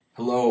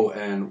Hello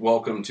and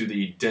welcome to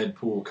the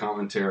Deadpool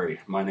commentary.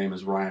 My name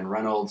is Ryan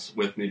Reynolds.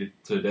 With me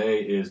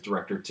today is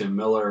director Tim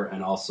Miller,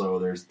 and also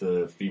there's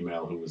the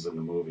female who was in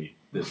the movie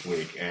this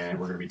week. And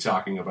we're going to be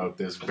talking about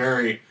this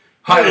very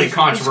highly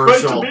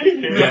controversial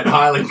yet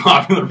highly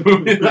popular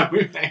movie that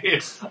we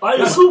made. I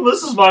assume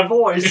this is my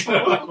voice.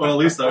 Well, at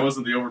least I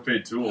wasn't the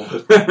overpaid tool.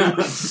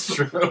 That's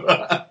true.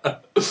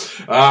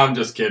 I'm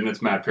just kidding.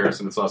 It's Matt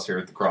Pearson. It's us here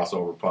at the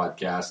Crossover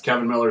Podcast.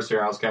 Kevin Miller's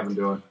here. How's Kevin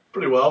doing?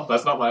 Pretty well.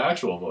 That's not my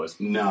actual voice.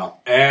 No.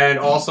 And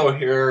also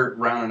here,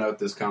 rounding out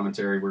this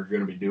commentary we're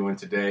going to be doing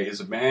today, is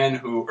a man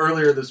who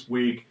earlier this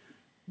week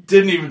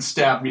didn't even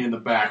stab me in the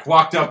back.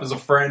 Walked up as a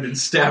friend and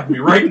stabbed me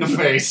right in the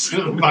face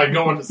by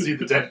going to see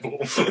the Deadpool.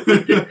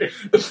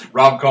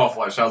 Rob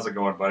Callflesh, how's it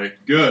going, buddy?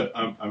 Good.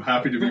 I'm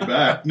happy to be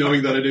back,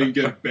 knowing that I didn't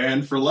get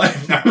banned for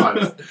life. No,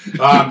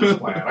 I'm just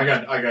playing.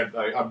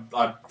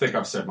 I think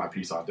I've said my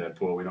piece on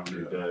Deadpool. We don't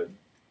need to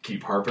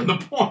keep harping the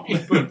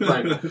point. But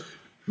like,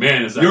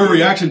 man, is that your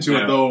reaction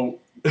to it, though,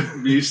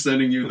 me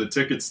sending you the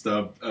ticket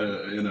stub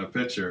in a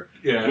picture,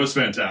 was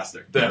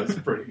fantastic. That's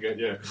pretty good,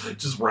 yeah.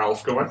 Just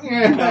Ralph going,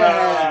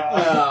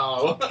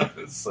 no.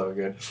 It's so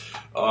good.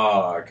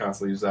 Oh, I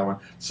constantly use that one.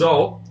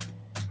 So,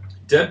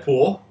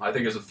 Deadpool, I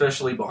think, is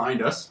officially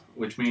behind us,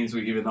 which means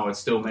even though it's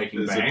still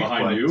making bank. Is it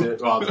behind you?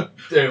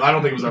 I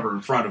don't think it was ever in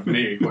front of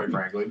me, quite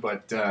frankly.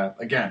 But,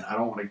 again, I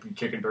don't want to be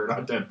kicking dirt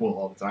on Deadpool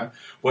all the time.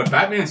 But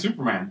Batman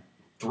Superman,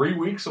 3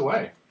 weeks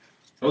away.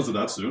 Oh, is it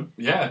that soon?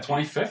 Yeah,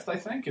 25th, I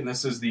think, and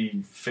this is the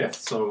 5th,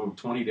 so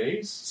 20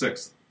 days?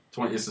 6th.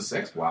 It's the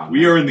 6th? Wow.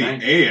 We are in the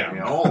AM.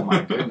 Yeah, oh,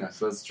 my goodness,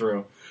 that's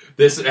true.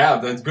 That's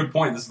a good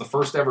point. This is the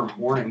first ever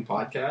morning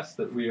podcast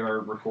that we are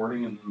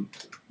recording in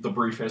the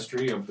brief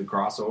history of the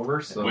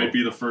crossover. So. It might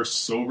be the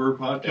first sober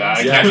podcast. Yeah,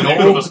 I can't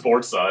think of the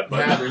sports side.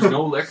 But. Yeah, there's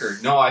no liquor.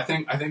 No, I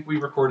think we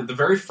recorded, the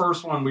very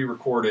first one we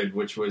recorded,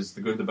 which was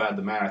The Good, the Bad,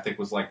 the Mad, I think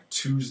was like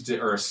Tuesday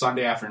or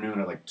Sunday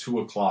afternoon at like 2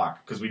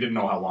 o'clock, because we didn't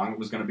know how long it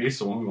was going to be,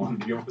 so we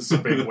wanted to give us a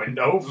big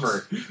window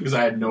because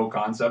I had no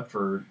concept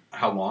for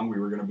how long we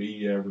were going to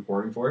be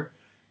recording for.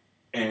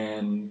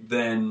 And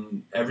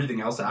then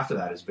everything else after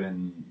that has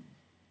been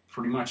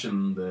pretty much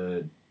in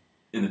the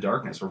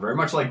darkness. We're very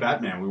much like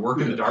Batman. We work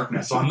in the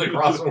darkness on the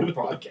Crossover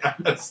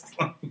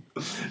Podcast.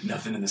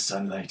 Nothing in the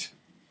sunlight.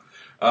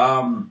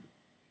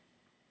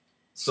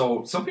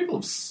 So some people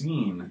have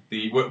seen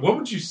the... What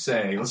would you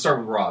say... Let's start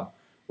with Rob.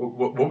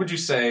 What would you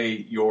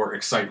say your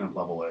excitement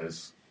level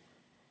is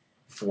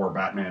for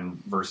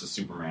Batman versus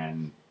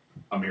Superman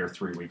a mere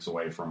 3 weeks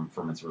away from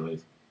its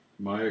release?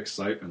 My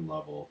excitement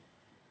level...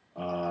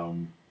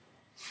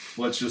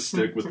 let's just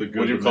stick with the good.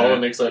 Would you call it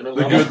an excitement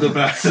level? The good, the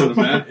bad, and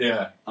the mad.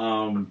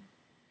 Yeah.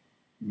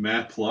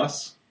 Matt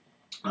plus.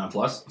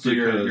 Plus. So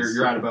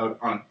you're at about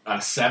on a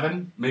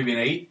 7, maybe an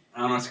 8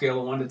 on a scale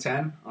of 1 to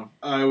 10.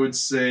 I would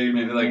say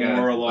maybe like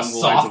more a along the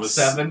soft lines of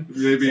 7.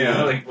 Maybe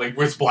like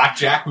with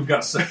blackjack, we've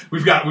got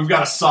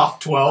a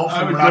soft 12.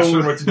 And we're not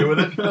sure what to do with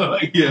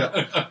it.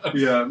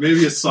 yeah,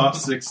 maybe a soft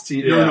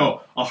 16. Yeah.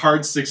 No, a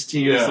hard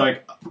 16. Yeah. It's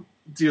like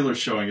dealer's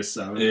showing a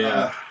 7.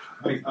 Yeah.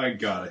 I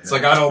got it. It's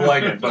like, I don't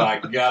like it, but I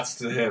got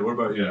to hit. What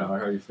about you? How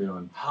are you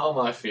feeling? How am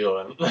I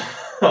feeling?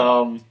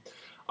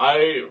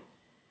 I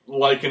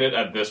liken it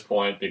at this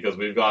point because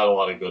we've got a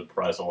lot of good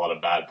press, a lot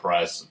of bad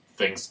press.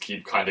 Things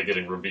keep kind of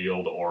getting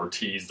revealed or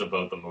teased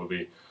about the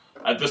movie.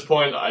 At this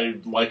point, I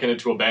liken it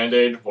to a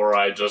Band-Aid where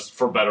I just,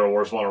 for better or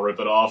worse, want to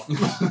rip it off.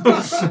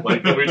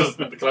 Like,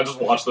 can I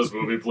just watch this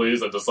movie,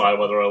 please, and decide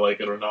whether I like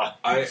it or not?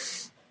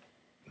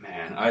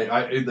 Man,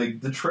 I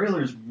like the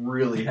trailers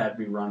really had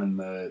me running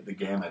the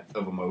gamut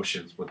of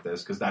emotions with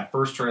this, because that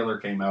first trailer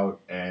came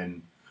out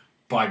and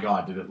by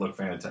God did it look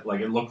fantastic.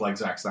 Like, it looked like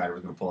Zack Snyder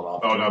was going to pull it off.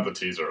 Oh, not the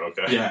teaser,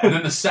 okay. Yeah, and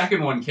then the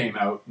second one came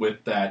out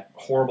with that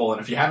horrible, and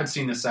if you haven't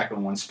seen the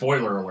second one,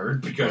 spoiler alert,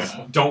 because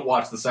don't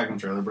watch the second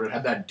trailer, but it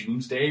had that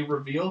Doomsday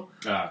reveal.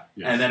 Yes.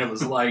 And then it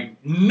was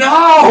like,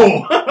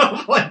 no!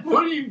 Like,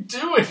 what are you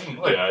doing?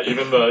 Like, yeah,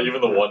 even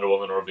the Wonder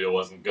Woman reveal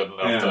wasn't good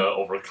enough to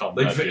overcome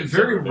like, that.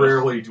 Very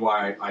rarely do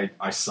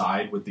I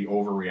side with the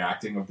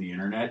overreacting of the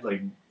internet.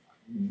 Like,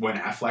 when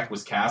Affleck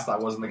was cast, I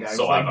wasn't the guy.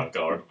 So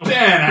avant-garde.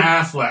 Ben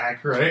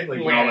Affleck, right?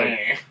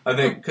 Like, I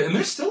think, and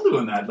they're still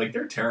doing that. Like,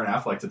 they're tearing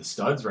Affleck to the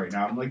studs right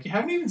now. I'm like, you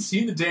haven't even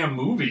seen the damn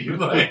movie.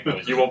 Like,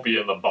 he won't be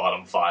in the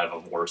bottom 5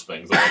 of worst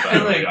things about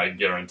that movie, I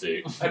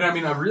guarantee. And I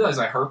mean, I realize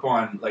I harp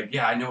on, like,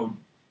 I know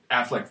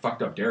Affleck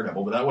fucked up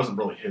Daredevil, but that wasn't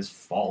really his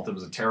fault. It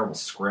was a terrible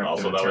script.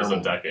 Also, that was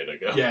a decade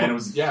ago. Yeah, and it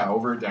was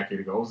over a decade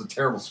ago. It was a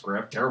terrible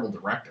script, terrible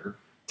director,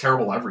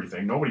 terrible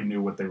everything. Nobody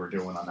knew what they were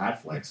doing on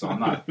that flick. So I'm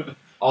not.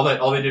 All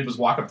they did was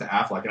walk up to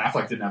Affleck, and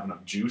Affleck didn't have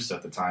enough juice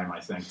at the time, I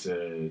think,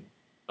 to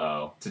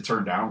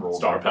turn down roles.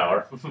 Star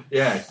power.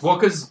 Yeah, well,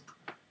 because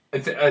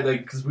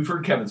we've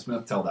heard Kevin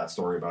Smith tell that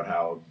story about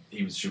how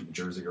he was shooting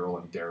Jersey Girl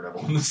and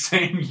Daredevil in the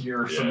same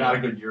year, so not a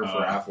good year for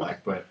Affleck.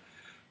 But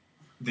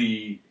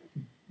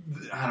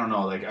I don't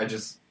know, like,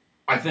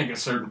 I think at a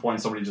certain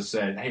point somebody just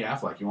said, "Hey,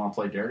 Affleck, you want to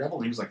play Daredevil?"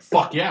 And he was like,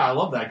 "Fuck yeah, I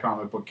love that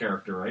comic book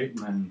character," right? And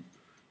then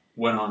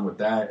went on with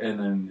that, and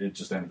then it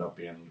just ended up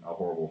being a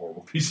horrible,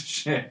 horrible piece of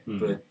shit.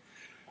 But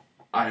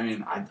I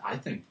mean, I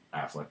think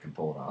Affleck can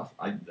pull it off.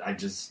 I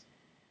just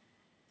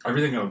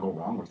everything that'll go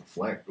wrong with the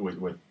flick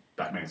with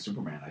Batman and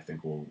Superman, I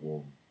think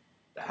will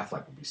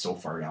Affleck will be so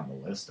far down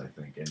the list. I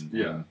think,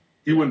 and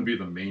he wouldn't be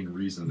the main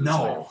reason.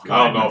 No,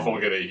 I don't know if we'll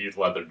get a Heath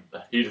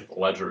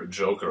Ledger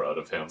Joker out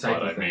of him,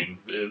 but I mean,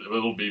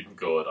 it'll be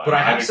good. But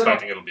I'm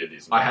expecting it'll be a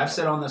decent. I have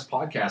said on this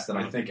podcast that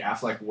I think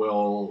Affleck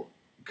will,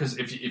 because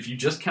if you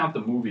just count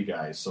the movie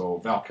guys, so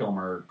Val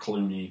Kilmer,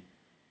 Clooney,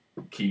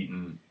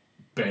 Keaton,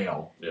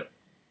 Bale. Yeah.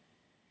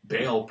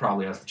 Bale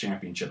probably has the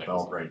championship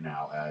belt right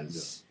now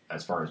as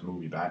far as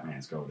movie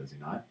Batmans go, does he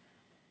not?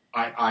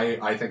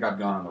 I think I've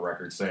gone on the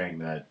record saying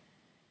that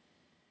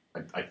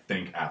I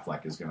think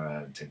Affleck is going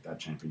to take that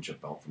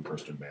championship belt from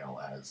Christian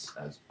Bale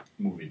as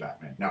movie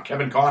Batman. Now,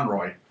 Kevin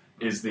Conroy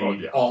is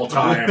the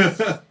all-time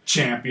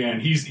champion.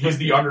 He's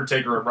the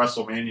Undertaker at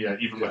WrestleMania,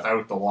 even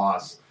without the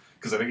loss.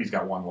 Because I think he's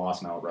got one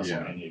loss now at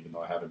WrestleMania, even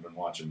though I haven't been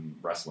watching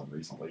wrestling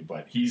recently.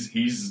 But he's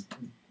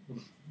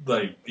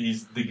the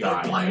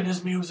guy. They're playing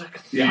his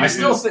music. Yeah, I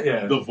still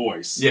say the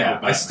voice. Yeah,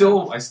 I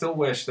still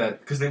wish that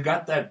because they've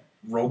got that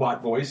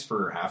robot voice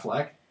for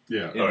Affleck.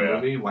 Yeah. In the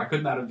movie. Why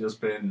couldn't that have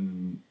just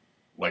been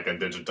like a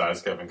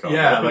digitized Kevin Conroy?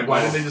 Yeah, like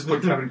why did they just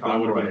put Kevin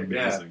Conroy? That would have been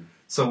amazing. Yeah.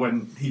 So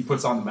when he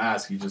puts on the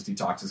mask, he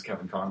talks as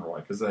Kevin Conroy.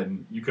 Because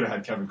then you could have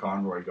had Kevin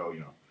Conroy go,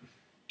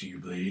 do you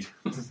bleed?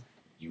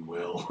 You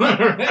will.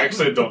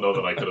 Actually, I don't know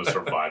that I could have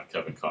survived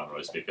Kevin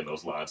Conroy speaking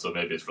those lines, so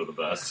maybe it's for the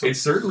best. It's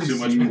certainly too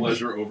much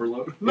pleasure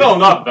overload. No,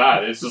 not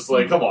that. It's just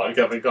like, come on,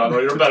 Kevin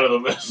Conroy, you're better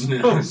than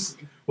this.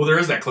 Well, there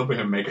is that clip of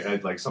him making,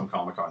 at like some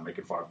Comic-Con,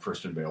 making fun of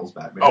Christian Bale's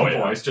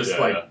Batman voice. Just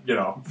like,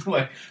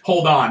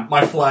 hold on,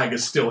 my flag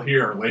is still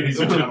here, ladies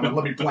and gentlemen.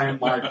 Let me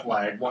plant my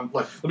flag.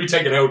 Let me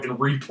take it out and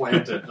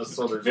replant it. Just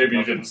so there's maybe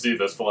you didn't see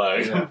this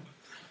flag.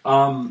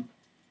 Yeah.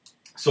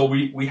 So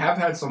we have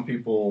had some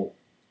people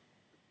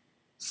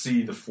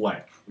see the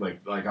flick, like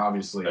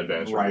obviously,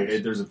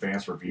 there's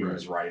advanced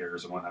reviews,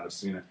 writers and whatnot have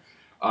seen it.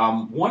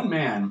 One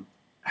man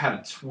had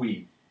a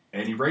tweet,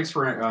 and he writes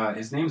for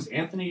his name is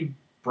Anthony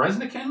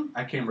Bresnikan.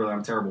 I can't really.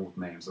 I'm terrible with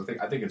names. I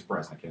think it's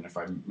Bresnikan. If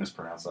I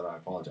mispronounce that, I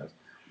apologize.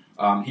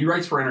 He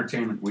writes for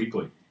Entertainment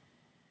Weekly,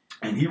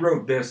 and he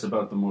wrote this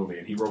about the movie,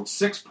 and he wrote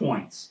 6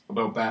 points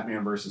about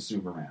Batman versus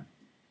Superman,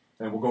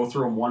 and we'll go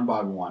through them one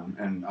by one.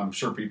 And I'm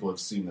sure people have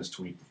seen this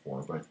tweet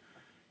before, but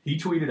he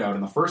tweeted out,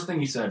 and the first thing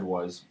he said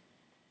was,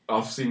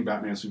 of seeing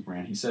Batman and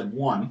Superman, he said,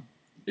 1,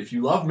 if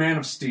you love Man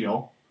of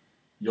Steel,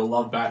 you'll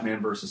love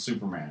Batman versus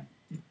Superman.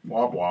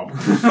 Womp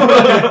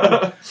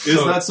womp.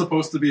 Is that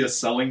supposed to be a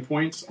selling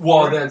point?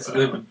 Well, that's he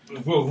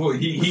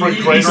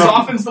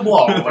softens the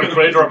blow. For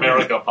Greater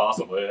America,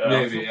 possibly. Yeah.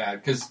 Maybe, yeah.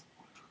 Because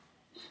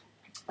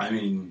I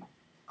mean,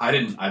 I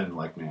didn't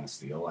like Man of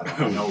Steel.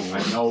 I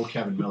know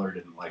Kevin Miller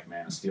didn't like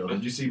Man of Steel.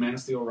 Did you see Man of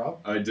Steel, Rob?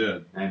 I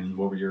did. And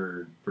what were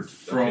your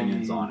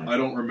opinions on it? I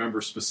don't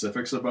remember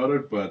specifics about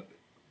it, but.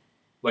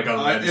 Like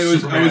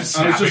Superman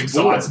snapping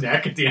Zod's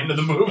neck at the end of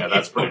the movie. Yeah,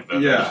 that's pretty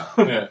vivid.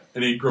 Yeah.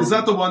 And he grows. Is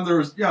that the one there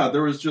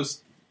was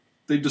just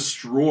they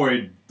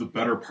destroyed the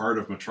better part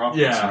of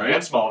Metropolis, right?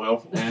 And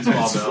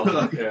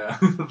Smallville.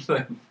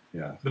 Yeah.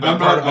 Yeah.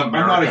 I'm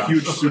not a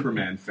huge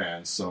Superman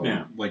fan,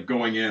 so like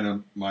going in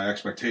and my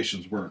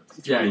expectations weren't.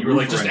 Yeah, you were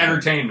like, just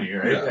entertain me,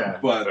 right? Yeah.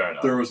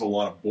 But there was a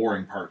lot of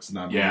boring parts in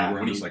that movie where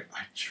I'm just like,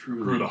 I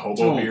truly grew the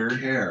hobo beard.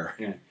 Care.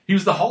 Yeah. He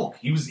was the Hulk.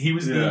 He was the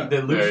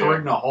Lou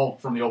Ferrigno Hulk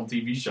from the old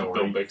TV show.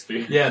 Bill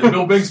Bixby. Yeah, the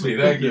Bill Bixby.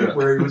 Thank you.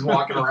 Where he was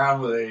walking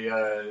around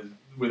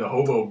with a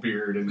hobo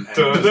beard and just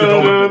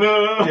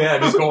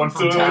going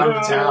from town to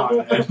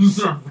town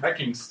and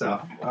wrecking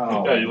stuff.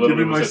 Oh, give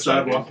me my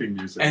sidewalking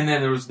music. And then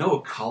there was no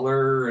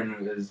color,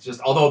 and it was just.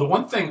 Although the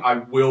one thing I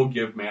will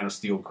give Man of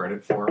Steel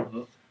credit for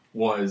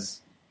was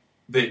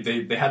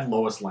they had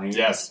Lois Lane,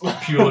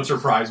 Pulitzer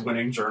Prize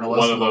winning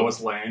journalist Lois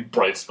Lane,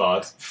 bright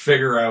spots,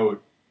 figure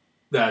out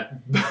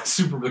that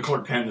the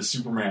Clark Kent is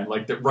Superman,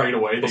 like that right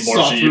away. They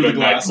saw through the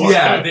glass.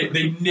 Yeah,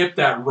 they nipped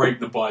that right in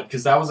the bud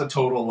because that was a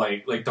total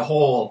like the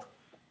whole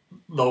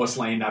Lois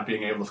Lane not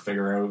being able to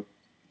figure out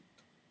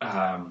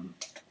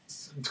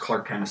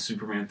Clark Kent as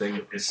Superman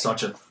thing is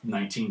such a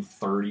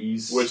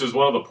 1930s. Which is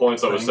one of the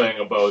points I was saying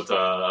about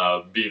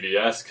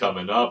BVS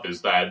coming up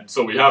is that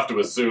so we have to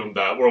assume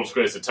that World's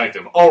Greatest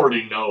Detective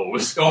already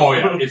knows. Oh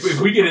yeah,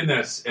 if we get in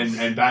this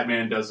and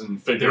Batman doesn't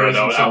figure it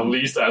out at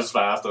least as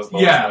fast as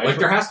Lois Lane. Like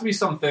there has to be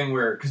something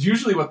where because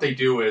usually what they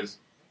do is.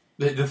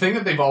 The thing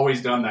that they've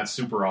always done that's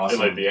super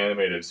awesome. In like the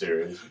animated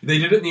series. They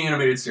did it in the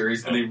animated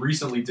series, and they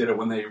recently did it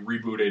when they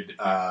rebooted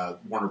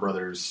Warner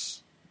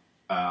Brothers'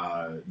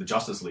 The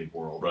Justice League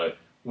world. Right.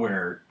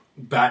 Where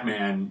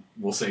Batman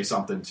will say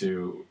something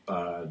to,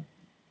 or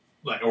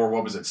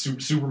what was it?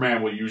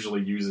 Superman will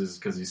usually use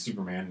because he's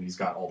Superman and he's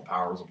got all the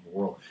powers of the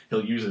world.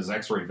 He'll use his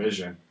X-ray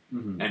vision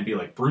and be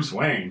like, Bruce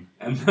Wayne.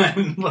 And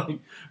then like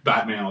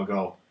Batman will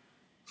go,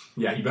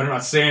 yeah, you better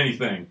not say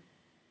anything,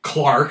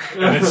 Clark.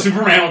 And then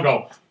Superman will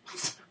go,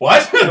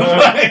 what?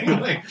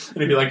 And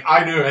he'd be like,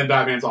 I knew. And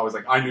Batman's always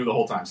like, I knew the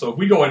whole time. So if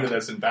we go into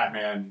this and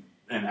Batman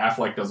and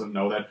Affleck doesn't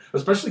know that,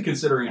 especially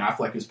considering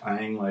Affleck is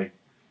paying like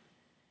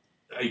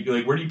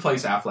like, where do you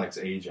place Affleck's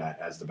age at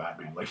as the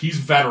Batman? Like, he's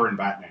veteran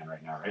Batman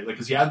right now, right? Like,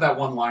 because he had that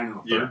one line in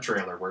the third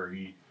trailer where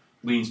he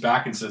leans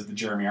back and says to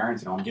Jeremy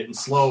Irons, I'm getting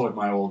slow at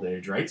my old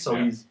age, right?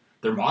 So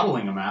they're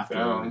modeling him after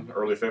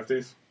early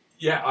 50s.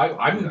 Yeah,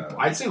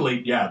 I'd say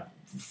late.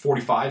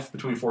 45,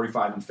 between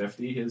 45 and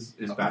 50. His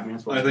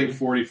Batman's. I think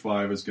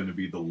 45 is going to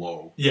be the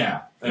low.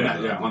 Yeah, on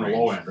the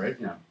low end, right?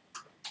 Yeah,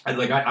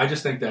 I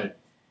just think that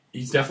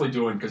he's definitely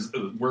doing, because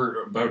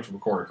we're about to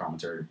record a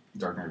commentary,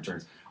 Dark Knight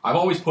Returns. I've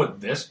always put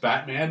this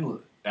Batman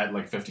at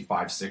like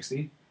 55,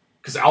 60.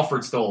 Because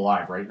Alfred's still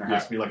alive, right? And there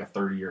has to be like a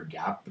 30-year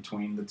gap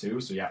between the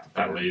two, so you have to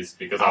figure... At least,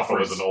 because Alfred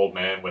was an old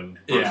man when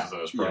Bruce was in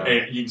his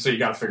prime. So you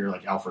got to figure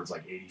like Alfred's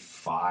like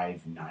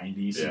 85,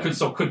 90,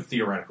 so could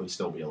theoretically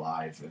still be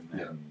alive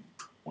and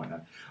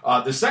whatnot.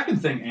 The second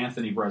thing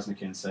Anthony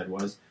Bresnikan said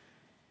was,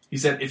 he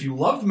said, if you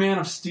loved Man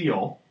of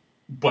Steel,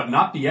 but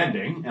not the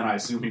ending, and I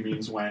assume he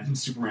means when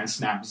Superman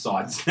snapped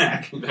Zod's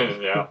neck.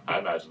 Yeah, I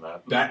imagine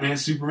that. Batman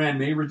Superman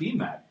may redeem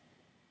that.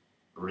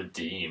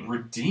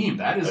 Redeem.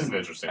 That is an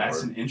interesting word.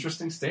 That's an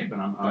interesting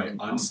statement. I'm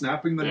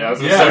unsnapping the neck.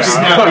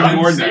 Snapping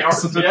more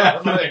necks.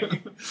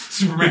 Like,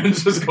 Superman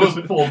just goes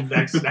full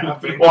neck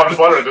snapping. Well, I'm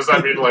wondering, does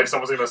that mean like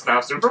someone's going to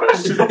snap Superman?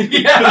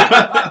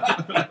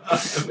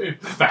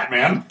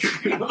 Batman.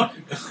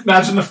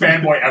 Imagine the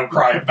fanboy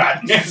outcry of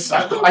Batman.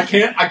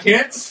 I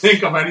can't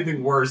think of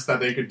anything worse that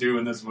they could do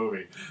in this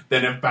movie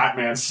than if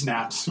Batman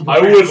snaps.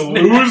 I would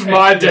lose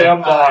my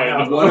damn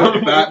mind. What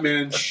if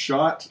Batman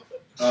shot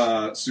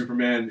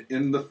Superman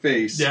in the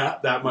face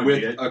that might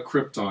with be it. a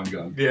Krypton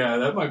gun. Yeah,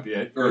 that might be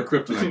it. Or a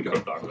Kryptonite gun.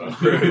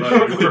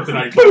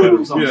 Kryptonite gun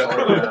of some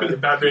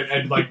sort. Batman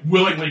and like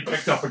willingly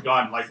picked up a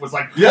gun, like was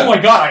like, oh my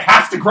god, I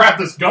have to grab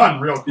this gun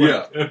real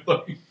quick. Yeah.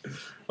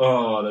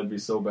 Oh, that'd be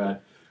so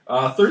bad.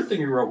 Third thing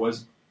he wrote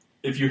was,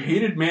 if you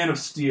hated Man of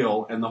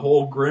Steel and the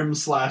whole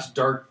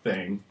grim/dark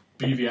thing,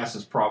 BVS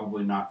is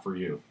probably not for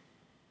you.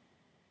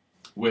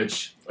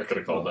 Which I could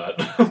have called that.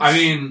 I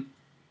mean,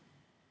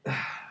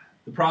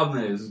 the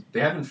problem is they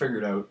haven't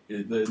figured out,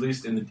 at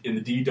least in the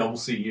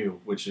DCCU,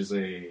 which is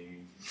a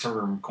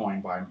term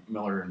coined by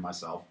Miller and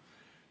myself.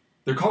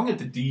 They're calling it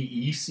the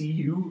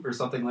DECU or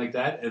something like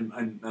that, and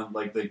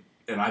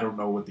I don't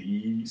know what the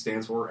E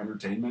stands for,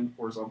 entertainment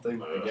or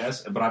something, I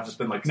guess. But I've just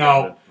been like,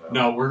 no,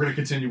 we're going to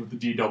continue with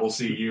the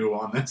DCCU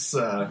on this.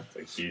 It's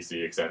like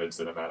DC Extended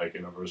Cinematic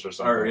Universe or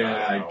something. Or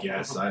I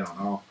guess. I don't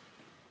know.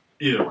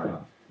 Either way,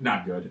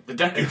 not good. The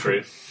Deku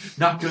Tree.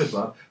 Not good,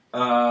 Bob.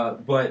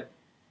 But,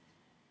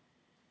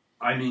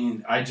 I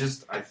mean, I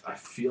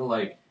feel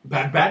like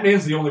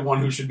Batman's the only one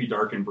who should be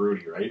dark and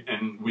broody, right?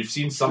 And we've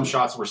seen some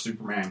shots where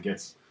Superman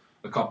gets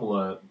a couple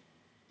of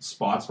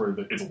spots where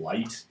it's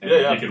light and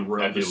and he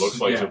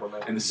looks like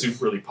Superman, and the suit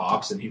really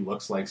pops and he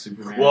looks like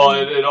Superman. Well,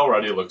 it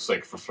already looks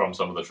like from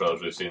some of the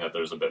trailers we've seen that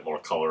there's a bit more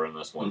color in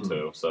this one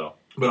too. So,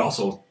 but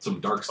also some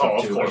dark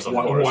stuff too. Of course.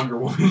 Wonder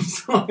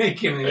Woman's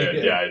like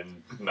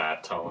in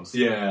matte tones.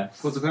 Yeah.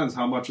 Well, it depends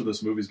how much of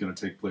this movie is going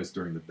to take place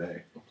during the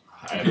day.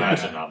 I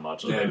imagine not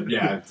much.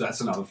 That's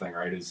another thing,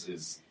 right?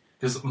 Is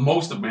because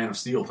most of Man of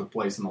Steel took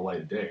place in the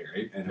light of day,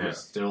 right? And it was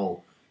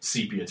still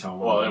sepia tone.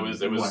 Well, it was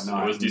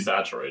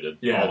desaturated.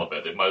 Yeah. All of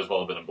it. It might as well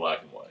have been in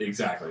black and white.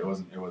 Exactly. It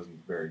wasn't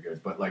very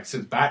good. But like,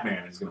 since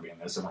Batman is going to be in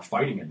this and we're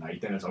fighting at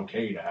night, then it's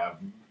okay to have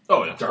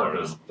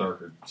darker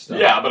stuff.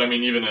 Yeah, but I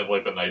mean, even in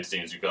like the night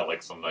scenes, you've got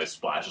like some nice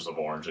splashes of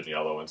orange and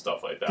yellow and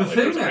stuff like that.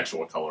 There's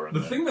actual color in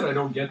there. The thing that I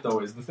don't get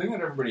though is the thing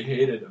that everybody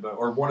hated about,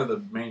 or one of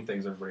the main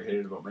things everybody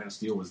hated about Man of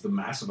Steel was the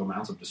massive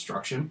amounts of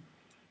destruction.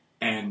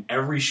 And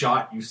every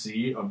shot you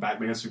see of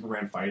Batman and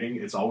Superman fighting,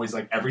 it's always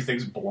like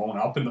everything's blown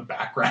up in the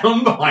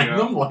background behind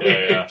them.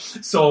 Like,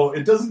 so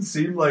it doesn't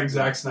seem like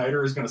Zack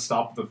Snyder is going to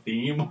stop the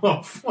theme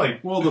of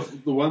like. Well,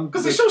 the one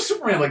because they show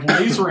Superman like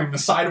lasering the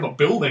side of a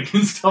building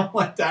and stuff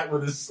like that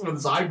with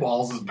his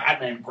eyeballs as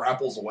Batman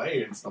grapples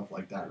away and stuff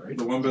like that, right?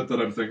 The one bit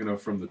that I'm thinking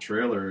of from the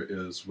trailer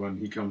is when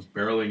he comes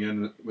barreling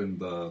in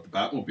the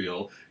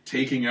Batmobile,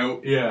 taking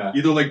out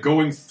either like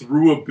going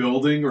through a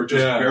building or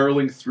just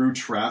barreling through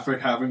traffic,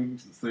 having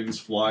things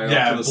fly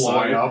up to the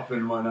side, up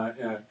and whatnot.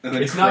 Yeah, and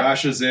then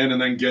crashes in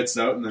and then gets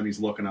out and then he's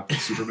looking up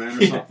at Superman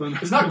or something.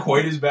 It's not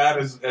quite as bad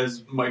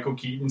as Michael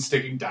Keaton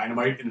sticking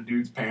dynamite in a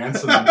dude's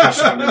pants and then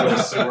pushing him into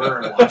the sewer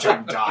and watching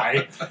him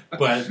die,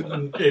 but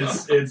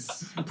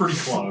it's pretty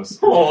close.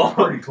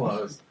 Pretty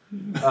close.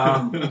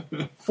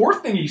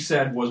 Fourth thing he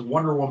said was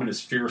Wonder Woman is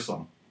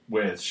fearsome,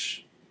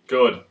 which.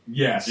 Good.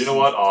 Yes. You know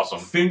what? Awesome.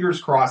 Fingers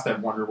crossed that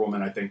Wonder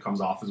Woman, I think,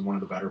 comes off as one of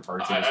the better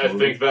parts of this movie. I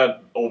think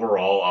that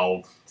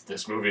overall,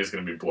 this movie is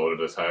going to be bloated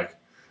as heck.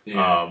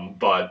 Yeah.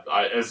 But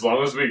as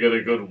long as we get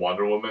a good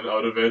Wonder Woman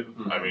out of it,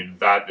 I mean,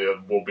 that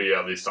will be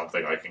at least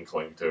something I can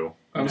cling to.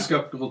 I'm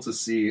skeptical to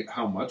see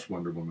how much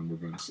Wonder Woman we're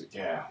going to see.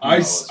 Yeah.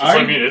 It's so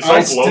bloated.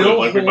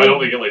 Like, we might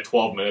only get like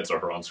 12 minutes of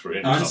her on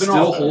screen. I'm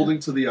still holding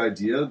to the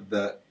idea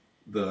that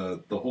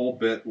the whole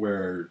bit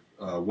where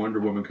Wonder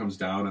Woman comes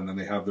down and then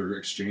they have their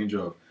exchange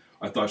of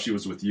I thought she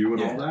was with you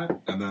and all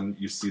that, and then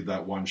you see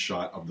that one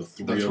shot of the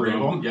three of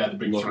them. Yeah, the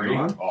big three.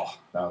 On. Oh,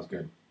 that was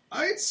good.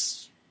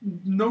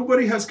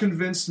 nobody has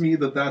convinced me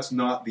that that's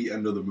not the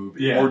end of the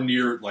movie or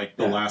near like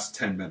the last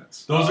 10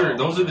 minutes. Those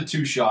are the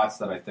two shots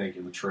that I think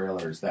in the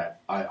trailers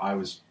that I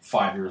was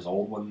 5 years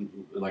old when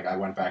like I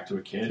went back to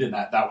a kid, and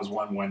that was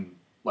one when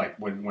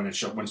it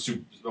showed when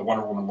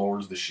Wonder Woman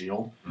lowers the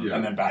shield,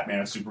 and then Batman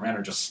and Superman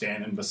are just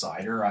standing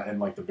beside her, and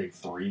like the big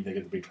three, they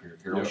get the big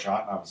hero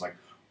shot, and I was like,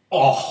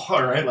 oh,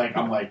 all right, like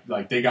I'm like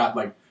they got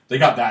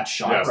that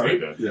shot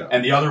right,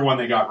 and the other one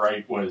they got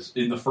right was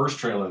in the first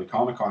trailer, the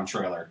Comic-Con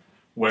trailer,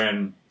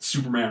 when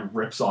Superman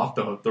rips off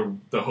the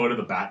hood of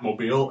the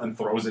Batmobile and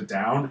throws it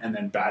down, and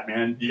then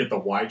Batman, you get the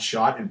wide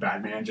shot, and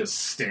Batman just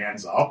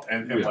stands up,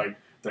 and like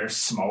there's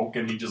smoke,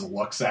 and he just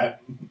looks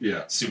at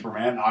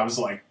Superman. I was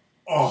like,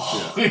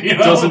 oh, you know,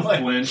 doesn't like,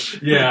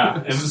 flinch.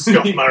 Yeah, and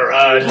scuff my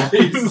ride.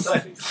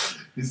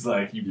 He's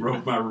like, you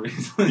broke my ring.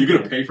 You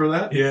gonna pay for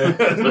that? Yeah.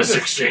 Let's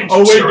exchange.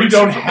 Oh wait, you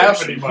don't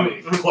have any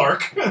money,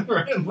 Clark.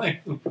 Right?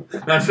 Like,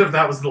 that's if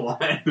that was the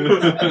line.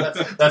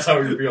 That's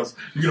how he feels.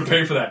 You're gonna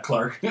pay for that,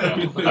 Clark. Yeah.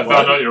 I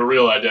found out your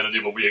real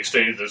identity, but we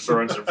exchanged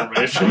insurance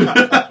information.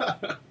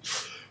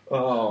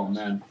 Oh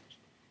man.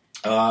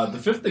 The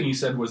fifth thing he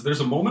said was,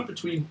 there's a moment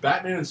between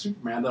Batman and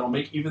Superman that'll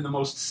make even the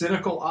most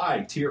cynical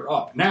eye tear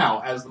up.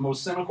 Now, as the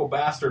most cynical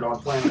bastard on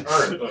planet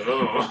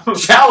Earth,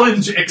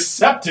 challenge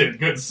accepted,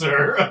 good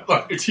sir.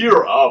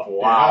 Tear up,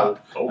 wow.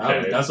 Yeah.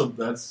 Okay.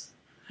 That's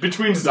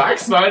between Zack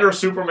Snyder,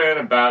 Superman,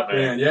 and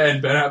Batman.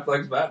 And Ben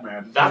Affleck's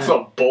Batman. That's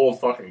a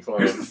bold fucking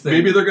claim.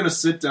 Maybe they're going to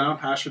sit down,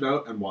 hash it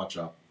out, and watch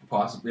up.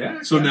 Possibly,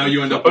 yeah. So now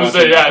you end up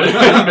watching.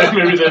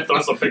 Maybe they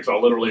throw some picture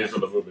literally into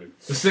the movie.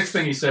 The sixth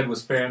thing he said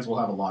was fans will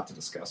have a lot to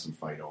discuss and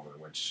fight over,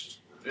 which...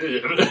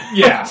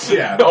 Yeah.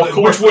 Of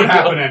course would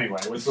happen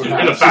anyway.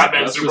 In a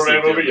Batman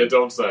Superman movie, you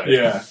don't say.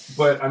 Yeah,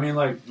 but I mean,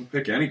 like...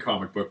 Pick any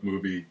comic book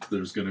movie,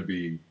 there's going to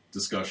be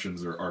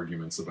discussions or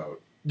arguments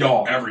about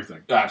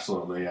everything.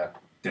 Absolutely, yeah.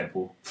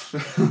 Deadpool.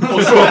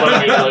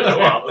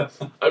 Well,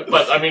 sure,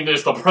 but I mean,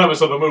 it's the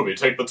premise of the movie.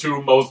 Take the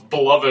two most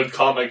beloved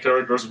comic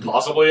characters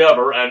possibly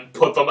ever and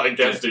put them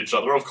against each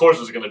other. Of course,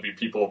 there's going to be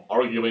people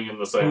arguing in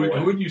the same way.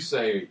 Who would you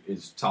say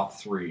is top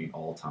 3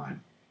 all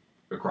time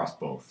across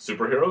both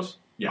superheroes?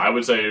 Yeah, I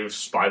would say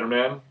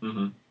Spider-Man,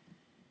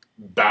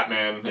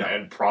 Batman,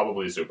 and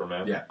probably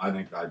Superman. Yeah, I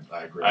think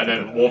I agree. And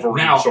then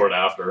Wolverine short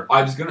after.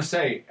 I was going to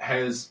say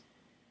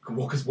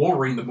because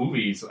Wolverine, the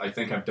movies, I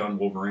think have done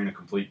Wolverine a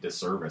complete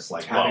disservice.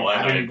 Like,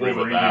 I agree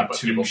with that, but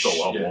people still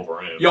love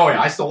Wolverine. Yeah,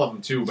 I still love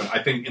him too, but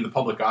I think in the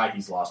public eye,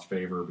 he's lost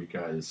favor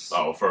because...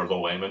 Oh, for the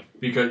layman?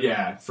 Because,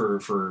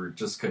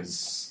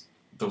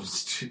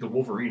 the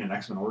Wolverine and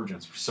X-Men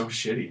Origins were so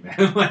shitty,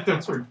 man. Like,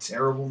 those were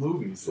terrible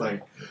movies.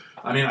 Like,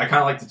 I mean, I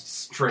kind of like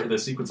the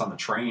sequence on the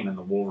train in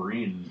the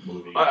Wolverine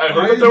movie. I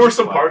heard that there were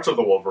some parts of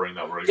the Wolverine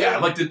that were good. Yeah,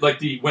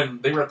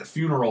 when they were at the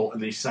funeral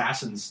and the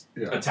assassins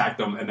attacked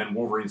them, and then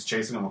Wolverine's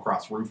chasing them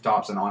across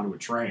rooftops and onto a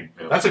train.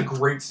 Yeah. That's a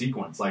great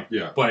sequence.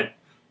 But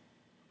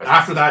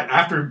after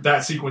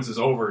that sequence is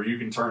over, you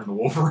can turn the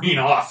Wolverine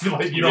off.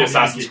 Like, you don't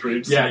Assassin's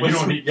Creed. Yeah, you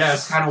don't need. Yeah,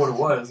 it's kind of what it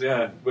was.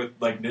 Yeah, with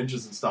like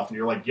ninjas and stuff, and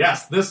you're like,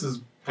 yes, this is.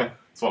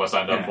 That's what I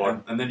signed up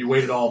for. And then you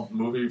waited all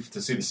movie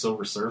to see the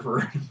Silver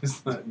Surfer.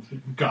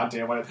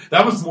 Goddamn,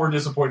 that was more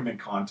disappointing than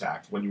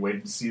Contact when you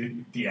waited to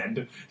see the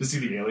end to see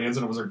the aliens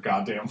and it was her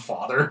goddamn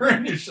father.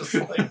 And it's just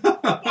like,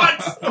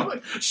 what? I'm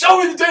like,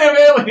 show me the damn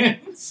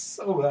aliens!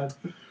 So bad.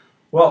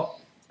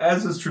 Well,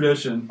 as is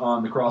tradition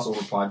on the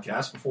Crossover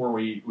Podcast, before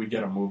we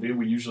get a movie,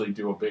 we usually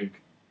do a big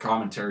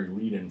commentary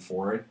lead-in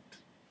for it.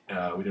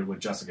 We did it with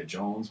Jessica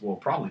Jones. We'll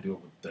probably do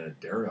it with the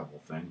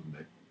Daredevil thing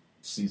that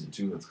season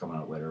 2 that's coming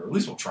out later. Or at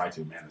least we'll try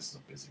to. Man, this is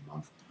a busy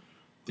month.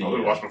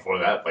 We watched before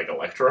that, like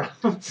Elektra.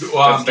 I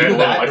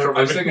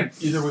was thinking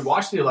either we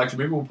watch the Elektra,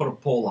 maybe we'll put a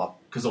poll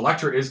up because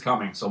Elektra is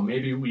coming. So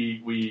maybe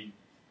we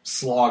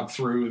slog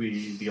through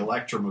the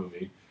Elektra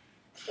movie,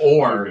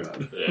 or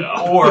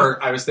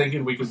I was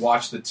thinking we could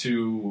watch the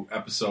 2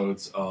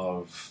 episodes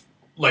of.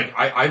 Like,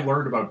 I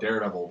learned about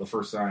Daredevil the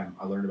first time.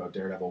 I learned about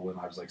Daredevil when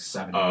I was like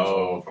 7 years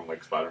old. From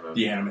like Spider-Man.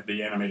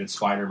 The animated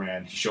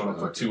Spider-Man. He showed up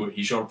for 2.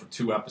 He showed up for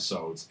 2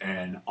 episodes,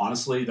 and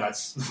honestly,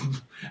 that's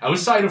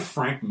outside of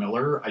Frank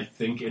Miller. I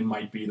think it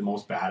might be the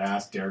most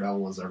badass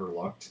Daredevil has ever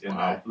looked. In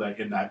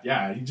that,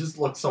 yeah, he just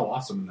looked so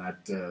awesome in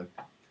that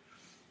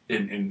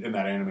in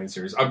that animated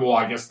series.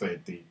 I guess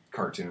the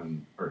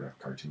cartoon or not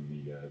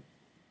cartoon the.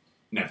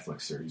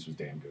 Netflix series was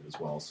damn good as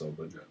well. So,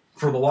 but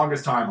for the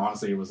longest time,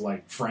 honestly, it was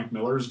like Frank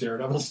Miller's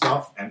Daredevil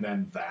stuff, and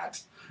then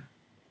that.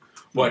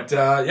 But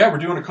we're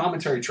doing a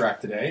commentary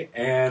track today,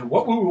 and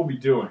what we will be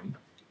doing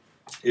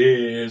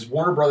is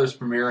Warner Brothers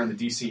premiere in the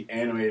DC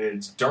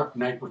Animated's Dark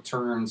Knight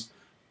Returns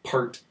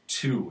Part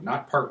 2,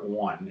 not Part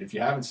 1. If you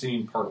haven't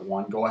seen Part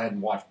 1, go ahead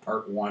and watch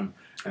Part 1,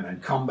 and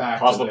then come back.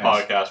 Pause the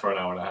podcast for an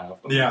hour and a half.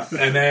 Yeah,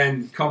 and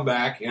then come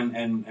back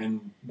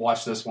and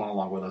watch this one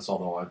along with us.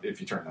 Although if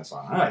you turn this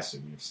on, I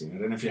assume you've seen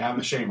it, and if you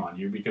haven't, shame on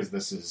you because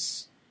this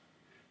is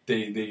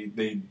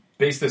they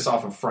based this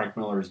off of Frank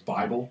Miller's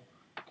Bible,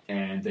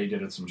 and they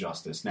did it some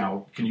justice.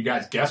 Now, can you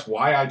guys guess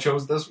why I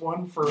chose this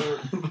one for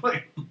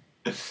like?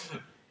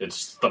 It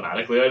it's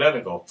thematically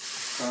identical.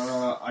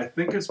 I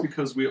think it's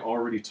because we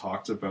already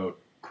talked about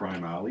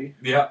Crime Alley.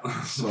 Yeah.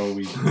 So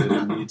we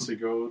didn't need to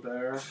go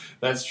there.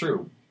 That's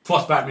true.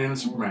 Plus Batman and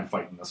Superman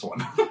fight in this one.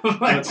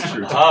 That's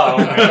true. Oh,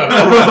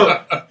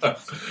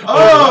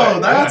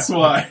 that's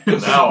why.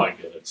 Now I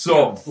get it.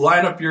 So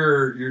line up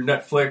your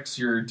Netflix,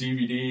 your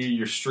DVD,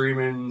 your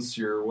streamings,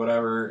 your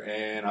whatever,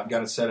 and I've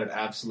got it set at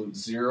absolute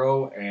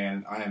 0,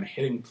 and I am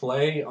hitting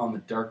play on The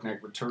Dark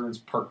Knight Returns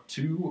Part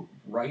 2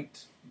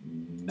 right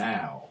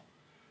now.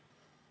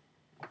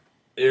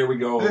 There we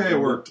go. Hey, it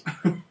worked.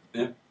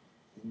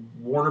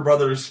 Warner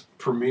Brothers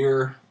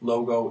premiere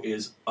logo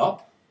is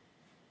up.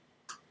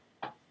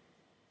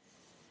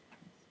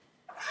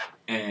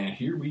 And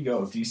here we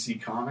go.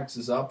 DC Comics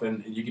is up,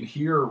 and you can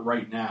hear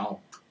right now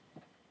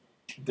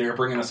they're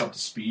bringing us up to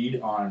speed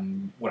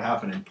on what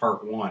happened in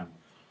Part 1.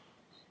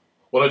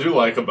 What I do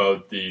like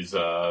about these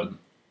Sons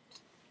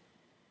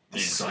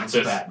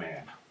of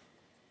Batman.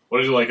 What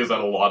I do like is that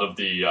a lot of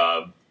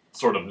the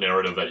sort of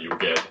narrative that you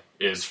get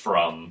is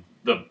from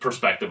the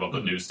perspective of the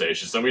news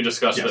stations. And we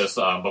discussed this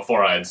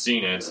before I had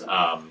seen it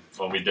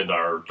when we did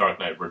our when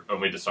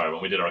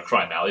we did our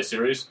Crime Alley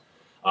series.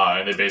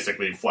 And they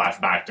basically flash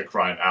back to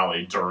Crime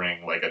Alley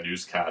during like a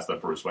newscast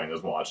that Bruce Wayne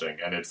is watching,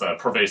 and it's a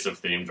pervasive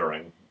theme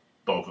during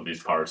both of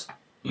these parts,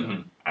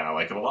 and I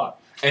like it a lot.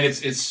 And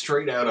it's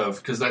straight out of,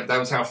 because that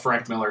was how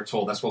Frank Miller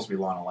told. That's supposed to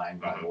be Lana Lang,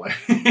 by the way,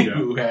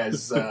 who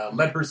has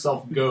let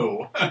herself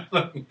go.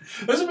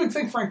 That's a big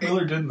thing Frank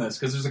Miller did in this,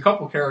 because there's a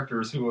couple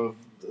characters who have.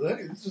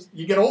 It's just,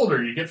 you get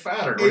older, you get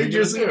fatter. Age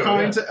isn't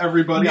kind to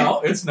everybody.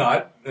 No, it's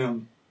not.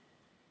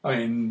 I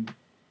mean.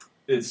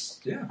 It's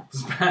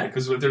bad,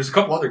 because there's a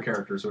couple other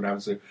characters who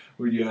happens to,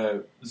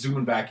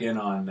 zooming back in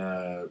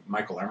on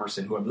Michael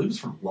Emerson, who I believe is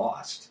from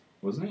Lost,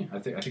 wasn't he? I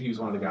think he was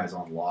one of the guys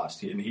on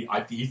Lost,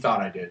 he thought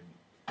I did.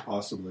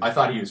 Possibly. I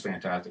thought he was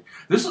fantastic.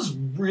 This is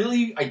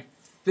really, I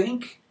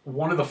think,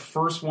 one of the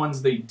first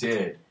ones they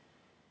did.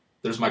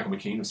 There's Michael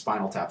McKean of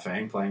Spinal Tap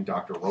fame playing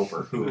Dr.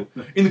 Roper, who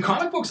in the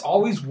comic books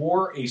always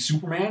wore a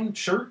Superman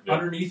shirt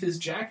underneath his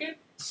jacket,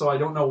 so I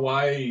don't know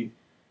why.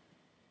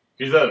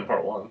 He's that in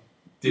Part 1.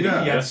 Did he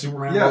had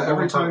Superman? Yeah,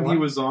 every time he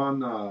was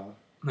on,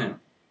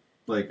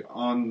 like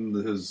on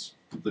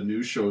the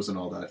news shows and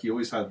all that, he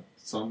always had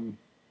some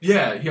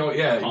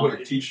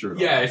comic T-shirt.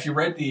 Yeah, if you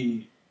read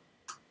the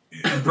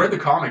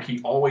comic,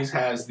 he always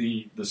has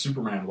the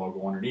Superman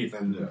logo underneath,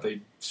 and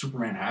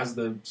Superman has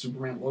the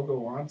Superman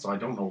logo on. So I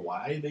don't know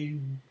why they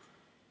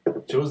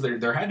chose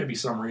there. Had to be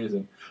some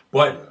reason,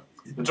 but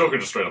the Joker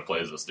just straight up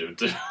plays this dude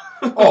too.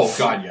 Oh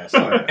God, yes.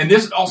 And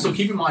this also,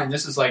 keep in mind,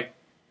 this is like.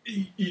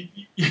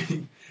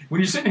 When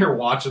you're sitting here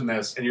watching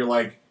this and you're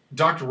like,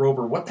 Dr.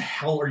 Roper, what the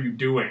hell are you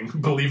doing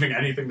believing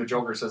anything the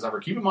Joker says ever?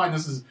 Keep in mind,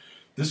 this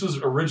was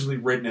originally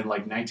written in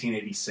like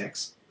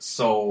 1986.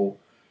 So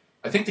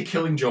I think The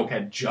Killing Joke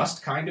had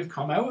just kind of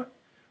come out.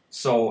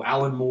 So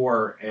Alan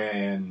Moore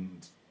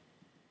and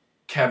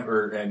Frank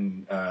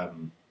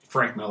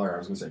Miller, I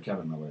was going to say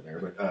Kevin Miller there,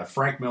 but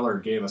Frank Miller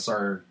gave us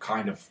our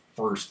kind of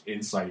first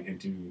insight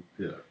into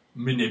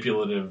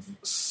manipulative,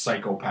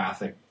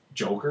 psychopathic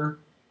Joker.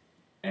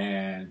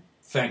 And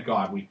thank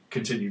God we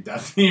continued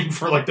that theme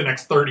for like the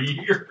next 30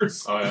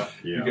 years. Oh,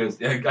 yeah.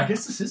 Because I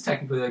guess this is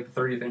technically like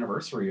the 30th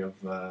anniversary of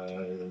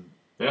The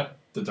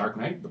Dark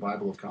Knight, the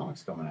Bible of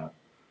comics coming out.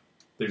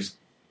 These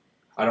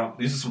are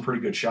some pretty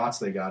good shots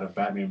they got of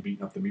Batman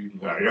beating up the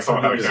mutant. Yeah, I guess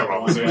someone had a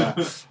camera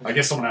phone. I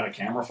guess someone had a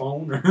camera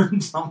phone or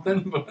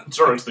something. But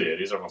sure, it's the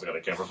 80s. Everyone's got a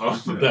camera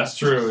phone. That's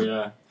true,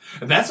 yeah.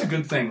 And that's a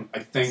good thing, I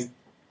think,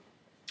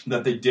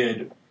 that they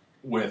did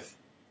with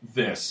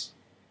this.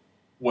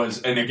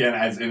 And again,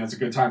 it's a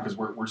good time because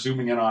we're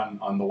zooming in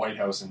on the White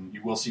House, and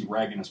you will see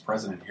Reagan as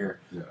president here.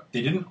 Yeah.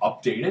 They didn't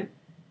update it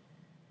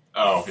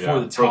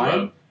for the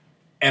time,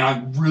 and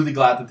I'm really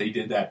glad that they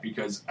did that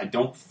because I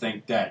don't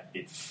think that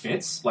it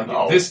fits. Like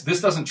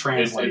this doesn't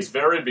translate. It's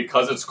very,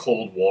 because it's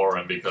Cold War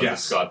and because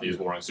it's got these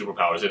warring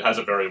superpowers. It has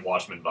a very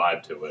Watchmen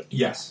vibe to it.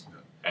 Yes,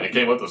 and it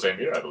came out the same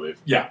year, I believe.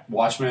 Yeah,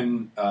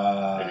 Watchmen.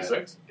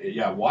 86.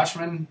 Yeah,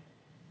 Watchmen.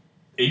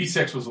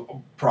 86 was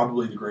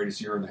probably the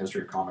greatest year in the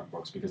history of comic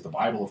books because the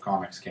Bible of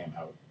comics came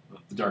out.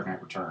 The Dark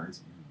Knight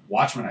Returns.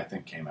 Watchmen, I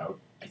think, came out.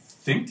 I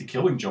think The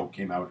Killing Joke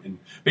came out. And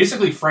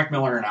basically, Frank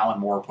Miller and Alan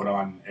Moore put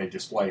on a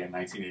display in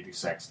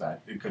 1986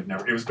 that it could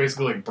never... It was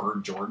basically like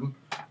Bird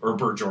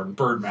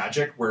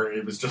Magic, where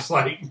it was just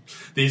like,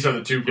 these are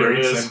the two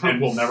greats,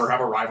 and we'll never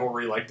have a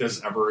rivalry like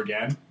this ever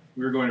again.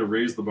 We were going to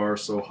raise the bar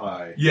so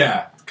high.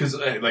 Yeah, because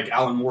like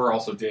Alan Moore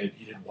also did...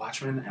 He did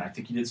Watchmen, and I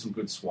think he did some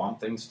good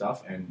Swamp Thing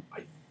stuff, and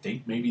I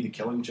think maybe The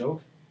Killing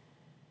Joke,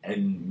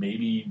 and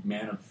maybe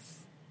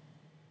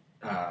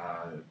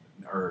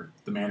or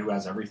The Man Who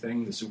Has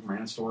Everything, the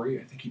Superman story.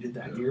 I think he did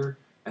that year.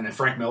 And then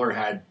Frank Miller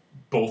had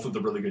both of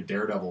the really good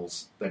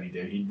Daredevils that he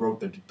did. He wrote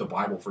the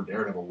Bible for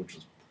Daredevil, which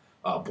was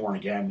Born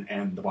Again,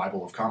 and the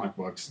Bible of comic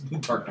books,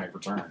 Dark Knight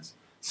Returns.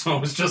 So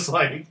it was just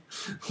like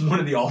one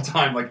of the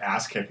all-time like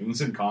ass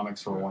kickings in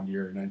comics for 1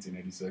 year in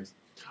 1986.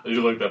 I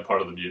do like that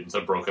part of the mutants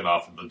have broken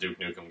off from the Duke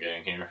Nukem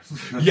gang here.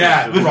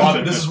 Yeah,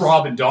 Robin. This is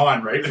Rob and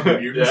Don, right? From the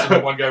mutants. Yeah. And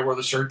the one guy wore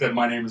the shirt that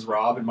my name is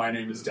Rob and my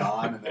name is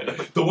Don. And then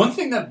the one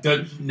thing that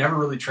never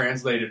really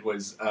translated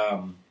was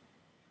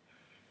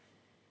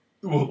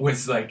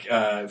like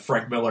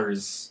Frank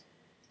Miller's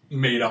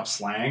made up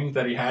slang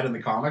that he had in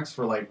the comics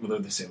for like, whether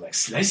they say like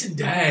slice and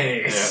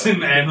dice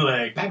and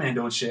like Batman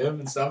don't shiv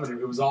and stuff. And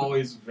it was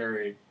always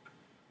very.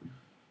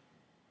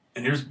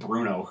 And here's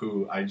Bruno,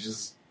 who I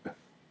just.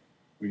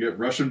 We get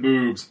Russian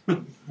boobs.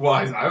 Well,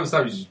 I always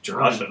thought he was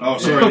German. Russian. Oh,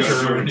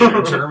 sorry.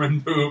 German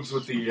boobs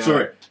with the...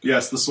 sorry.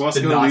 Yes, the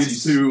swastika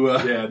leads to...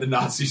 the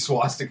Nazi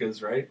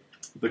swastikas, right?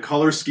 The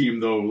color scheme,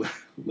 though,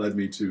 led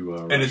me to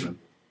Russian.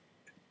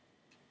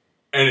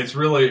 And it's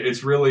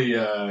really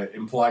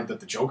implied that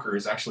the Joker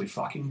is actually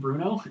fucking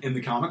Bruno in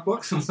the comic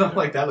books and stuff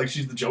like that. Like,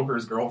 she's the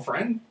Joker's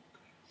girlfriend.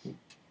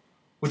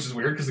 Which is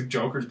weird, because the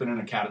Joker's been in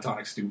a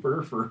catatonic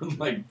stupor for,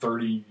 like,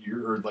 30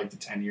 years, or, like, the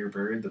 10-year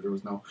period that there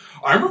was no...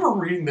 I remember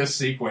reading this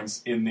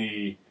sequence in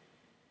the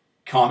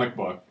comic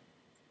book,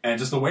 and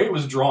just the way it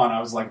was drawn, I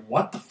was like,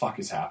 what the fuck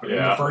is happening?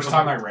 The first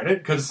time I read it,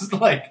 because it's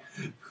like...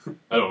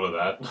 I don't know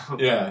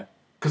that. Yeah.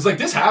 Because, like,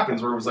 this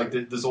happens, where it was, like,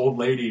 this old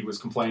lady was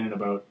complaining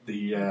about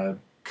the...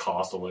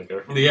 cost of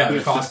liquor. Yeah,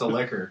 the cost of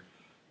liquor.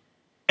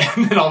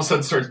 And then all of a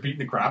sudden starts beating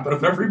the crap out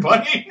of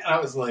everybody, and I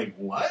was like,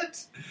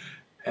 what?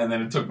 And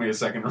then it took me a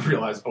second to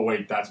realize, oh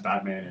wait, that's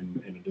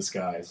Batman in a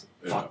disguise.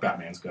 Yeah. Fuck,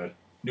 Batman's good.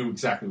 Knew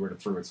exactly where to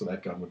throw it so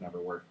that gun would never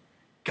work.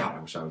 God, I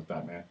wish I was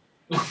Batman.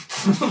 It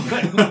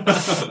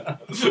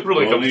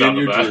really comes down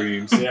to that.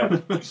 Dreams. Yeah,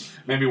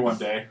 maybe one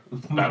day.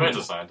 Batman's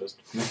a scientist.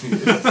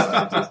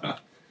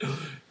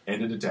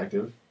 And a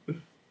detective.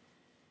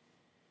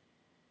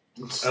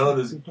 I love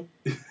this.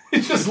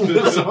 He just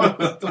lives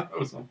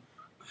on.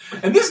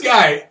 And this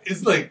guy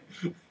is like...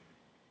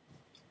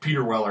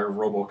 Peter Weller,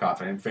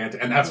 RoboCop, and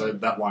that's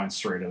that line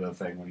straight out of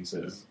the thing when he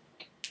says...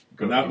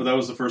 And that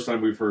was the first time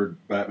we've heard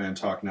Batman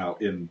talk now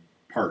in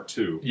Part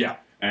 2. Yeah.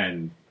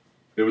 And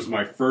it was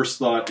my first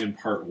thought in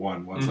Part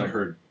 1. Once I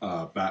heard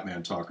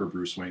Batman talk or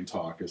Bruce Wayne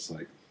talk, it's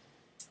like,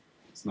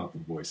 it's not the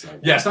voice I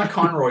want. Yeah, it's not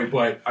Conroy,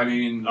 but, I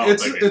mean...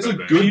 it's a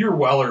good... Peter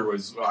Weller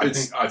was... I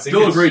think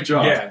still a great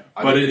job. Yeah.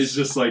 But it's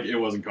just like, it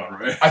wasn't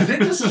Conroy. I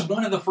think this is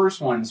one of the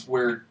first ones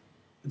where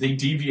they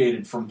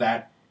deviated from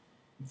that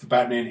the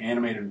Batman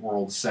animated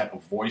world set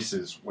of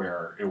voices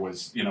where it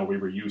was, we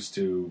were used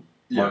to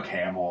Mark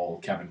Hamill,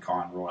 Kevin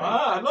Conroy.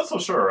 I'm not so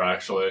sure,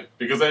 actually.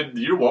 Because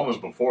year 1 was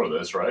before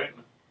this, right?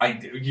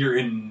 You're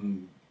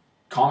in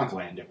Comic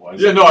Land, it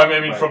was. Yeah, no, I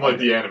mean from like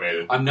the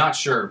animated. I'm not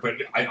sure, but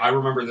I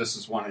remember this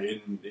is one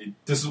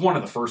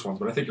of the first ones,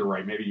 but I think you're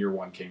right. Maybe year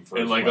 1 came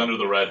first. And like Under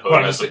the Red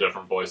Hood has the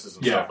different voices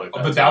and stuff like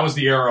that. But that was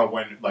the era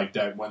when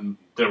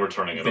they were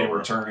turning it over. They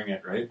were turning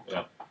it, right?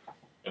 Yeah.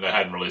 And they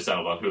hadn't really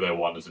settled on who they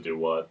wanted to do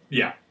what.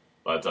 Yeah.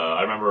 But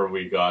I remember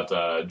we got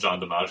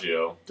John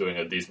DiMaggio doing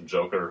a decent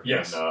Joker in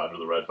Under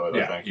the Red Hood,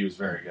 I think. He was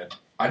very good.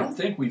 I don't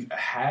think we've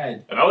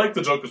had... And I like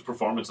the Joker's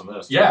performance in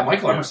this. Yeah,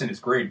 Michael Emerson is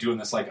great doing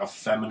this, like,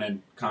 effeminate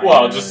kind of...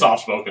 Well, just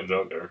soft-spoken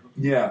Joker.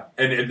 Yeah,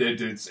 and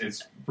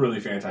it's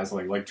really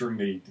fantastic. Like during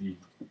the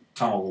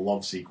Tunnel of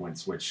Love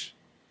sequence, which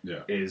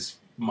is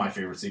my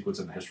favorite sequence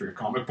in the history of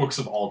comic books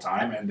of all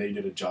time, and they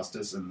did it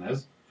justice in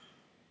this.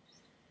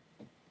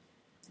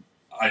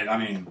 I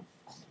mean,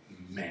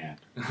 man,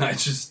 I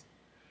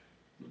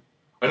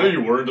know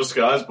you were in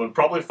disguise, but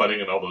probably fighting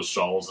in all those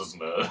shawls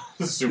isn't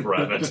super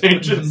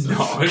advantageous.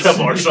 No, it's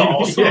Kevlar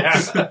shawls.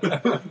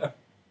 Yeah.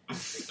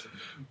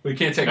 We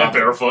can't take off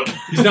barefoot.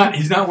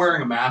 He's not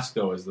wearing a mask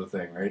though, is the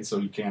thing, right? So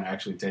you can't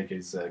actually take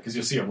his because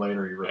you'll see him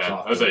later. He rips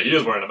off. I say he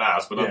is wearing a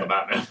mask, but not the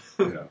Batman.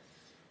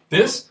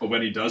 But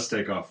when he does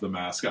take off the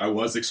mask, I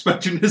was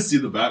expecting to see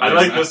the Batman. I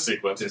like this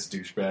sequence. This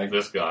douchebag.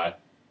 This guy.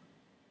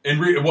 In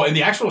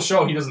the actual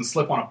show, he doesn't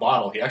slip on a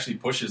bottle. He actually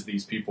pushes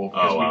these people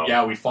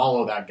because we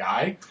follow that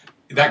guy.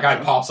 That guy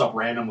pops up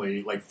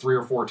randomly like 3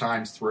 or 4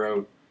 times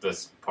throughout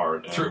this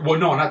part. Yeah. Well,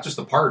 no, not just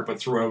the part, but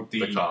throughout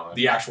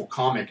the actual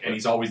comic, and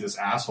he's always this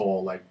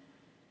asshole. Like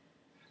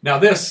now,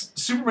 this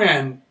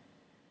Superman.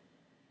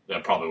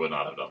 That probably would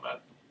not have done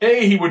that.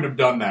 He wouldn't have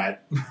done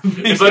that.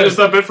 It's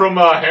that bit from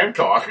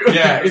Hancock.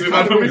 Yeah.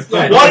 Why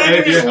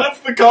didn't you just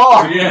lift the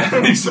car?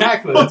 Yeah,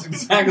 exactly. That's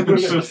exactly what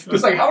it is.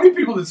 It's like, how many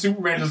people did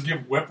Superman just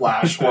give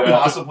whiplash or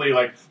possibly,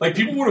 like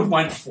people would have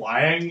went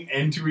flying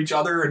into each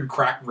other and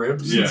cracked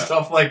ribs and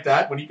stuff like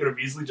that when he could have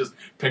easily just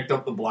picked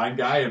up the blind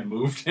guy and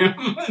moved him.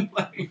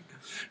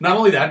 Not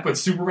only that, but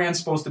Superman's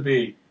supposed to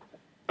be...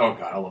 Oh,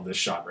 God, I love this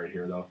shot right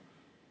here, though.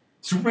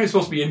 Superman's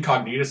supposed to be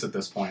incognitus at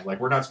this point. Like,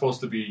 we're not supposed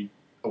to be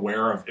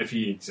aware of if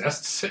he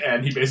exists,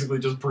 and he basically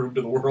just proved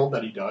to the world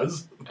that he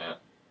does. Yeah.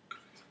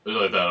 They're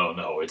like, oh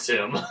no, it's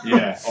him.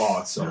 Yeah. Oh,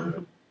 it's so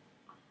good.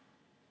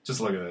 Just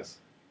look at this.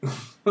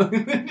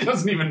 He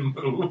doesn't even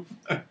move.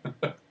 I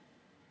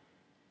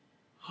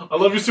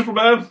love you,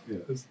 Superman.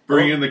 Yeah.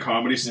 Bring in the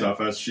comedy stuff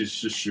as she's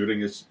just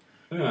shooting.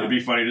 It'd be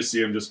funny to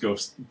see him just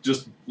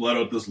let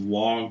out this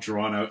long,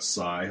 drawn out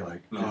sigh,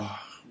 like,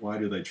 Why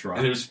do they try?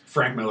 And there's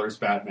Frank Miller's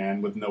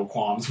Batman with no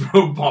qualms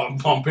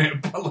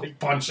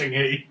punching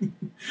a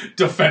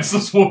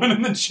defenseless woman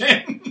in the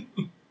chin.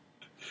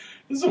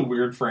 This is a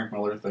weird Frank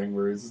Miller thing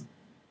where he's...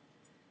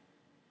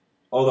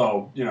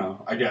 Although,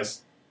 I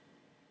guess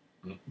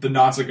the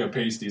Nautica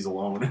pasties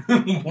alone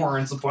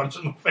warrants a punch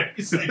in the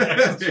face, I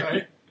guess,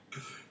 right?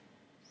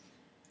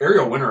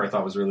 Ariel Winter I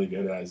thought was really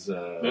good as...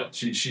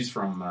 She's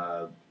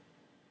from...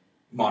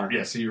 Modern,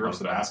 yeah. So he rips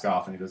the mask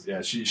off, and he does.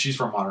 Yeah, she's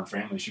from Modern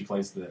Family. She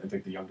plays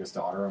the youngest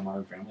daughter on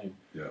Modern Family.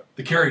 Yeah,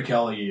 the Carrie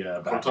Kelly.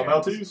 Corto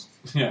Maltese.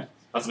 Yeah,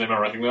 that's the name I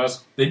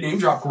recognize. They name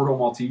dropped Corto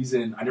Maltese,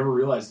 and I never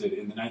realized it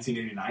in the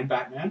 1989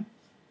 Batman.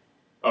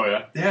 Oh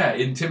yeah, yeah.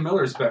 In Tim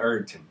Miller's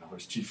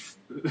chief.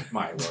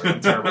 My lord,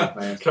 I'm terrible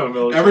with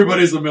names.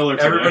 Everybody's a Miller.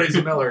 Today. Everybody's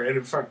a Miller, and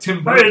in fact,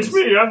 Tim. Hey, it's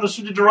me. I'm the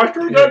shitty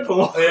director of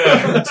Deadpool.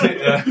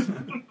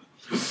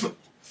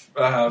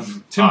 Yeah.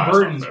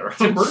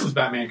 Tim Burton's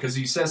Batman, because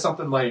he says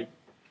something like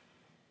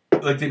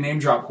they name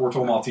drop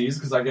Corto Maltese,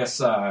 because I guess...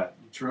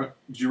 do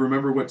you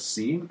remember what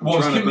scene?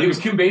 Well, it was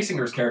Kim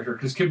Basinger's character,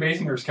 because Kim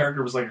Basinger's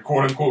character was like a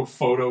quote-unquote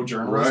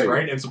photojournalist,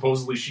 right? And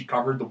supposedly she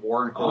covered the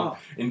war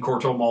in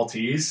Corto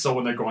Maltese, so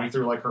when they're going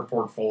through like her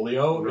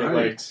portfolio,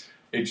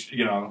 it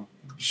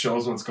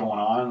shows what's going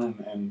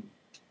on,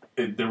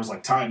 and there was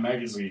like Time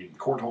Magazine,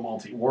 Corto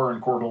Maltese, War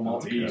in Corto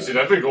Maltese. Okay. See,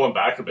 I've been going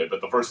back a bit,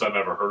 but the first time I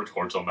ever heard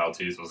Corto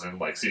Maltese was in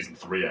like season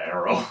 3 of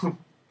Arrow.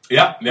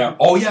 Yeah.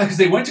 Oh, yeah, because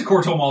they went to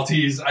Corto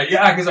Maltese.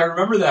 Because I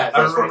remember that.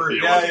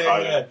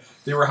 Yeah.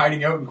 They were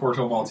hiding out in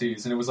Corto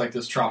Maltese, and it was like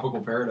this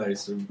tropical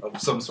paradise of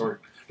some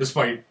sort,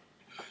 despite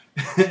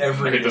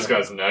every... I hate this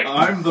guy's neck.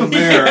 I'm the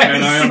mayor,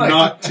 and I am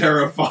not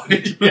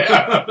terrified.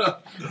 Yeah.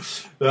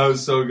 That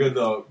was so good,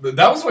 though.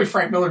 That was the way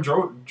Frank Miller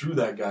drew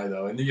that guy,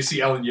 though. And then you see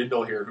Ellen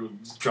Yindel here,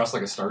 who's dressed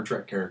like a Star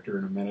Trek character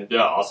in a minute.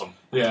 Yeah, awesome.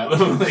 Yeah.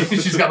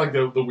 She's got like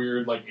the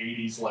weird like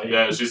 80s like...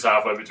 Yeah, she's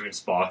halfway between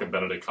Spock and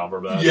Benedict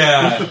Cumberbatch.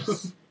 Yeah.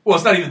 Well,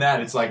 it's not even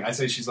that. It's like, I'd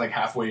say she's like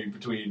halfway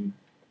between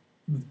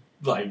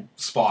like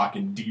Spock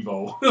and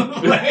Devo.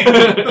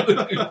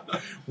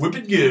 Whip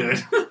it good.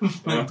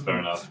 Yeah, fair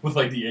enough. With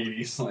like the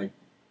 80s. Like,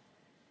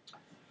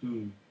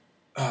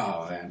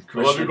 oh man. I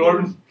love you,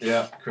 Gordon.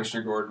 Yeah,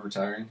 Commissioner Gordon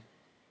retiring. Do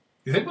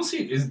you think we'll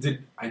see? Is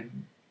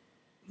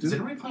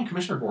anybody playing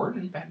Commissioner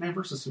Gordon in Batman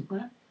vs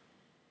Superman?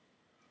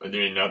 I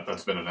mean,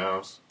 that's been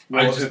announced.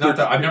 Well,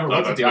 I've never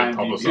looked at the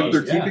IMDb. If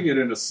they're keeping it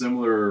in a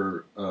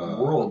similar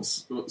world,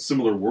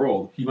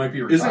 he might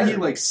be retired. Isn't he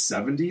like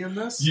 70 in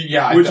this?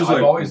 Yeah, which is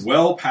like always,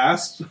 well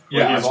past.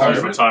 Yeah,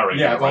 he's retiring.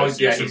 Yeah, I've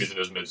always assume he's in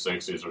his mid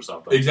 60s or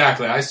something.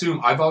 Exactly.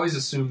 I've always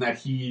assumed that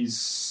he's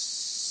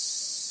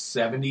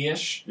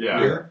 70-ish.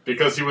 Yeah,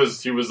 because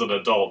he was an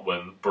adult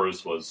when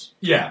Bruce was.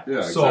 Yeah,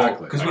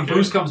 exactly. Because when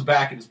Bruce comes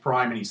back in his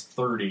prime and he's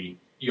 30.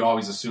 You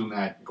always assume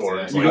that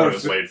Gordon's like in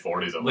his late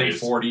 40s at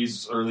least. Late 40s,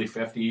 least. Early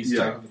 50s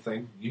type of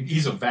thing.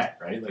 He's a vet,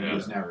 right? Like he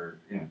was never,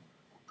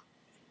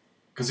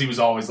 because he was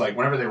always like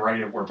whenever they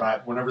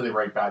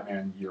write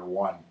Batman Year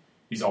One,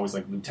 he's always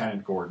like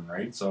Lieutenant Gordon,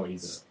 right? So he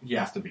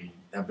has to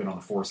have been on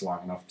the force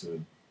long enough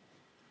to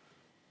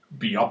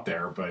be up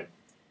there, but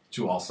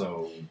to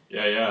also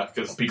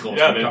because be close.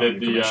 Yeah, they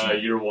did the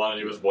Year One, and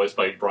he was voiced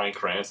by Bryan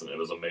Cranston. It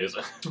was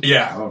amazing.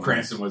 Yeah,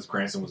 Cranston was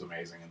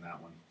amazing in that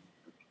one.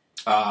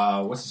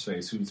 What's his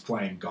face? Who's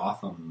playing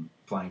Gotham?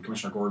 Playing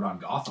Commissioner Gordon on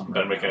Gotham?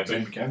 Ben McKenzie.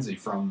 Ben McKenzie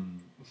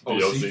from the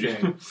OC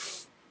fame.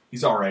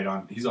 He's all right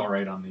on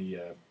the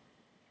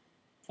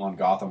on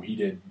Gotham. He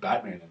did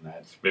Batman in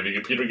that. Maybe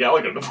get Peter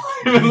Gallagher to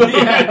play him.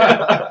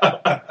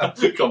 Yeah.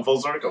 Come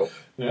full circle.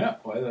 Yeah,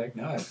 why the heck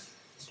not?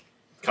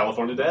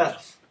 California Dad.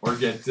 Or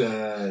get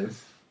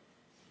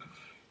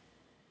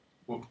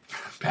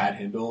Pat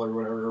Hindle or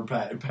whatever, or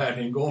Pat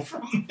Hingle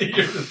from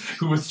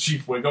who was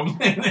Chief Wiggum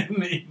in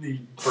the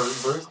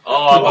first.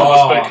 Oh, I love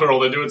the spit curl.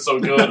 They do it so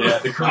good. Yeah,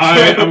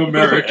 I am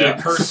American.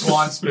 Yeah, Kurt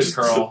Swan spit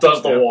curl.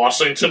 Does the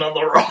Washington on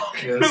the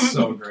Rock. Yeah, it's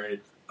so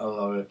great. I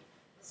love it.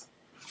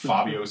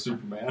 Fabio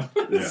Superman.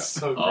 Yeah.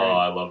 So great. Oh,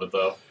 I love it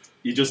though.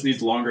 He just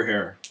needs longer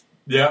hair.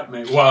 Yeah,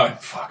 man. Well,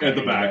 fuck, at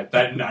the back.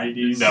 That 90s.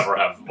 You never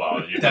have.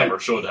 Well, you never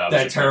should have.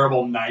 That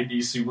terrible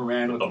 90s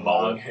Superman with the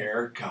long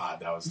hair. God,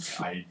 that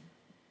was...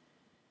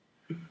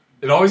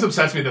 It always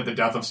upsets me that the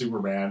death of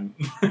Superman,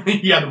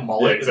 he had a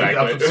mullet. Exactly.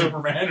 The death of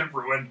Superman and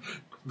ruined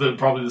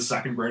probably the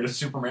second greatest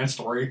Superman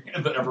story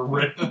ever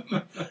written.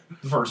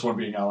 The first one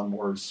being Alan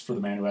Moore's For the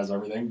Man Who Has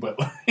Everything, but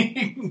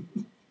like,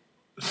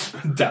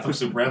 death of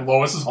Superman.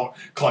 Lois is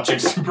clutching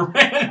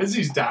Superman as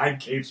he's dying,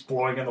 capes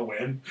blowing in the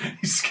wind.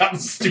 He's got the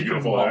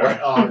stupid mullet.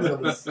 Oh, he's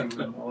got the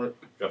stupid mullet.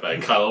 Got that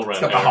Kylo Ren. He's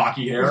got the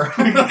hockey hair.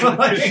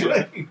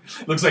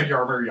 Looks like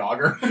Yarmir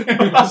Yager.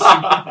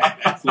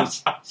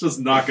 Let's just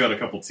knock out a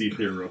couple teeth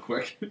here real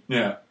quick.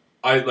 Yeah.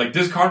 I like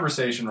this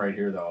conversation right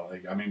here, though.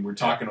 Like, I mean, we're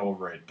talking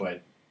over it,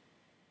 but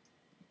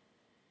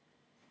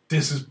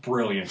this is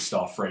brilliant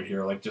stuff right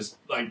here. Like, just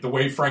like the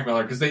way Frank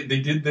Miller, because they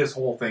did this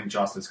whole thing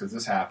justice, because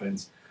this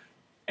happens,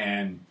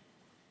 and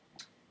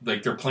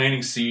like they're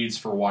planting seeds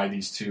for why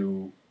these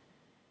two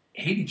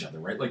hate each other,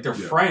 right? Like they're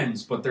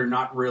friends, but they're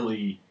not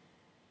really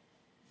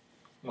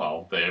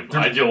Well, they have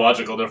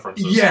ideological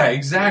differences. Yeah,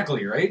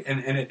 exactly, right? And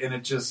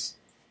it just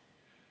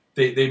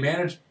they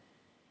managed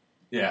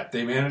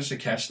to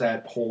catch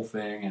that whole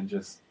thing and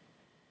just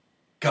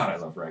God, I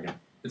love Reagan.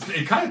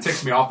 It kind of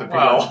ticks me off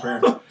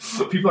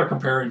that people are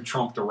comparing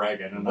Trump to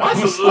Reagan, and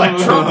I was like,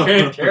 Trump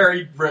can't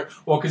carry.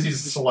 Well, because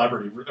he's a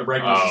celebrity.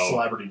 Reagan was a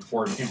celebrity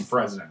before he became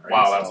president. Right?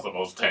 Wow, that's the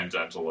most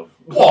tangential of.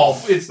 Well,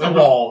 it's the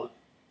wall.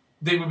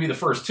 They would be the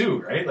first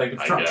two, right? Like if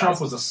Trump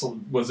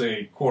was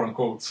a quote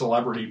unquote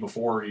celebrity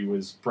before he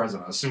was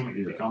president, assuming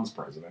he becomes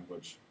president.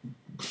 Which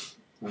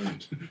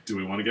do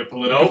we want to get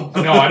political?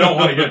 No, I don't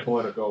want to get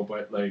political,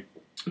 but like.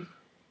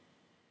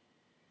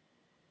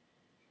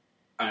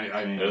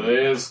 I mean, there it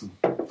is.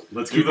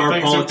 Let's keep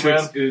our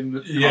politics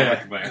in.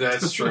 Yeah,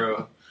 that's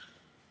true.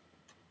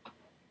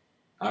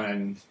 I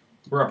mean,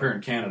 we're up here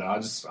in Canada. I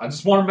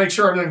just want to make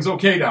sure everything's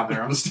okay down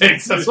there in the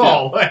States. That's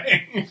all.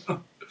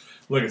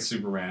 Look at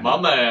Superman, my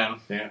man.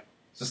 Yeah,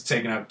 just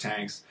taking out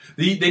tanks.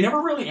 They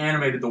never really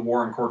animated the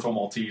war in Corto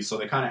Maltese, so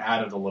they kind of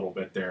added a little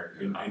bit there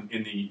in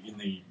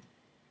the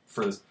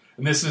for this.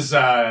 And this is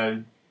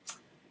David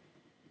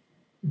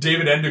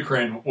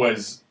Endicrin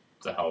was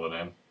it's a hell of a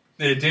name.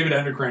 David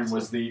Endicrin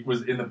was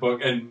in the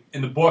book, and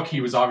in the book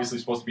he was obviously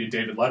supposed to be a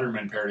David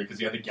Letterman parody because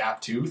he had the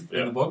gap tooth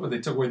in the book, but they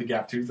took away the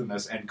gap tooth in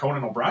this. And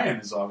Conan O'Brien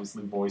is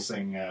obviously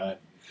voicing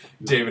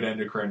David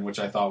Endicrin, which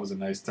I thought was a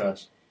nice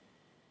touch.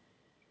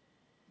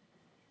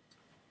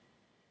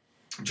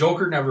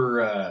 Joker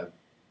never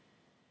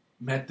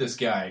met this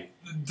guy.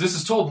 This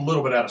is told a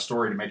little bit out of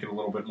story to make it a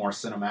little bit more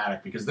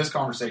cinematic because this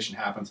conversation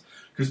happens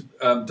because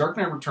Dark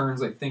Knight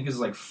Returns I think is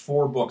like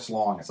 4 books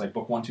long. It's like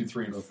book 1, 2,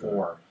 3, and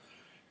 4.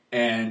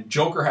 And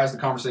Joker has the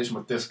conversation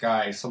with this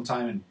guy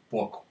sometime in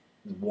book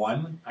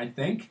 1, I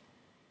think.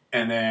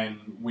 And then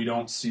we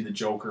don't see the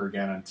Joker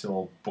again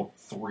until book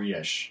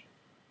 3-ish.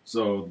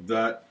 So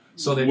that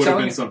they would have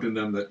been something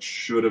then that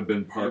should have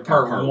been part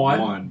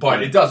 1.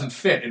 But it doesn't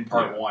fit in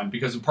part 1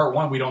 because in part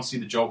 1 we don't see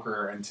the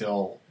Joker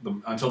until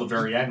the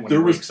very end when he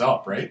wakes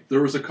up, right?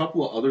 There was a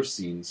couple of other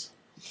scenes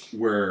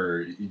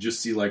where you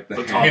just see like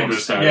the top of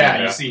his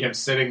head. You see him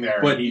sitting there.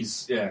 But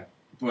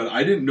But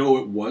I didn't know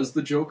it was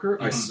the Joker.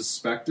 Mm-hmm. I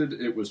suspected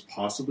it was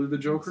possibly the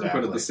Joker,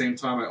 but at the same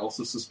time, I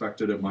also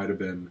suspected it might have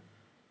been,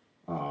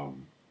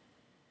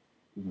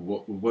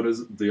 what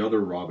is it? The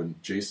other Robin,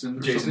 Jason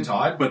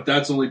Todd? But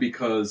that's only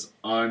because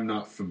I'm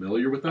not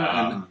familiar with that.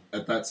 And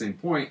at that same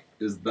point,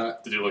 is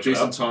that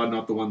Jason Todd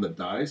not the one that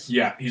dies?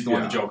 Yeah, he's the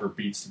one the Joker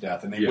beats to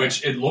death. And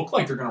which it looked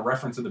like they're going to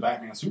reference in the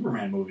Batman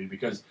Superman movie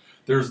because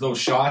there's those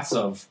shots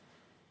of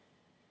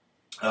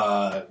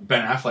Ben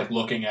Affleck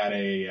looking at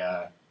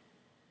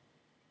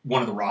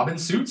one of the Robin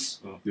suits,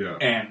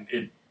 and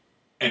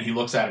he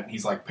looks at it and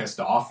he's like pissed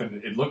off,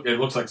 and it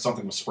looks like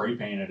something was spray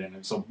painted in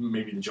it. So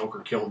maybe the Joker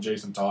killed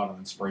Jason Todd and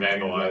then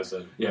vandalized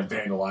it. Yeah,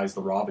 vandalized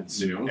the Robin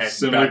suit.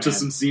 Similar to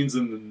some scenes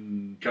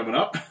coming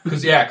up.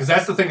 Because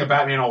that's the thing that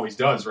Batman always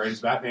does, right? Is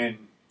Batman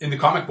in the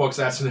comic books?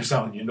 That's what they're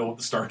telling you. Know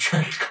the Star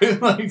Trek,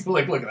 like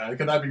look at that.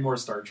 Could that be more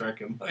Star Trek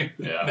in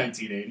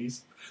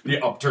 1980s?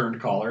 The upturned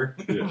collar,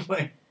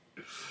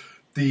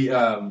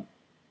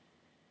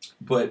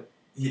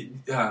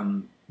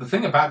 the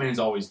thing that Batman's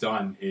always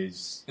done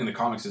is, in the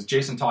comics, is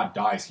Jason Todd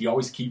dies. He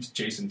always keeps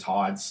Jason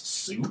Todd's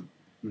suit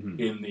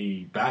in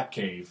the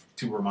Batcave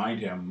to remind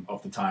him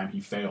of the time he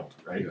failed,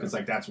 right? Because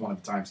that's one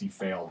of the times he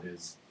failed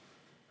is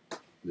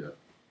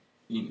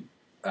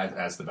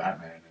as the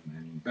Batman.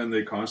 And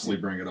they constantly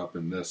bring it up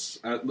in this.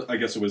 I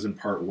guess it was in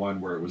part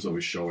 1 where it was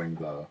always showing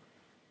the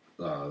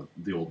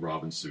old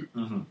Robin suit.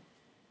 Mm-hmm.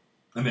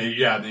 And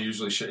they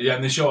usually show,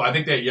 and they show, I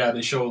think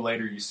they show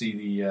later you see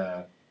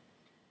the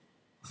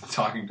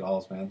talking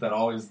dolls, man. That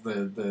always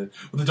the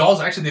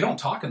dolls actually they don't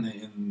talk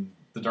in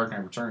the Dark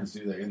Knight Returns,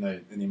 do they? In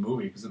the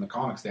movie, because in the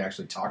comics they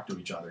actually talk to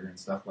each other and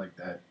stuff like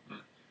that,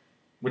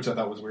 which I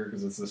thought was weird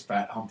because it's this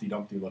fat Humpty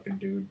Dumpty looking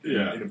dude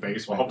in a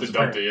basement. Well, Humpty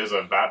Dumpty is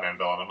a Batman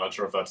villain. I'm not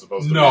sure if that's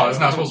supposed to. No, it's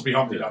not supposed to be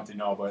Humpty Dumpty.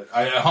 No, but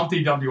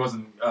Humpty Dumpty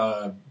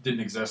didn't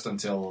exist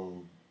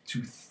until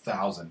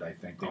 2000. I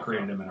think they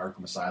created him in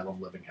Arkham Asylum,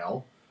 Living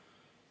Hell,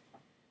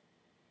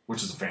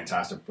 which is a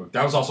fantastic book.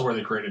 That was also where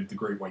they created the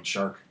Great White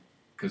Shark.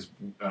 Because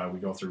we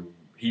go through,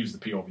 he was the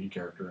POV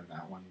character in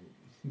that one.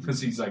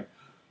 Because he was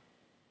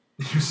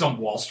some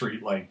Wall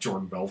Street, like,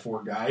 Jordan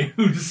Belfort guy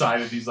who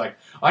decided, he's like,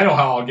 I know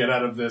how I'll get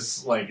out of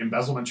this, like,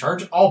 embezzlement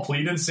charge. I'll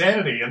plead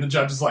insanity. And the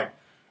judge is like,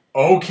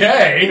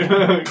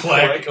 okay.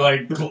 Click,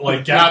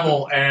 like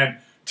gavel, and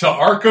to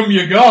Arkham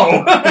you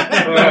go.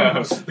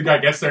 The guy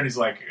gets there and he's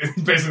like,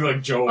 basically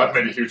like Joe. I've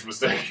made a huge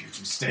mistake.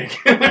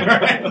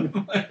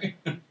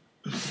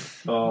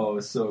 Oh,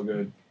 it's so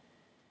good.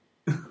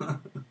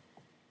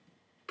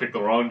 Pick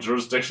the wrong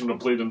jurisdiction to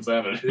plead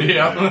insanity.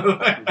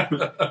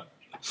 Yeah.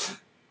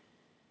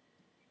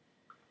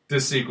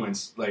 This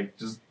sequence, like,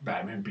 just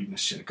Batman beating the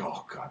shit.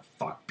 Oh, God,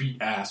 fuck,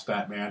 beat ass,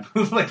 Batman.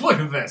 Like, look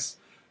at this.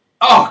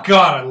 Oh,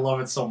 God, I love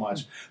it so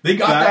much. They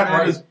got Batman that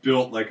right. is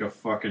built like a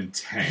fucking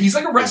tank. He's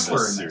like a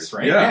wrestler in this,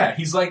 right? Yeah.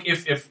 He's like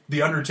if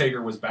The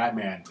Undertaker was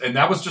Batman. And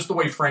that was just the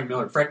way Frank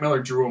Miller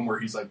drew him, where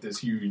he's like this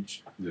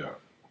huge,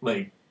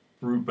 like,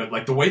 brute, but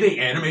like the way they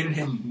animated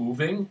him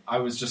moving, I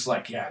was just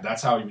like, yeah,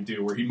 that's how he would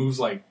do. Where he moves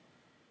like,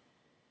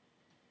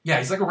 yeah,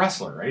 he's like a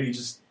wrestler, right? He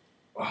just,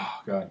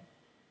 oh god,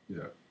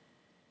 yeah.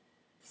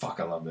 Fuck,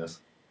 I love this.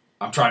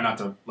 I'm trying not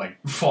to like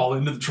fall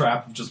into the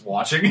trap of just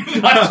watching.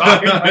 Not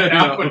talking right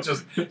now, but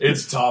just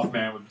it's tough,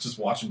 man. With just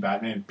watching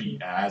Batman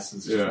beat ass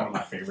is just one of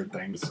my favorite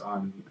things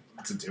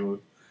to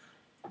do.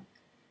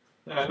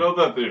 I know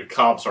that the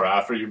cops are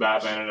after you,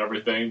 Batman, and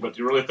everything, but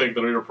do you really think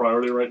they're your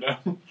priority right now?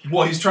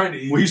 Well, he's trying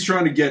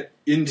to get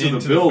into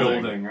the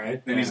building,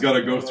 right? And he's got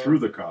to go through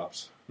the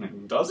cops.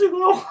 Does he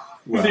though?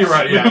 Well,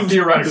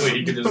 theoretically,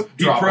 he could just.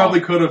 He probably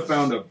could have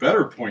found a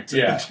better point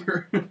to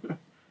enter.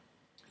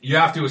 You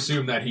have to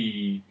assume that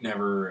he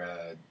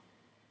never.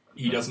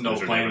 He doesn't know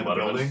the plan of the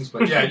buildings,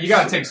 but yeah, you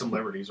got to take some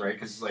liberties, right?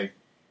 Because like.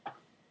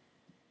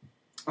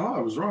 Oh, I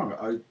was wrong.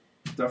 I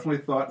definitely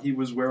thought he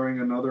was wearing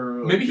another.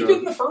 Like, maybe he did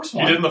in the first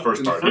one. He did in the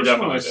first part. He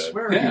definitely did. I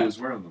swear he was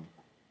wearing them.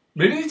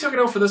 Maybe they took it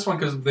out for this one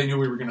because they knew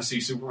we were going to see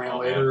Superman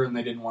later, and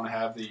they didn't want to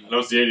have the. I know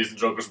it's the '80s, and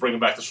Joker's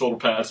bringing back the shoulder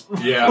pads.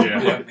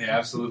 Yeah,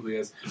 absolutely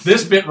is.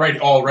 This bit right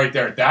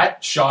there,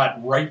 that shot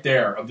right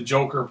there of the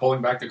Joker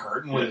pulling back the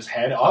curtain with his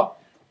head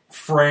up,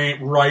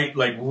 frame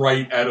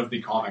right out of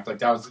the comic. Like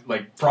that was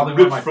like probably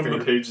one of my favorite.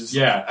 The pages.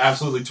 Yeah,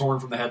 absolutely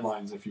torn from the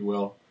headlines, if you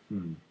will.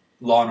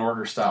 Law and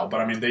Order style, but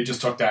I mean, they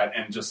just took that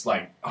and just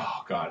like,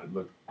 oh god,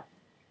 look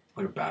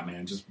at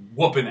Batman just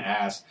whooping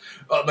ass.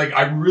 Like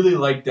I really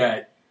like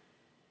that.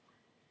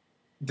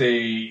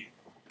 The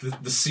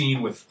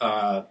scene with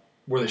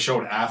where they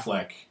showed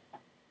Affleck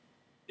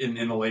in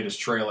the latest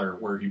trailer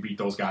where he beat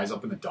those guys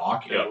up in the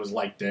dock. And it was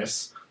like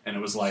this, and it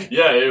was like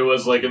it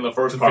was like in the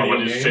first part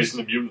when he's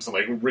chasing the mutants and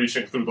like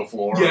reaching through the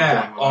floor.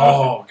 Yeah.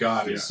 Oh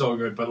god, it's so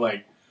good. But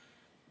like,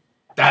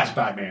 that's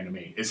Batman to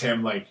me. Is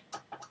him like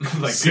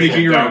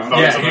sneaking around.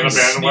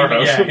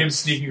 Him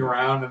sneaking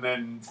around, and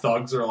then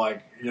thugs are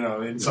like,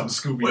 in some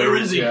Scooby-Doo. Where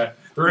is he? Yeah.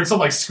 They're in some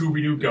like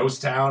Scooby-Doo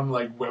ghost town,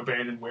 like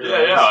abandoned warehouse.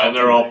 Yeah, and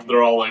they're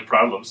all like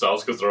proud of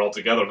themselves because they're all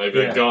together and they've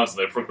got guns and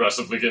they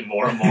progressively get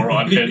more and more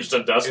unhinged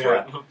and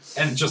desperate.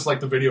 And just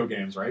like the video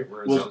games, right?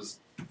 Where it's just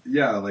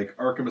like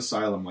Arkham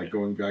Asylum, like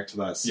going back to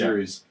that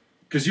series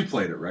because you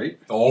played it, right?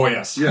 Oh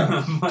yes,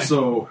 yeah.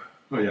 So.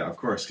 Oh yeah, of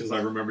course, because I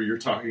remember you're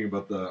talking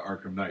about the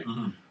Arkham Knight.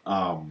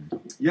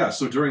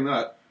 So during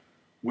that,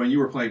 when you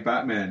were playing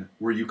Batman,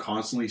 were you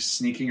constantly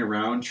sneaking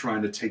around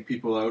trying to take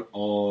people out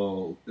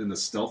all in the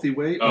stealthy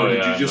way? Or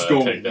did you just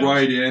go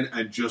right in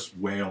and just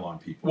wail on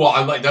people?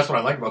 Well, that's what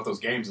I like about those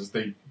games is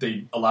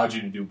they allowed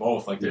you to do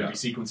both. Like there'd be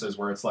sequences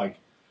where it's like,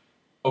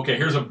 okay,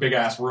 here's a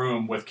big-ass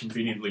room with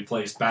conveniently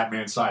placed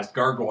Batman-sized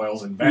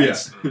gargoyles and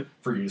vents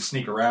for you to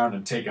sneak around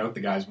and take out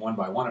the guys one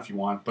by one if you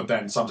want. But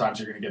then sometimes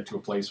you're going to get to a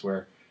place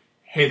where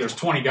hey, there's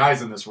 20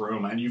 guys in this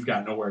room, and you've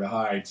got nowhere to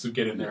hide, so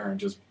get in there and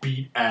just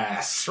beat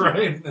ass,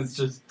 right? It's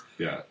just...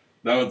 Yeah.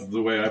 That was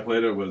the way I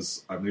played it,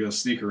 was I'm going to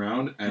sneak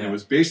around, and it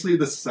was basically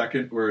the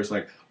second where it's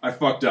like, I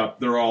fucked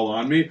up, they're all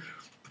on me.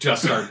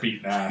 Just start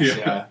beating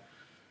ass,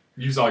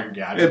 Use all your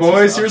gadgets. Hey,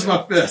 boys, here's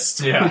my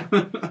fist. Yeah.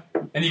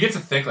 And you get to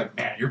think, like,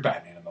 man, you're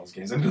Batman in those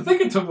games. And to think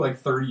it took, like,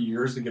 30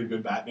 years to get a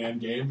good Batman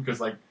game, because,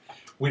 like,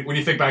 when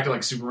you think back to,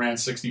 like, Superman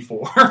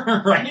 64,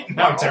 right? And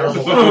how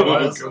terrible that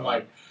was. And,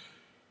 like...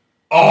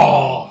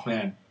 Oh,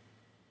 man.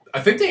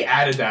 I think they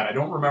added that. I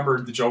don't remember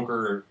the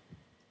Joker.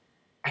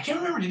 I can't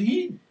remember. Did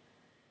he?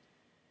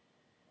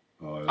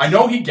 I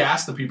know he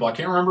gassed the people. I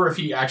can't remember if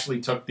he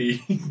actually took the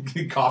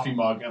coffee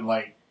mug and,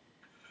 like,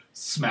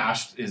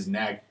 smashed his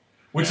neck.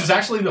 Which is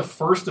actually the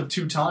first of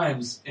two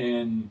times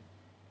in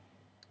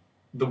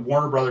the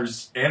Warner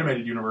Brothers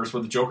animated universe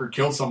where the Joker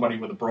killed somebody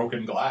with a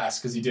broken glass.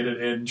 Because he did it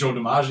in Joe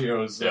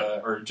DiMaggio's,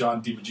 or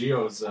John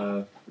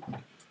DiMaggio's...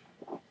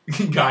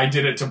 guy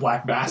did it to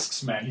Black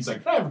Mask's men. He's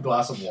like, can I have a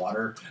glass of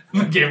water?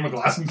 And then gave him a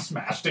glass and he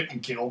smashed it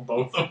and killed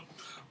both of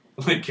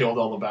them. They killed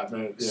all the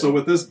Batman. Yeah. So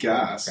with this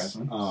gas,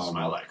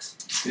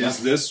 Smilex.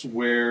 Is this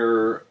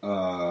where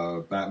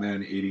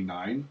Batman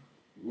 89,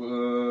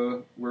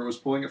 where it was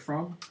pulling it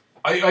from?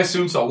 I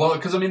assume so. Well,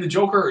 because I mean, the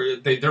Joker,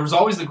 there was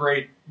always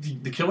the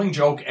Killing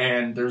Joke,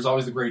 and there's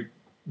always the great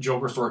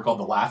Joker story called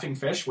The Laughing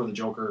Fish, where the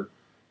Joker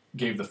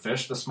gave the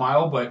fish the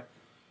smile. But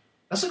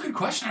that's a good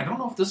question. I don't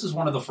know if this is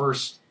one of the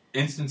first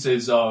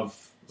instances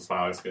of the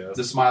Smilex gas.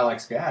 The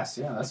Smilex gas,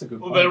 yeah, that's a good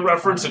point. Well, they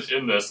reference it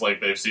in this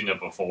like they've seen it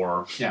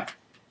before. Yeah.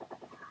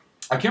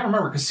 I can't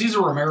remember, because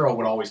Cesar Romero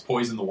would always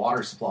poison the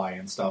water supply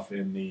and stuff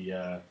in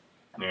the...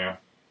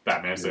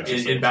 Batman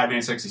 66. In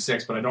Batman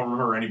 66, but I don't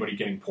remember anybody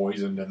getting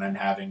poisoned and then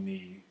having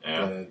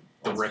the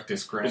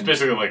rictus grin. It's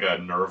basically like a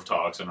nerve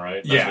toxin,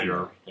 right? That's what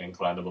you're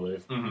inclined to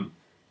believe. Mm-hmm.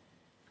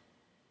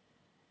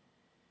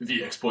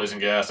 The X-poison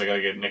gas, I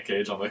gotta get Nick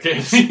Cage on the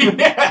case.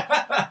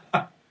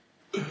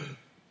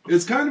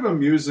 It's kind of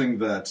amusing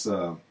that,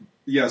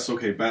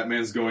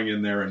 Batman's going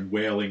in there and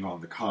wailing on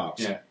the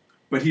cops. Yeah.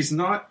 But he's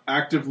not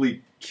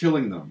actively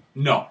killing them.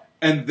 No.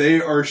 And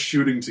they are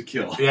shooting to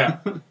kill. Yeah.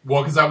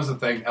 Well, because that was the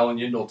thing. Ellen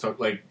Yindel took,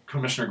 like,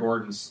 Commissioner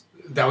Gordon's...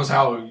 That was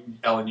how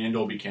Ellen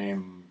Yindel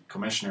became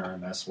commissioner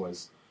in this,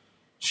 was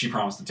she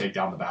promised to take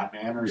down the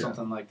Batman or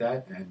something like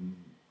that. And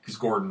because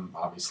Gordon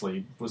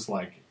obviously was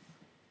like,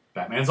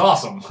 Batman's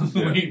awesome.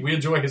 Yeah. we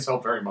enjoy his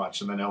help very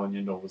much. And then Ellen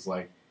Yindel was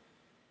like...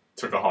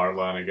 Took a hard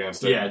line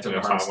against it. Yeah, took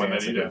a hard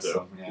stance against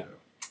him. Yeah.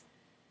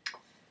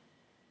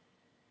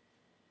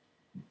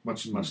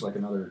 Much like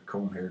another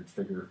comb-haired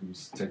figure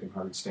who's taking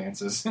hard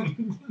stances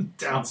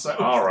down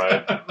south. All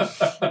right.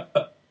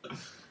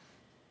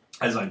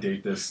 As I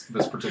date this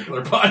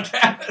particular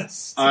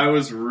podcast. I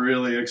was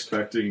really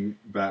expecting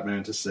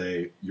Batman to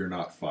say, "You're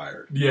not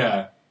fired."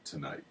 Yeah.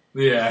 Tonight.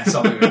 Yeah,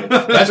 something like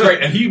that. That's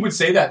right. And he would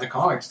say that in the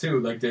comics,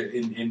 too. Like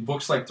in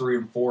books like 3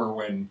 and 4,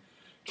 when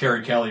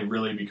Carrie Kelly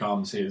really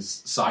becomes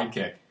his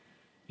sidekick,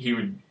 he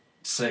would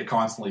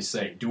constantly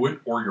say, "Do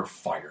it or you're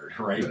fired,"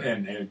 right? Yeah.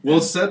 And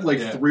it's said like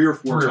 3 or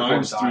 4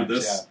 times through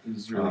this. Yeah, it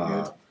was really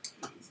good.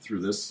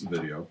 Through this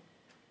video.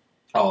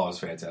 Oh, it was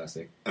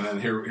fantastic. And then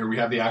here we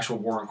have the actual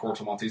war in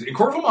Corvo Maltese. In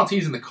Corvo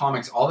Maltese, in the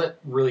comics, all that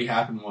really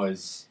happened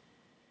was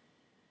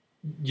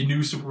you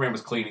knew Superman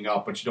was cleaning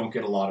up, but you don't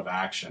get a lot of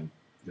action.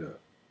 Yeah.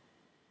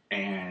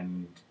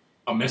 And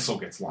a missile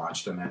gets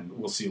launched, and then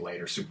we'll see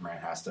later Superman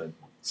has to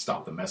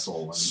stop the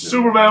missile. And,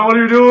 Superman, what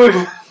are you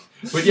doing?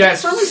 But yeah, it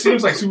certainly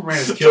seems like Superman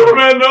is killing.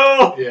 Superman,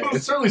 no! Yeah,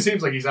 it certainly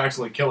seems like he's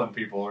actually killing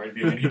people. Right? I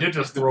mean, he did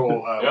just throw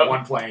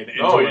one plane into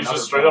another. No, he's another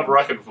just straight plane. up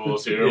wrecking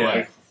fools here. Yeah.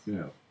 Like,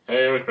 hey,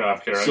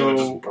 aircraft carrier, I'm going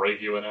to just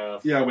break you in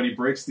half. Yeah, when he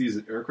breaks these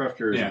aircraft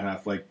carriers in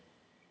half, like,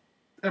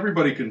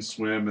 everybody can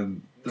swim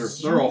and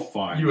they're all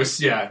fine. You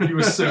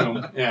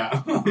assume.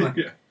 Yeah.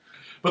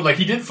 But, like,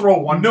 he did throw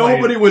one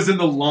Nobody plane. was in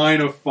the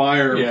line of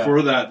fire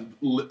for that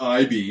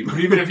I-beam. But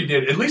even if he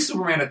did, at least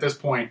Superman at this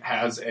point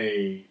has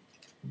the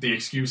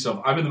excuse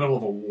of, I'm in the middle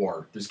of a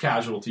war. There's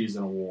casualties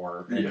in a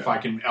war. And if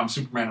I'm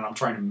Superman and I'm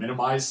trying to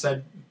minimize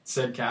said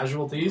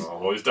casualties. Oh,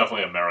 well, he's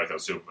definitely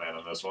America's Superman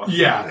in this one.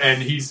 Yeah,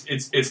 and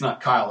it's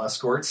not Kyle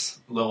Escorts.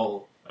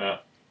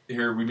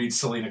 Here we meet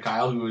Selena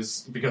Kyle, who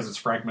is, because it's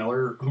Frank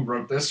Miller who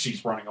wrote this,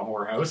 she's running a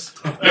whorehouse.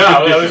 Yeah,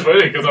 I was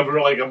waiting because I'm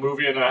like a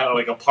movie and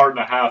a part and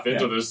a half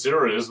into this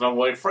series, and I'm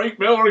like, Frank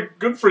Miller,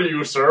 good for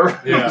you, sir.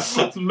 Yeah.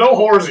 No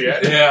whores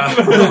yet. Yeah.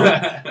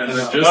 And then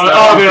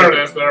there it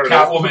is.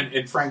 Catwoman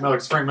in Frank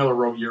Miller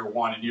wrote Year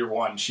One. In Year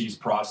One, she's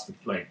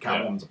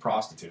Catwoman's a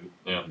prostitute.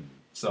 Yeah.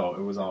 So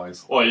it was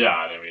always... Well, yeah,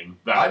 I mean...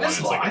 I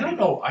don't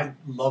know. I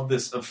love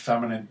this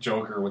effeminate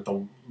Joker with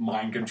the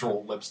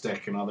mind-controlled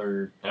lipstick and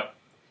other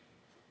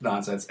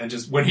nonsense. And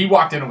just when he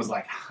walked in and was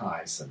like,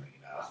 "Hi, Selena."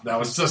 That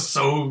was just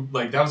so...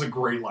 Like, that was a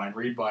great line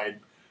read by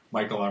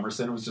Michael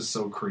Emerson. It was just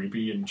so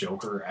creepy and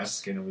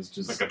Joker-esque, and it was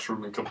just... Like a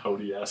Truman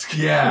Capote-esque.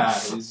 Yeah.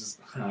 It was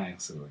just, "Hi,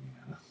 Selena."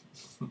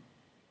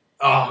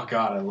 Oh,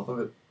 God, I love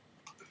it.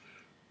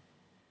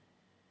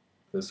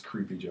 This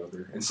creepy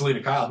Joker. And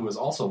Selena Kyle, who has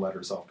also let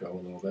herself go a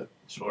little bit.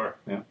 Sure.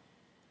 Yeah.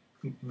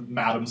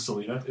 Madam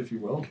Selena, if you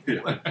will.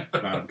 Yeah.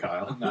 Madam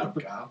Kyle. Madam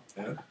Kyle.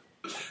 Yeah.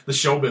 The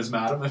showbiz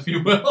madam, if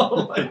you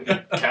will.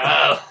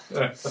 Kyle.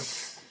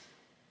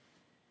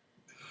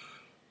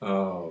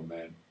 Oh,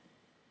 man.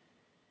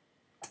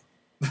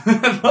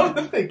 I love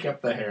that they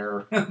kept the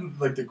hair,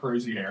 like the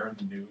crazy hair in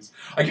the news.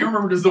 I can't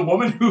remember, does the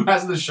woman who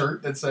has the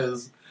shirt that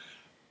says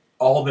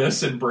 "all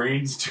this and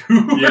brains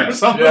too" or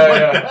something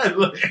that?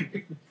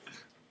 Like,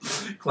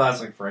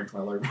 classic Frank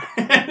Miller.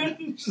 God.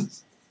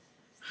 She's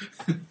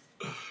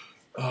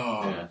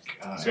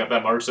got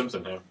that Marge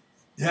Simpson hair.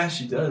 Yeah,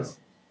 she does.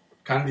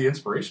 Kind of the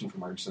inspiration for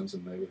Marge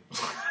Simpson, maybe.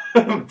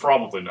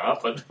 Probably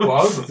not, but...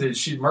 Well,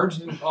 she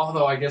merged in,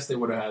 although I guess they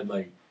would have had,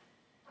 like...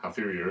 A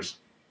few years.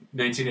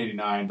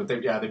 1989, but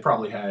they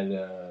probably had...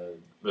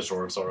 the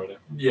shorts already.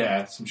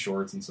 Yeah, some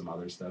shorts and some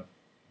other stuff.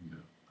 Yeah.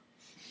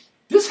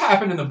 This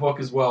happened in the book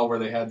as well, where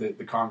they had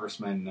the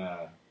congressman...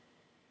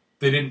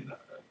 they didn't...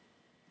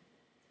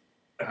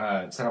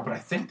 set up, but I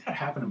think that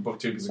happened in book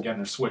 2 because again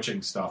they're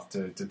switching stuff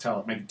to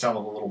tell it a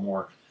little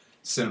more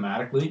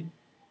cinematically,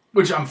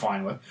 which I'm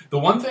fine with. The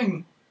one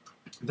thing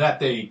that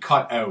they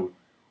cut out,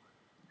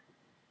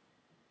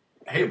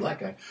 hey black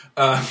guy,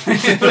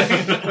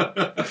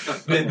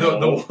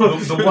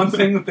 the one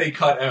thing that they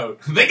cut out,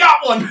 they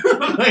got one.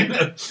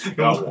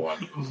 Got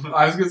one.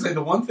 I was gonna say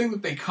the one thing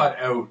that they cut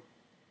out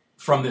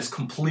from this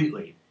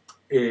completely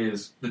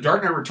is the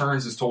Dark Knight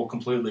Returns is told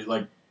completely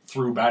like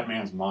through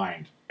Batman's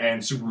mind.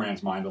 And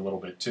Superman's mind a little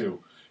bit,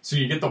 too. So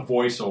you get the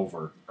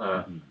voiceover.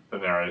 The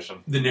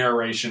narration. The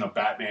narration of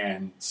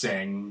Batman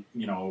saying,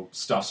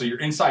 stuff. So you're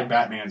inside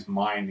Batman's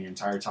mind the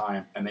entire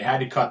time. And they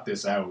had to cut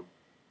this out.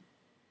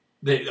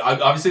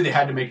 Obviously, they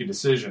had to make a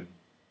decision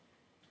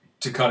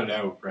to cut it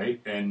out,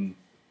 right? And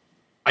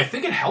I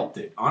think it helped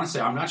it.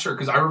 Honestly, I'm not sure.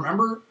 Because I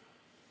remember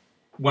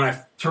when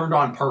I turned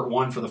on part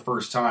 1 for the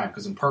first time.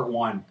 Because in part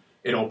 1,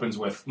 it opens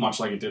with, much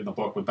like it did in the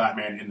book, with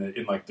Batman in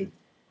the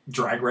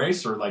drag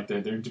race, or like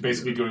they're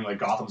basically doing like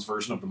Gotham's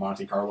version of the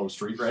Monte Carlo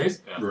street race,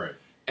 right?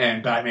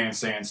 And Batman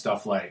saying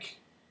stuff like,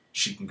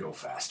 "She can go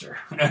faster,"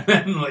 and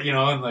then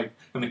and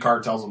the car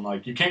tells him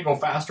like, "You can't go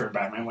faster," and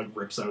Batman like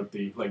rips out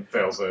the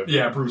failsafe.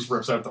 Yeah, Bruce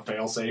rips out the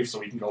failsafe so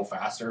he can go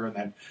faster, and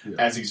then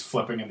as he's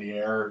flipping in the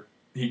air,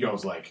 he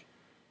goes like,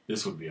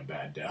 "This would be a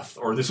bad death,"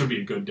 or "This would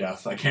be a good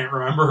death." I can't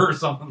remember, or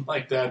something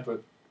like that,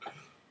 but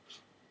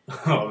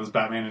Oh, it was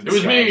Batman in It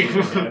was me!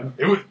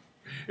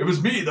 It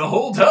was me the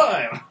whole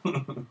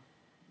time!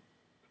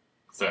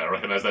 So I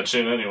recognize that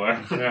chin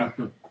anywhere. Yeah.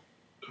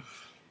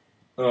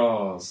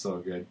 Oh, so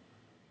good.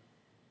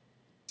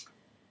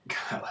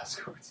 God, last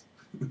chords.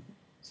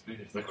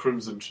 The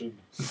Crimson Chin.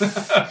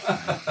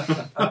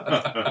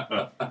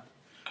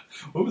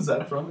 What was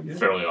that from again?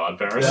 Fairly Odd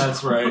Parents.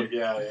 That's right.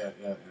 Yeah.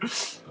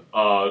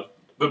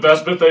 The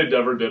best bit they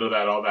ever did of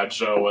that on that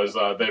show was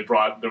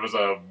there was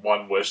a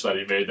one wish that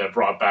he made that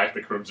brought back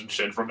the Crimson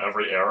Chin from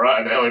every era,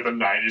 and they had like the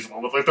 90s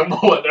one with like the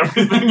mullet and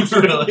everything.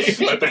 Really?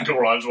 Like the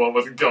grunge one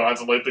with guns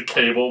and like the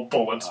cable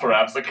bullet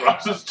straps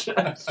across his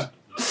chest.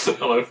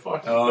 I'm like,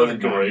 fuck, that's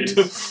great.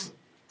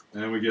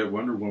 And we get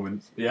Wonder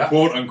Woman. Yeah.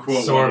 Quote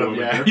unquote sort Wonder of,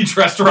 Woman. yeah. Here. He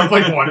dressed her up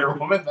like Wonder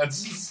Woman.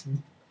 That's just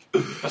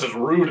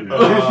rude.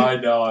 I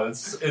know.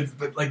 It's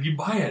but like you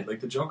buy it.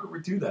 Like the Joker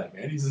would do that,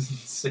 man. He's an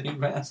insane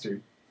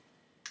bastard.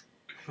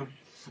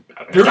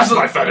 That's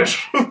my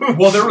fetish.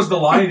 Well, there was the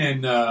line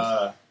in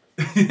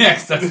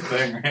yes, that's the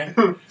thing, right?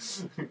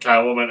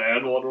 Catwoman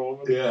and Wonder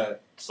Woman. Yeah.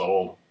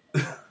 Sold.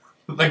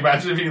 Like,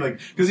 imagine if he, like,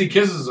 because he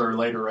kisses her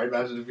later, right?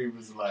 Imagine if he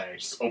was like,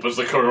 just opens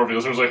the car,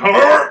 reveals her, was like,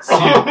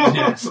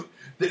 yeah.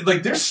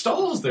 Like, there's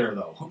stalls there,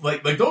 though.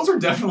 Like those are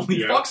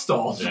definitely fuck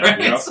stalls, right?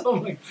 Yeah. So,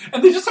 like,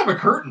 and they just have a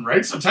curtain,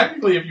 right? So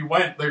technically, if you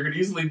went, there could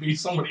easily be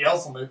somebody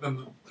else in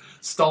the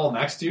stall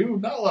next to you.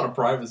 Not a lot of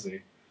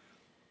privacy.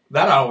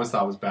 That I always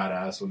thought was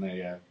badass when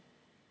they.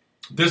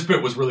 This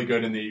bit was really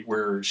good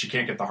where she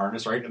can't get the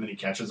harness right, and then he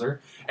catches her,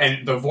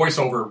 and the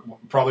voiceover,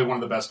 probably one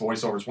of the best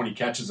voiceovers. When he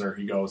catches her,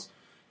 he goes,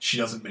 "She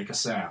doesn't make a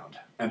sound,"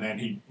 and then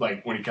he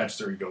when he catches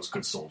her, he goes,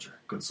 good soldier,"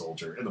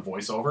 in the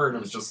voiceover, and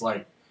it was just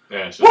like,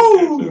 yeah,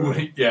 woo,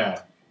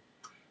 yeah,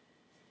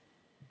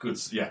 good,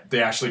 yeah.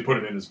 They actually put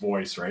it in his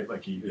voice, right?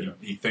 Like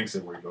he thinks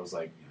it where he goes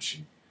like,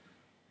 she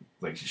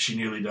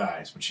nearly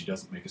dies, but she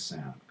doesn't make a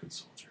sound. Good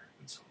soldier.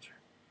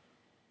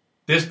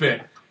 This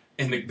bit,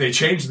 and they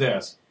changed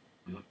this.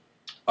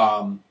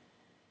 And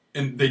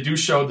they do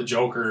show the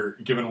Joker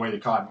giving away the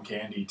cotton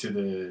candy to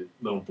the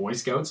little Boy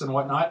Scouts and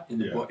whatnot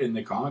in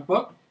the comic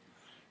book.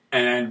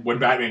 And when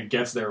Batman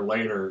gets there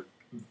later,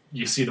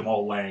 you see them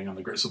all laying on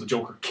the ground. So the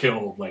Joker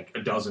killed like a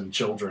dozen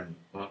children.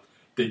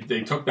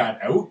 They took that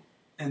out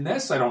in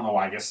this. I don't know.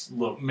 I guess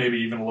maybe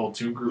even a little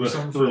too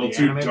gruesome,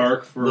 too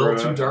dark for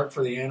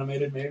the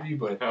animated, maybe.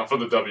 But for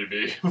the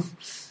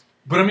WB.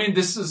 But I mean,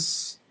 this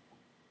is.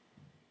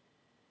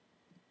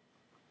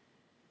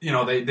 You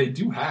know, they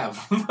do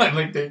have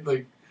like.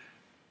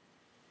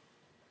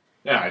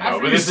 Yeah, I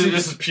know, but this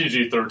is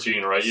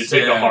PG-13, right? You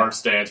take a hard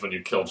stance when you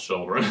kill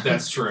children.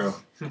 That's true.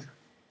 And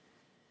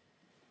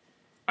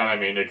I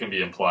mean, it can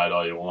be implied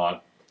all you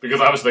want. Because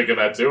I was thinking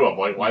that too. I'm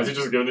like, why is he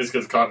just giving these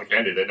kids cotton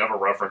candy? They never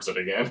reference it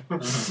again.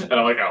 And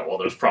I'm like, oh, well,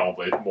 there's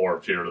probably more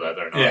here to that.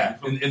 They're not. Yeah,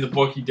 in the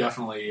book, he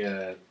definitely.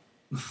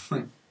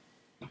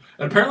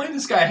 Apparently,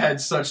 this guy had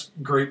such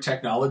great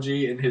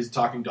technology in his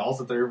talking dolls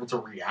that they're able to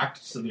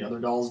react to the other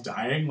dolls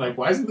dying. Like,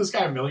 why isn't this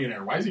guy a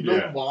millionaire? Why is he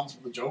building bombs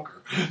for the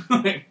Joker?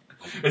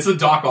 It's the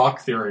Doc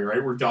Ock theory,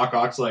 right? Where Doc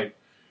Ock's like,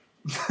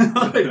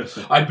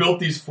 I built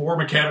these 4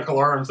 mechanical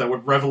arms that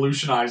would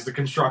revolutionize the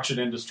construction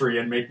industry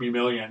and make me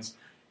millions,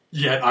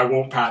 yet I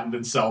won't patent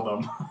and sell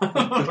them.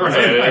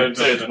 Right? I'd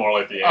say it's more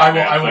like the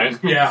Ant-Man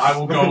thing. Yeah, I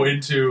will go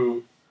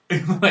into...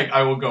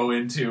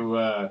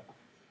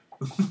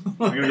 I'm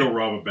gonna go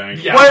rob a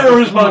bank. Yeah.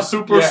 Where is my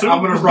super suit?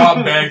 I'm gonna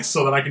rob banks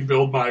so that I can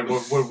build my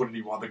what did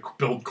he want? The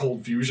build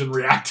cold fusion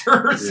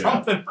reactor or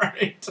something,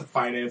 right? To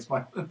finance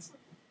my.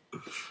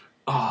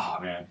 Oh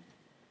man,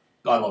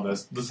 I love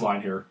this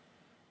line here.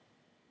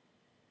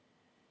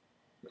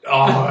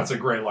 Oh, that's a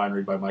great line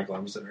read by Michael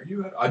Emerson.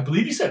 I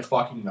believe he said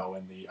 "fucking" though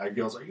in the. I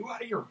goes, "Are you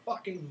out of your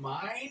fucking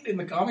mind?" in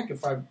the comic,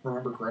 if I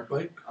remember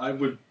correctly. I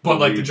would, but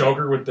like the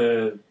Joker with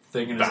the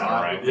thing in his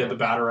eye, yeah, the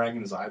batarang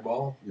in his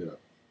eyeball. Yeah.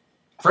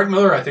 Frank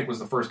Miller, I think, was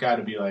the first guy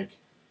to be like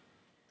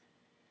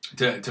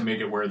to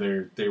make it where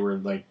they were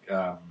like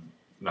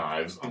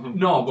knives.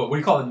 No, but what do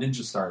you call it?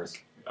 Ninja stars,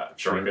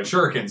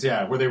 shurikens,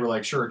 yeah, where they were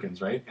like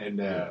shurikens, right? And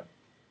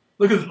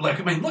look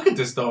at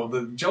this though.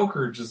 The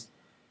Joker just,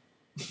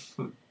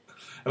 and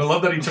I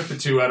love that he took the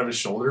 2 out of his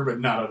shoulder, but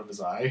not out of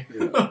his eye.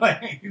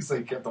 Yeah. He's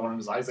like kept the one in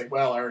his eye. He's like,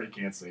 well, I already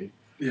can't see.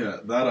 Yeah,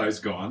 that eye's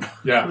gone.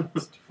 Yeah,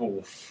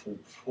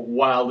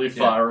 wildly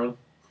firing.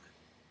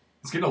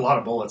 He's getting a lot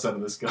of bullets out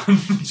of this gun,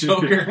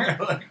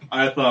 Joker.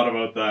 I thought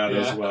about that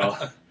as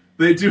well.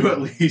 They do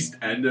at least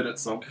end it at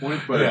some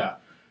point,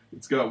 but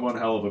it's got one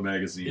hell of a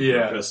magazine for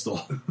a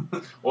pistol.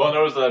 Well,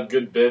 there was that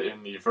good bit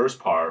in the first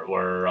part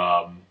where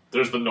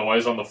there's the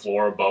noise on the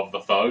floor above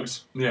the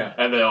thugs. Yeah.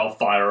 And they all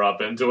fire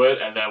up into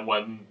it, and then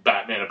when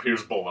Batman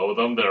appears below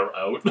them, they're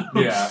out.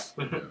 Yeah.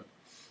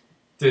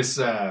 This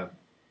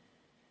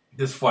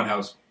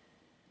Funhouse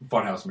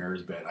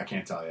Mirrors bit, I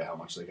can't tell you how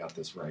much they got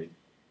this right.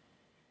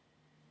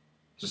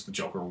 Just the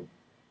Joker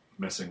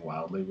missing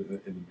wildly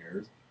in the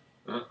mirrors.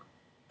 And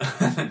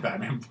then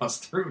Batman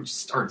busts through and just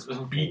starts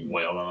beating.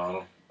 Wailing on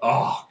him.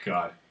 Oh,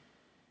 God.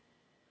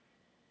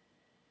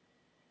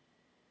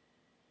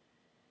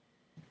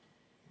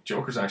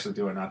 Joker's actually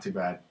doing not too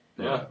bad.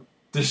 Yeah.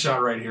 This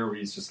shot right here where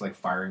he's just like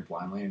firing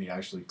blindly and he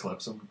actually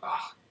clips him.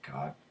 Oh,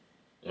 God.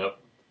 Yep.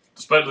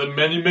 Despite the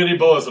many, many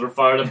bullets that are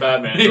fired at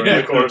Batman during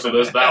the course of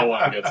this, that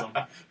one gets him.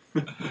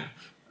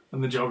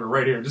 And the Joker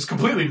right here just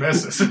completely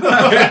misses.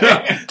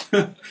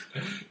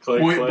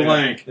 Point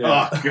blank.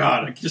 Yeah. Oh,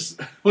 God.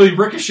 Well, he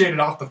ricocheted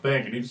off the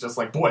thing and he was just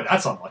like, boy,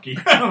 that's unlucky.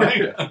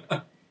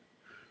 I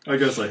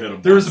guess I hit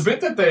him. There was a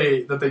bit that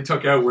they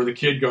took out where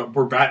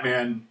where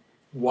Batman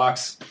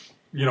walks,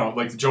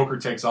 like the Joker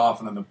takes off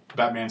and then the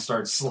Batman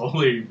starts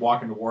slowly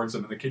walking towards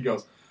him and the kid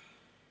goes,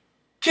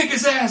 kick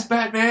his ass,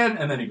 Batman!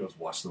 And then he goes,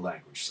 watch the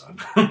language, son.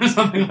 Or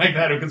something like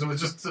that, because it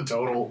was just a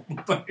total,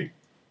 like...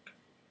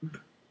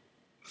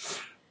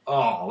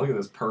 Oh, look at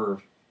this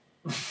perv.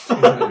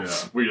 Yeah.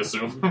 We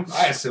assume.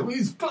 I assume.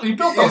 He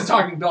built those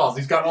talking dolls.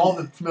 He's got all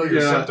the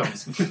familiar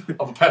symptoms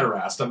of a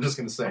pederast, I'm just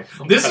going to say.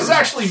 This is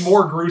actually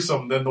more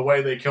gruesome than the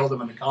way they killed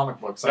him in the comic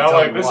books.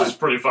 This is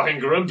pretty fucking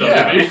grim,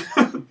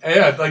 WB.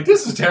 Yeah, like,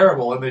 this is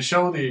terrible, and they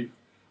show they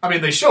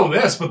show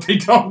this, but they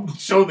don't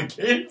show the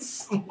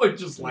kids, like,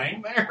 just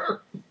laying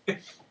there.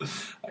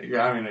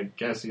 Yeah, I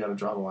guess you gotta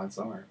draw the line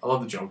somewhere. I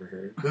love the Joker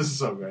here. This is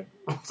so good.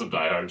 Some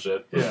Die Hard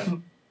shit. Yeah.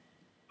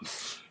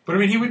 But,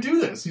 he would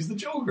do this. He's the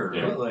Joker,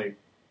 yeah. right? Like...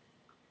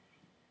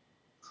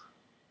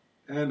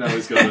 And now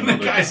he's got another...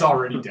 The guy's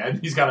already dead.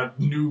 He's got a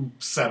new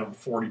set of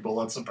 40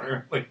 bullets,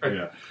 apparently. Right?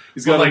 Yeah.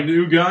 He's got a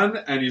new gun,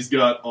 and he's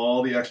got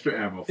all the extra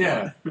ammo for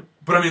it.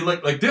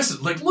 But, like this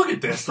is... Like, look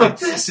at this. Like,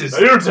 this is...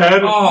 You're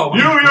dead. Oh,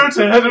 you're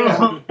dead.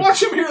 Yeah.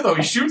 Watch him here, though.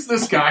 He shoots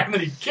this guy, and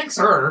then he kicks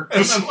her.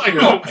 And then, like,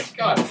 oh, my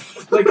God.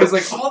 Like, because,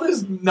 like, all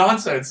this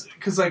nonsense...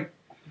 Because, like,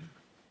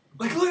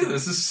 look at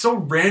this. This is so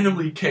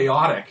randomly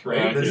chaotic,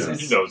 right? Yeah,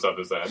 he knows how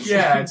this ends.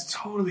 Yeah, it's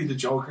totally the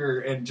Joker,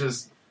 and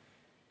just...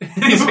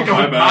 He's like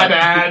going, my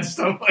bad,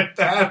 stuff like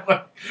that.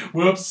 Like,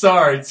 whoops,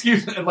 sorry,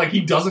 excuse me. And, like,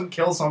 he doesn't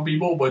kill some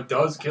people, but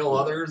does kill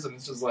others, and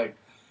it's just like...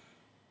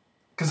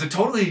 Because it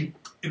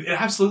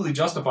absolutely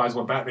justifies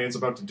what Batman's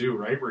about to do,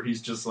 right? Where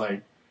he's just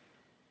like...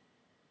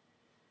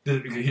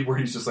 Where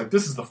he's just like,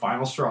 this is the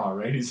final straw,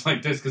 right? He's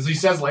like this, because he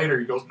says later,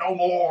 he goes, no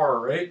more,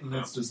 right? And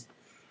it's just...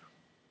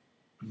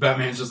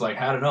 Batman's just like,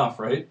 had enough,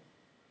 right?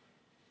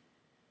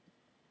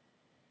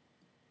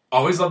 I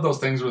always love those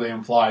things where they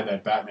imply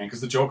that Batman, because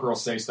the Joker will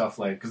say stuff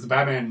like, because the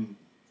Batman,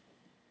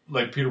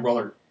 like Peter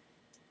Weller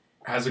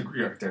has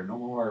no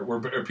more,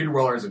 where Peter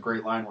Weller has a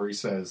great line where he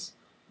says,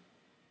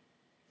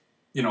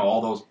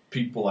 all those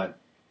people like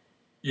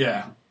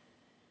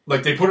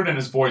they put it in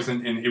his voice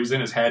and it was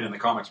in his head in the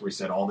comics where he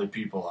said, all the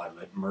people I've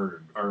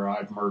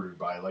murdered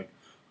by, like,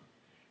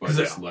 by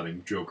just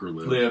letting Joker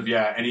live,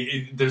 yeah.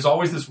 And there's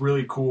always this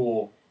really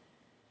cool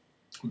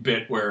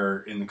bit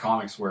where in the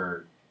comics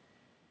where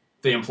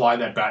they imply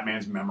that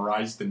Batman's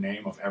memorized the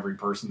name of every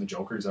person the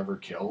Joker's ever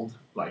killed.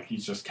 Like,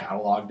 he's just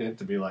cataloged it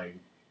to be like...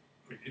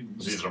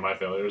 These are my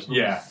failures.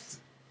 Yeah.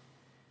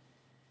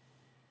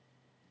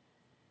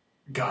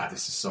 God,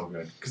 this is so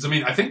good. Because,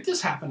 I think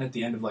this happened at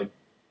the end of, like,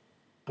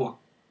 book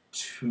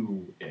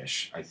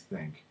 2-ish, I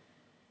think.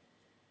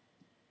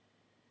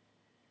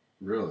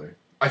 Really?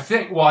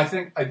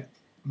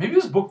 Maybe it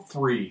was book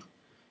 3.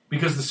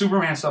 Because the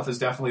Superman stuff is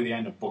definitely the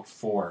end of book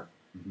 4.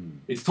 Mm-hmm.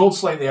 It's told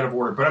slightly out of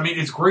order, but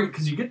it's great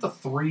because you get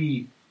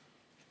three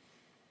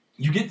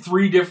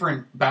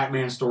different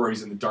Batman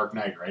stories in the Dark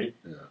Knight, right?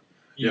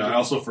 Yeah. I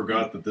also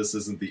forgot that this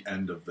isn't the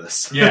end of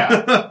this.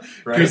 Yeah,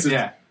 right.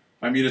 Yeah,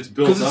 it's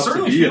built up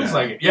to be an end.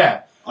 Like it.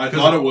 Yeah, I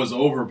thought it was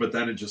over, but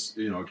then it just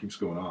it keeps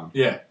going on.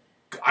 Yeah,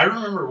 I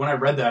remember when I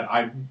read that.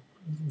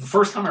 The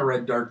first time I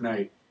read Dark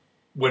Knight,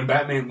 when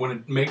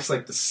it makes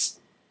the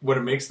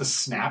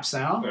snap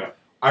sound. Yeah.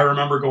 I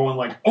remember going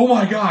like, "Oh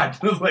my God!"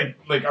 like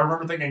I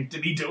remember thinking,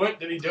 "Did he do it?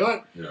 Did he do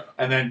it?" Yeah.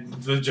 And then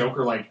the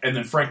Joker and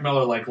then Frank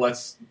Miller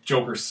lets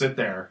Joker sit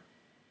there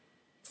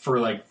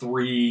for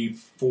 3,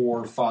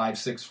 4, 5,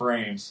 6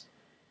 frames,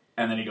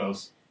 and then he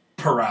goes,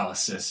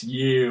 "Paralysis,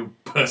 you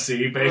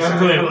pussy,"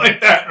 basically like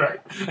that, right?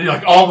 And you're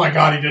like, "Oh my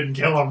God, he didn't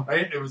kill him!"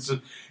 Right? It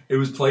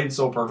was played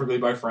so perfectly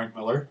by Frank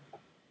Miller,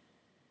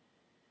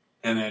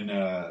 and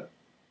then.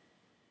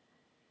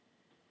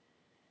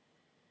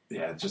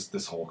 Yeah, just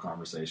this whole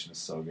conversation is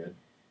so good.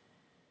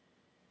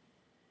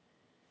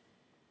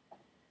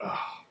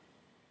 Oh.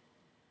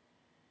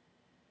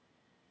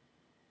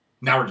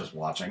 Now we're just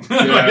watching.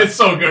 Yeah. It's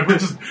so good. We're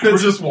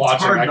just watching.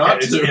 It's hard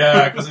not to.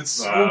 Yeah, because it's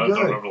so good. I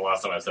don't remember the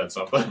last time I said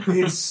something.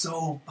 It's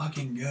so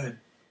fucking good.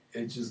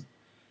 And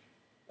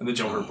the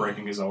Joker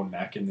breaking his own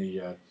neck in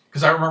the...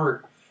 Because I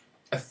remember...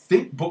 I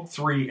think book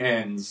 3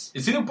 ends...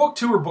 It's either book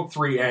 2 or book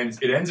 3 ends.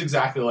 It ends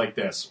exactly like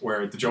this,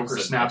 where the Joker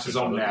snaps his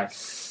own neck,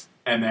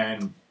 and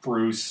then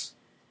Bruce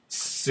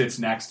sits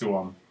next to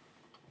him,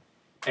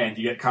 and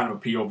you get kind of a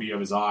POV of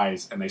his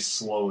eyes, and they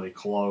slowly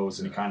close,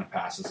 and he kind of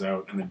passes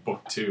out. And then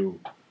book 2...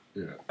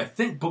 Yeah. I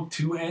think book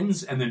 2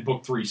 ends, and then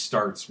book 3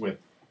 starts with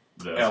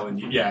Ellen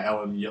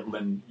Yindel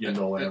and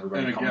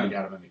everybody coming to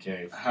get him in the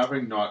cave.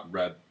 Having not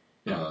read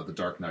The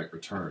Dark Knight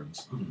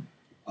Returns,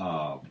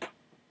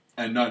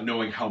 and not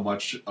knowing how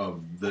much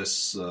of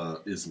this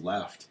is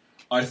left,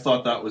 I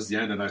thought that was the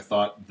end, and I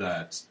thought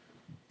that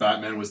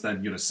Batman was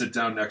then going to sit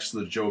down next to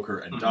the Joker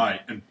and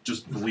die and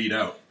just bleed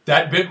out.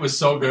 That bit was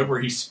so good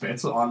where he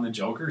spits on the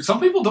Joker.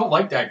 Some people don't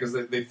like that because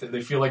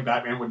they feel like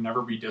Batman would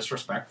never be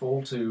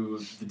disrespectful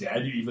to the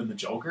dead, even the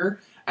Joker.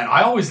 And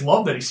I always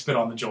love that he spit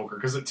on the Joker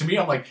because to me,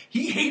 I'm like,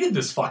 he hated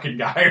this fucking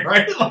guy,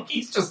 right? Like,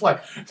 he's just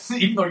like,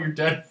 even though you're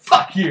dead,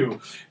 fuck you.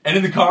 And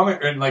in the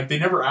comic, and like, they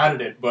never added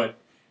it, but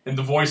in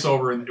the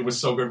voiceover, and it was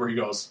so good where he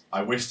goes,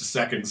 I wasted a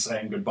second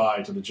saying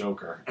goodbye to the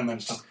Joker. And then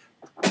it's just,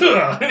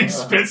 and he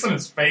spits in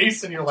his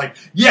face, and you're like,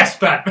 yes,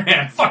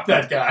 Batman, fuck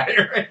that guy,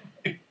 right?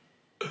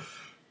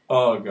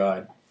 Oh,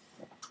 God.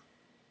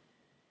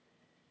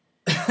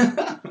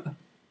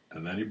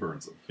 And then he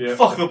burns him. Yeah.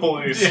 Fuck the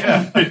police.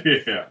 Yeah.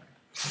 Yeah.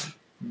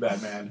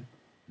 Batman.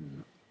 Yeah.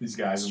 These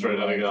guys. Straight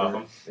out of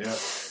Gotham. Yeah.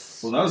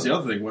 Well, that was the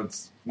other thing.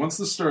 Once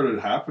this started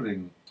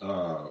happening,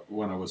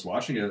 when I was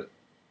watching it,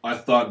 I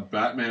thought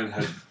Batman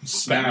had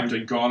snapped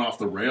and gone off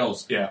the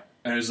rails. Yeah.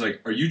 And it's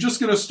like, are you just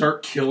going to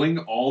start killing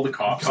all the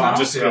cops now?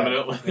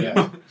 Indiscriminately.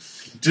 Yeah.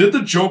 Did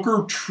the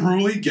Joker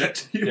truly get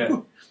to you?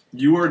 Yeah.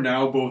 You are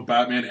now both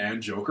Batman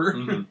and Joker.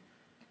 Mm-hmm.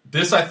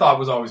 This I thought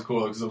was always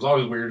cool because it was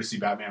always weird to see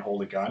Batman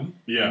hold a gun.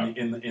 Yeah.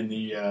 In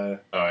the oh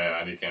yeah,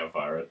 and he can't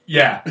fire it.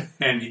 Yeah,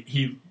 and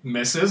he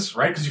misses,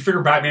 right? Because you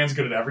figure Batman's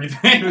good at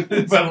everything,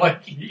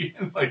 but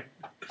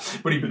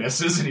but he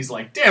misses, and he's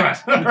like, "Damn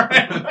it!"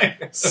 Right?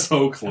 Like,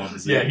 so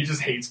clumsy. Yeah, he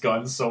just hates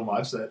guns so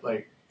much that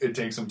like it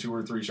takes him 2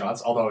 or 3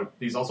 shots. Although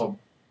he's also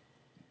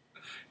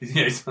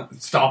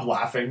stop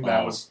laughing.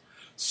 That was.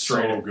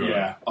 Straight so good.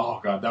 Yeah. Oh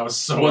god, that was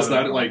so. Was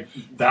good. that like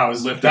that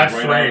was lifted that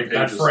right frame? out of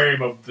That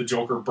frame of the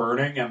Joker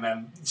burning and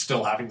then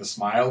still having to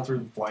smile through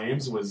the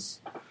flames was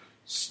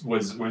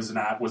it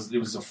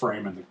was a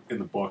frame in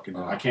the book, and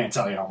I can't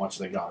tell you how much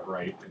they got it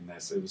right in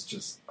this. It was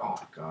just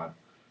god.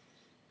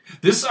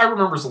 This I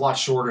remember is a lot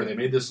shorter. They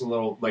made this a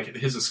little like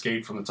his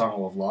escape from the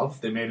Tunnel of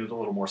Love. They made it a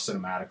little more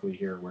cinematically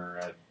here,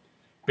 where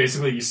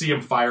basically you see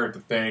him fire at the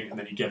thing, and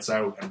then he gets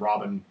out, and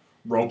Robin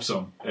ropes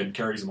him and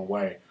carries him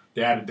away.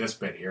 They added this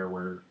bit here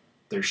where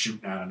they're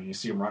shooting at him and you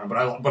see him running.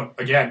 But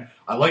again,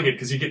 I like it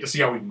because you get to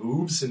see how he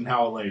moves and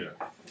how like. Yeah.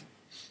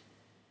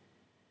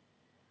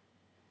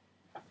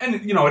 And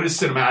it is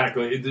cinematic.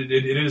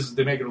 It is.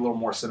 They make it a little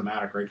more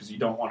cinematic, right? Because you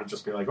don't want to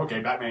just be like, okay,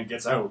 Batman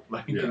gets out.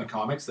 Like in the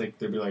comics, they'd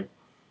be like,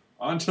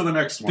 on to the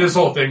next one. This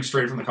whole thing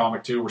straight from the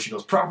comic too, where she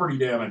goes property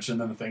damage,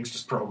 and then the thing's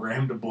just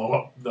programmed to blow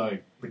up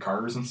the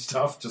cars and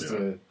stuff just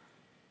to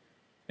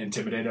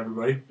intimidate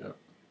everybody. Yeah.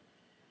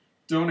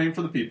 Don't aim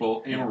for the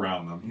people, aim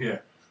around them. Yeah.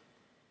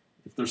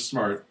 If they're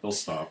smart, they'll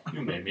stop.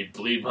 You made me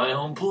bleed my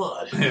own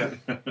blood. Yeah.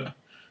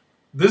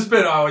 This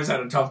bit I always had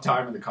a tough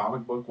time in the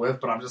comic book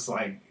with, but I'm just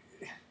like,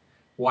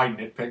 why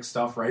nitpick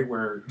stuff, right?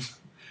 Where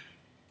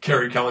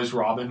Carrie Kelly's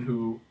Robin,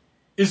 who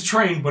is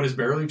trained but is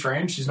barely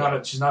trained. She's not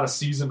a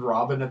seasoned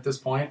Robin at this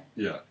point.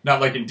 Yeah.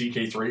 Not like in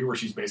DK3 where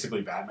she's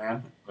basically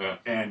Batman. Yeah.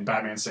 And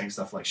Batman's saying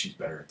stuff like she's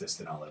better at this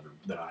than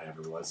I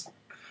ever was.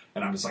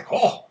 And I'm just like,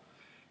 oh.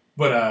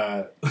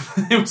 But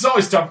it was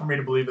always tough for me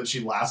to believe that she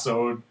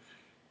lassoed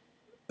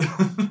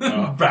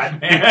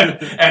Batman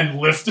and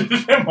lifted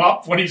him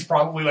up when he's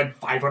probably like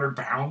 500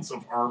 pounds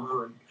of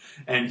armor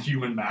and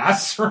human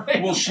mass,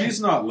 right? Well, she's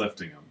not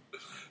lifting him.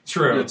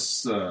 True.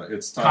 It's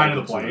kind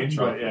of the plane,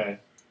 but yeah.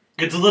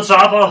 Get to the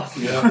chopper!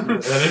 Yeah,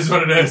 that is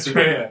what it is,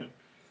 right? Yeah.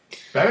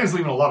 Batman's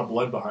leaving a lot of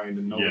blood behind,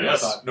 and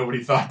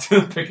nobody thought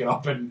to pick it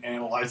up and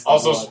analyze the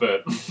also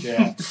blood. Spit.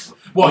 Yeah.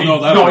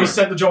 Well, he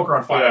set the Joker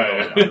on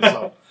fire. Yeah.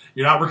 So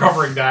you're not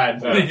recovering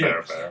that.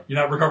 Yeah, fair. You're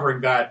not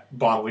recovering that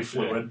bodily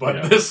fluid,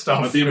 but this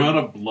stuff. But the amount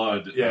of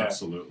blood,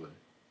 absolutely.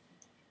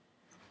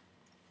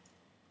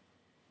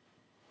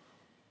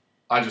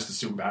 I just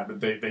assumed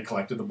they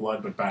collected the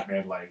blood, but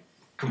Batman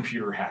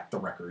computer hacked the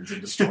records and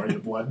destroyed the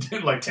blood,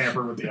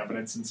 tampered with the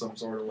evidence in some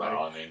sort of way.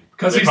 I mean,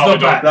 because he's the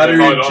Batman. They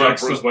probably don't have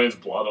Bruce Wayne's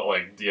blood,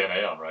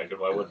 DNA on record.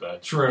 Why would they?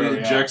 True. You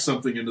inject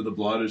something into the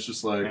blood, it's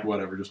just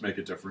whatever, just make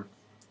it different.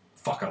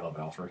 Fuck, I love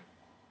Alfred.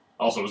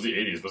 Also, it was the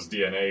 80s. Was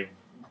DNA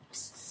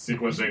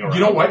sequencing around? You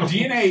know what?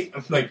 DNA,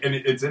 and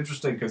it's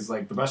interesting because,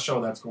 the best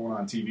show that's going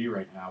on TV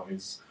right now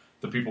is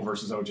The People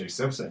versus O.J.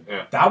 Simpson.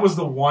 Yeah. That was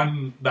the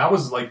one, that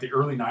was the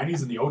early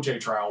 90s, and the O.J.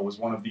 trial was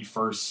one of the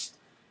first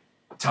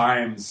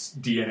times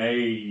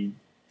DNA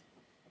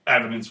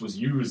evidence was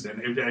used, and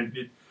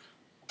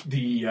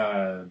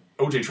the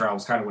O.J. trial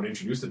was kind of what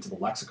introduced it to the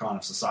lexicon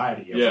of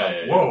society.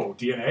 Whoa,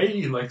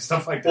 DNA,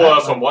 stuff like that. Well,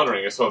 that's what I'm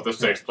wondering. So if this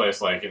takes place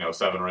 7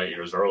 or 8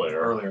 years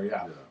earlier.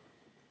 Yeah.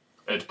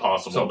 It's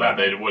possible that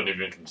they wouldn't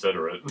even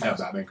consider it. Yeah,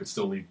 Batman could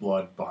still leave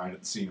blood behind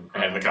at the scene of the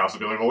crime. And the cops would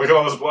be like, well, look at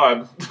all this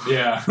blood.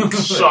 Yeah.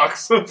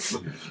 Shucks.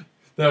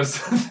 That was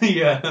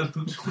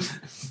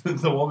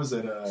the what was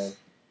it?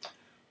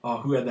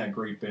 Who had that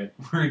great bit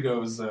where he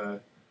goes, I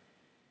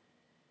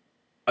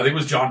think it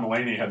was John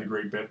Mulaney had the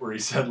great bit where he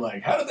said,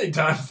 how did they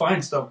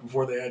find stuff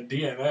before they had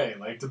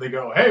DNA? Did they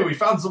go, hey, we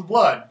found some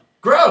blood.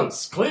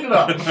 Gross. Clean it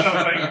up.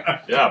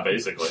 Yeah,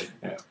 basically.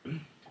 Yeah.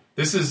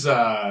 This is,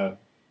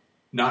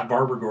 not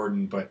Barbara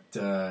Gordon, but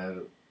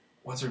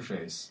what's her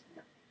face?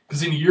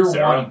 Because in year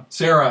one,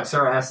 Sarah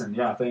Essen,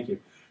 yeah, thank you.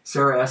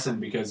 Sarah Essen,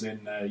 because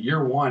in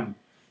year one,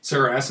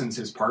 Sarah Essen's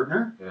his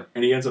partner,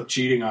 and he ends up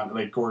cheating on,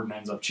 like, Gordon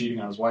ends up cheating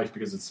on his wife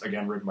because it's,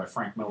 again, written by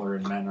Frank Miller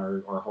and men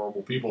are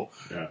horrible people.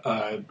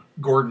 Yeah.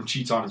 Gordon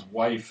cheats on his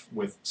wife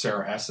with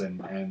Sarah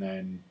Essen and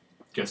then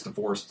gets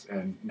divorced,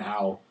 and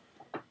now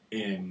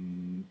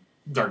in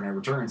Dark Knight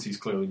Returns, he's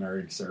clearly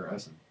married to Sarah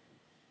Essen.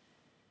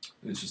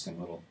 Interesting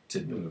little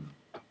tidbit of...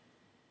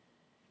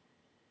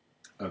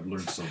 I've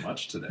learned so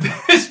much today.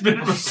 It's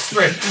been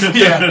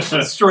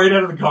straight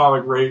out of the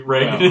comic,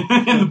 Reagan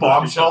in the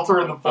bomb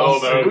shelter in the full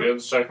suit.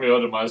 Kids, check me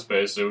out in my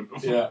spacesuit.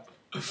 Yeah.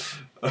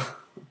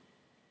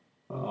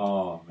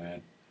 Oh,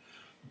 man.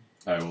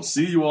 I will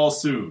see you all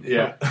soon.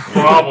 Yeah.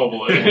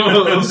 Probably.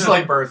 It's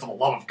like, Bird, for the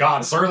love of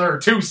God, sir, there are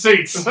 2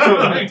 seats.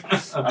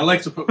 I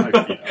like to put my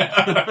feet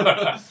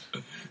up.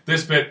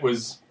 This bit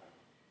was...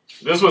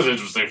 This was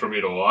interesting for me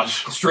to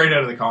watch. Straight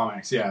out of the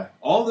comics, yeah.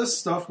 All this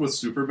stuff with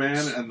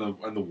Superman and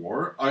the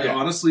war, I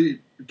honestly,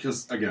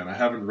 because again, I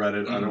haven't read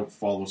it, I don't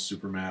follow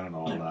Superman and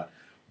all of that,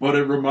 but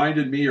it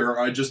reminded me,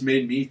 or it just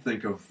made me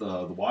think of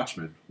the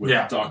Watchmen with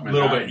Doc Manhattan. A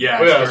little bit, yeah.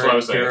 Oh, yeah, that's what I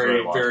was saying.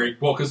 Very,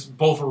 well, because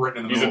both were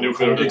written in the middle of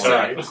nuclear the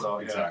detective. So,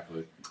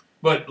 Exactly.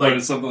 But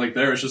it's something like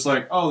there, it's just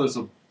like, oh,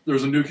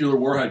 there's a nuclear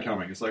warhead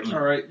coming. It's like,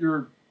 all right,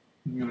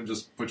 I'm going to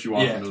just put you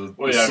off into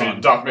the sun. I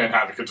mean, Doc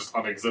Manhattan could just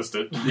unexist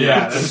it.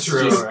 Yeah, that's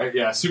true, right?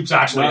 Yeah, Soup's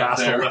actually has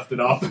to lift it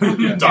up.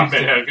 Doc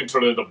Manhattan can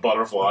turn it into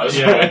butterflies.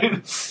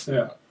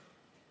 Yeah.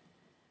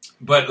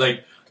 But,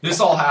 like, this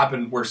all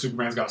happened where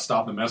Superman's got to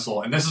stop the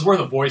missile, and this is where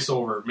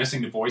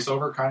missing the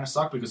voiceover kind of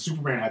sucked, because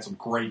Superman had some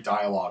great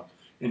dialogue,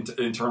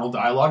 internal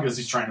dialogue, as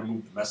he's trying to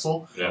move the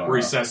missile, where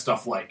he says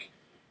stuff like,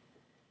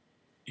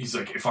 he's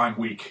like, if I'm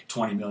weak,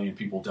 20 million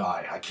people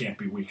die. I can't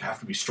be weak. I have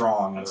to be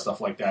strong and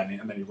stuff like that.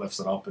 And then he lifts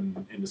it up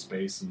into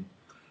space and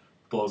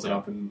blows it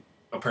up. And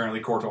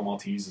apparently Corto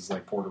Maltese is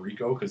like Puerto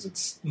Rico because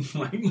it's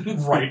like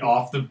right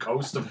off the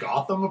coast of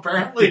Gotham,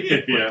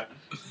 apparently. Yeah.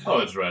 Oh,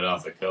 it's right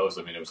off the coast.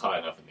 I mean, it was high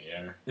enough in the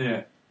air.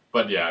 Yeah.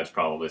 But yeah, it's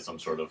probably some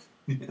sort of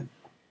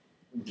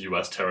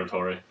U.S.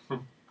 territory.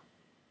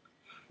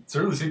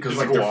 Certainly, because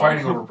like they're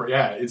fighting over,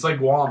 it's like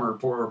Guam or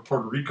Puerto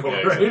Rico, right?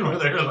 Exactly. Where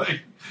they're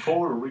like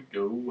Puerto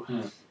Rico,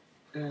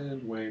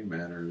 and Wayne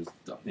Manor is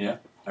done. Yeah,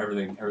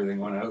 everything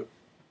went out.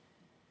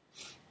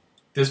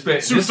 This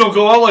suits don't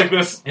go out like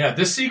this. Yeah,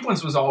 this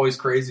sequence was always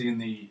crazy in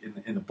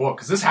the book,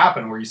 because this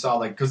happened where you saw,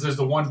 like, because there's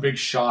the one big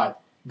shot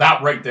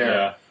that right there.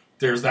 Yeah.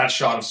 There's that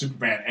shot of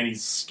Superman and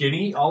he's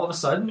skinny all of a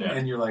sudden,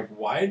 and you're like,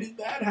 why did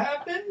that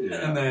happen?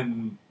 Yeah. And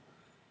then,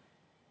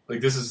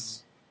 like, this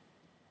is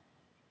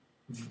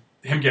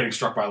him getting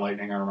struck by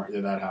lightning. I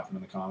remember that happened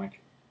in the comic,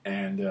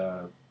 and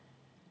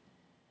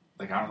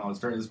like, I don't know,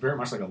 it's very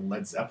much like a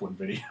Led Zeppelin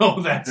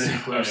video. That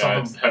sequence,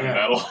 it's heavy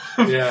metal.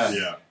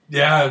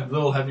 Yeah, a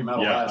little heavy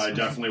metal. Yeah, I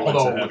definitely went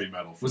to heavy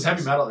metal.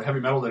 Heavy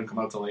metal didn't come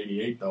out till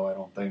 '88 though. I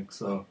don't think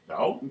so.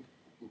 No.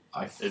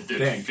 It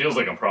feels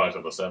like a product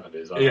of the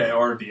 70s.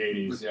 Or the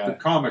 80s, yeah. The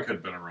comic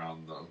had been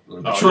around, though.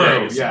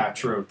 True.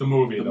 The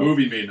movie, The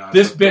movie may not.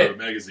 This bit,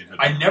 the magazine had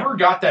I never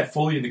got that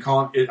fully in the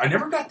comic. I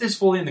never got this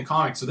fully in the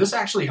comic, so this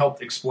actually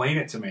helped explain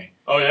it to me.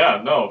 Oh,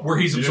 yeah, no. Where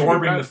he's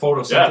absorbing the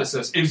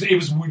photosynthesis. Yeah. It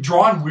was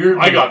drawn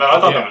weirdly. I got that. I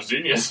thought that was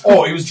genius.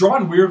 Oh, it was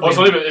drawn weirdly.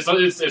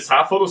 It's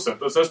half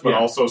photosynthesis, but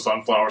also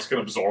sunflowers can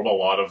absorb a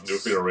lot of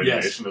nuclear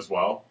radiation as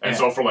well. And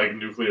so for, like,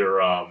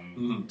 nuclear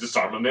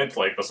disarmament,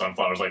 like, the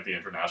sunflower's like the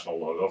international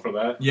logo for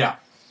that. Yeah.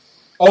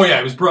 Oh, yeah,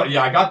 it was brilliant.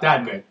 Yeah, I got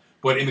that bit.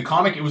 But in the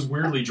comic, it was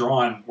weirdly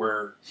drawn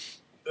where,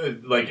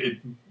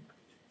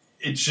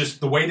 it's just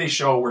the way they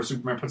show where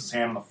Superman puts his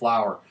hand on the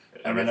flower,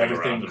 and then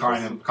everything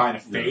kind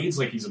of fades,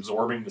 like he's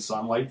absorbing the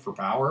sunlight for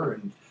power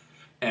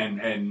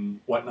and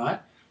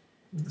whatnot.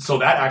 So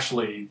that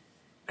actually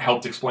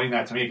helped explain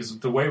that to me, because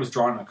the way it was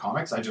drawn in the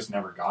comics, I just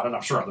never got it.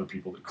 I'm sure other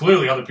people did.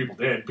 Clearly other people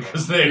did,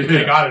 because they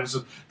got it. It's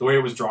just, the way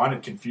it was drawn,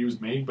 it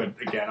confused me. But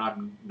again,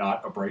 I'm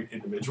not a bright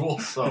individual,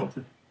 so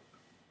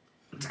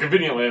it's a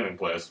convenient landing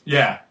place.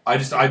 Yeah,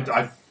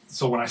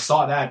 so when I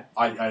saw that,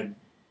 I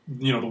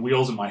the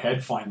wheels in my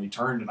head finally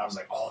turned, and I was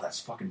like, oh,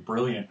 that's fucking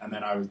brilliant. And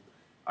then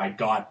I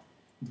got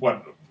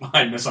what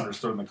I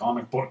misunderstood in the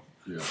comic book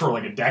for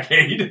like a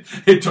decade.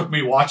 It took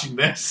me watching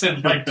this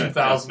in like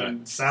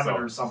 2007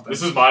 or something.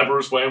 This is my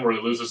Bruce Wayne, where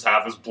he loses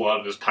half his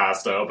blood and is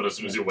passed out, but as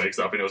soon as he wakes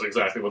up, he knows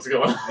exactly what's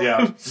going on.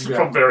 Yeah.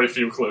 From very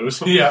few clues.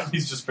 Yeah,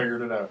 he's just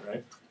figured it out,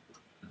 right?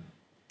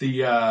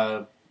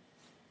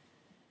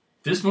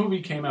 This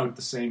movie came out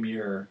the same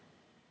year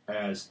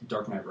as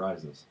Dark Knight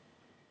Rises.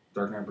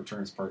 Dark Knight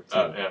Returns Part 2.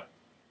 Yeah.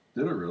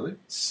 Did it really?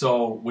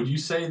 So, would you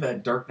say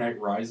that Dark Knight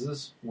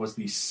Rises was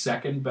the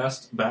second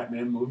best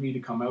Batman movie to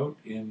come out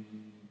in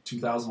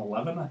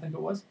 2011, I think it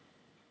was?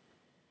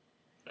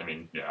 I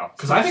mean, yeah.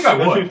 Because I think I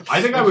would.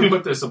 I think I would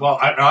put this above.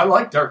 I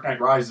like Dark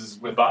Knight Rises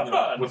with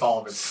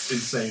all of its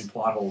insane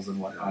plot holes and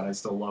whatnot. I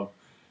still love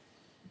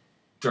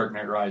Dark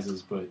Knight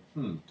Rises, but...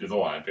 Do the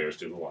line, Pierce,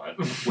 do the line.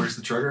 Where's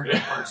the trigger?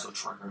 Yeah. Where's the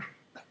trigger?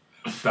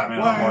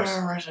 Batman on a horse.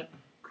 Where is it?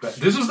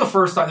 This was the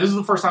first time. This is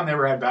the first time they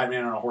ever had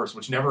Batman on a horse,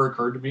 which never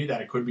occurred to me that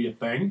it could be a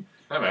thing.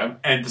 Yeah, man.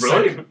 And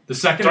the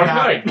second Dark it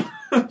happened,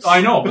 Knight.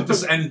 I know, but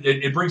this and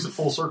it brings it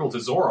full circle to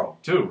Zorro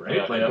too,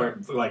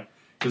 right?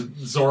 Because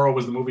Zorro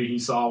was the movie he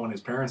saw when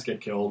his parents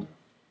get killed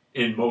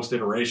in most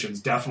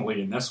iterations,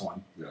 definitely in this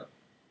one. Yeah.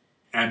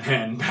 And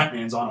then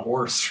Batman's on a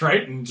horse,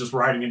 right, and just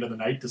riding into the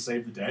night to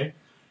save the day.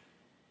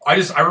 I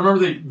remember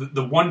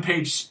the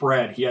 1-page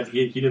spread. He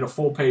did a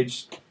full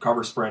page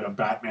cover spread of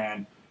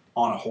Batman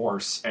on a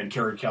horse, and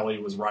Carrie Kelly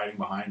was riding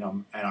behind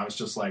him, and I was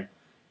just like,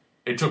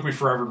 it took me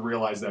forever to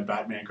realize that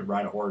Batman could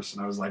ride a horse,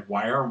 and I was like,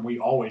 why aren't we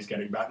always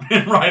getting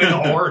Batman riding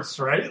a horse,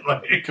 right?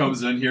 Like, it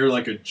comes in here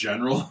like a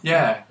general.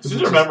 Yeah. I seem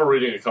to remember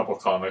reading a couple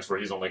comics where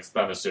he's on like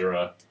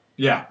Themyscira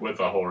with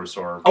a horse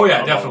or... Oh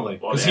yeah, definitely.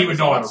 Because he would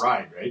know how to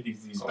ride, right?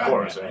 He's Batman,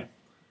 course, right?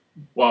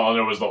 Well, and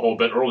there was the whole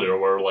bit earlier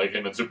where like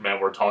him and Superman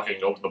were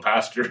talking over the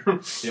pasture.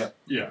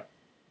 Yeah.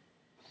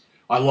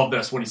 I love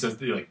this when he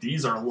says, like,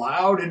 these are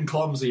loud and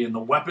clumsy and the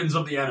weapons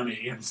of the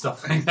enemy and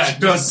stuff like that.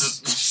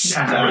 Just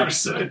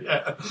snaps it.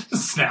 Yeah.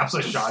 Just snaps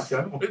a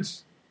shotgun, which...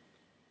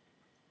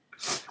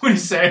 When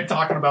he's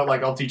talking about,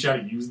 like, I'll teach you how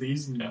to use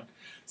these. And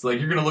it's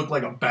like, you're going to look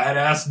like a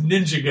badass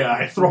ninja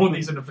guy throwing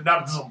these into...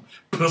 Not some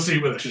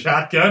pussy with a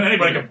shotgun.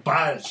 Anybody can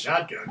buy a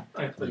shotgun.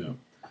 Right? Like,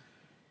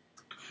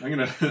 I'm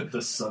gonna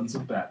the Sons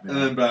of Batman.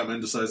 And then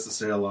Batman decides to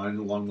say a line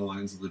along the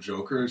lines of the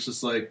Joker. It's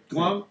just like,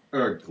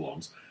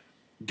 glums.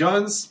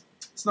 Guns...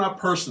 It's not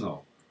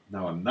personal.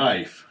 Now a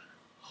knife.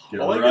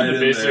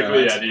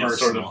 Basically any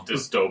sort of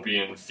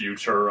dystopian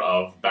future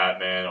of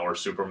Batman or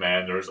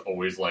Superman, there's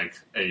always like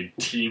a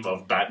team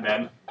of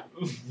Batmen.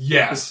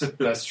 Yes,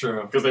 that's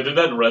true. Because they did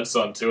that in Red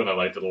Son too, and I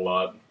liked it a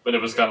lot. But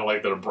it was kind of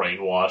like their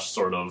brainwashed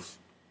sort of.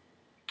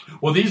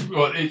 Well,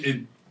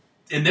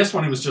 in this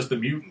one, it was just the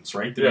mutants,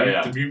 right?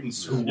 The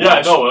mutants who.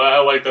 Yeah, no, I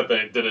like that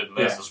they did it in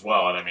this as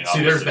well. And I mean,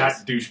 see, there's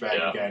that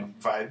douchebag again.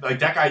 Like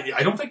that guy,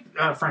 I don't think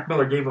Frank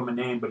Miller gave him a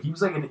name, but he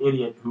was like an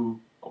idiot who.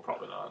 Oh,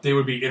 probably not. They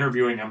would be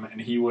interviewing him, and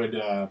he would.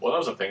 Well, that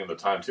was a thing at the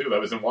time too. That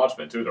was in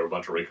Watchmen too. There were a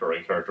bunch of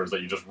recurring characters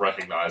that you just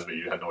recognized, but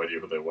you had no idea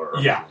who they were.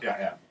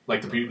 Yeah.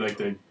 Like the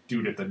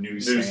dude at the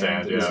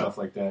newsstand and stuff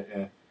like that.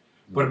 Yeah.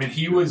 But I mean,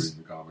 he was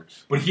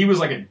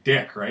like a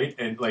dick, right?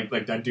 And like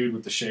that dude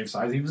with the shaved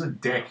sides, he was a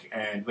dick,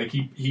 and like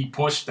he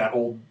pushed that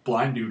old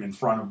blind dude in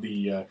front of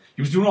the.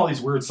 He was doing all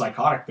these weird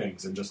psychotic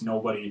things, and just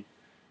nobody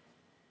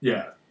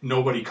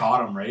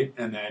caught him, right?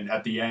 And then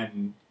at the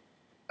end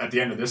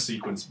of this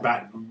sequence,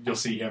 you'll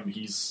see him.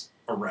 He's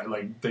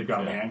like they've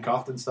got him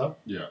handcuffed and stuff.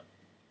 Yeah.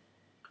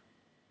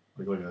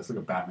 Like look at this. Look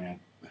at Batman.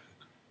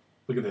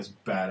 Look at this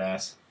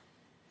badass.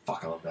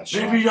 Fuck, I love that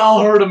shit. Maybe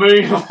y'all heard of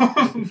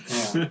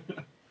me.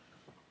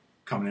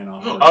 Coming in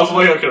on. I was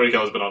like, okay, Carrie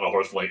Kelly's been on a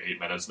horse for like 8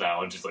 minutes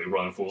now, and she's like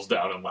running fools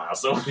down and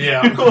lasso.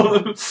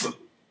 Yeah.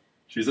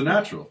 She's a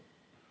natural.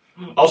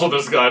 Also,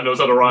 this guy knows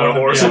how to ride a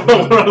horse. One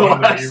of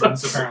the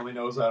mutants apparently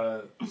knows how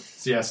to.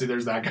 See,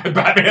 there's that guy.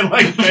 Batman,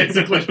 like,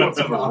 basically puts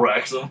him on.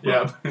 Wrecks him.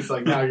 Yeah, it's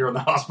like now you're in the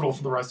hospital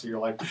for the rest of your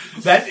life.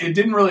 It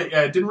didn't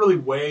really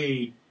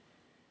weigh.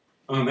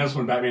 That's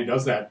when Batman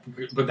does that.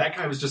 But that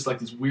guy was just like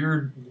this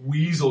weird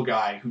weasel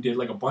guy who did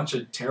like a bunch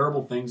of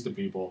terrible things to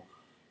people.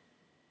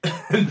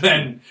 And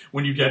then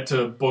when you get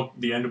to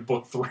the end of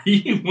book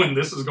 3, when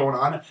this is going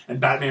on,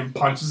 and Batman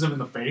punches him in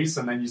the face,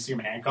 and then you see him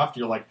handcuffed,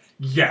 you're like,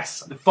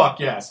 yes,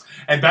 fuck yes.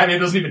 And Batman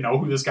doesn't even know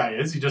who this guy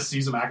is. He just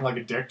sees him acting like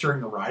a dick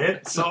during the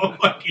riot. So,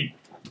 like,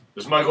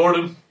 this is Mike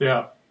Gordon.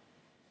 Yeah.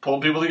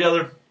 Pulling people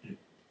together.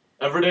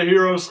 Everyday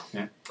heroes.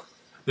 Yeah.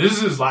 This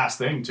is his last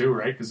thing, too,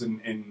 right? Because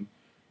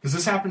because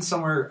this happens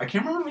somewhere, I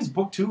can't remember if it's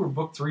book 2 or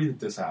book 3 that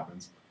this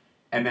happens.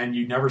 And then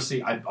you never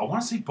see, I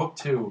want to say book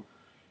 2.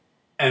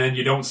 And then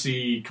you don't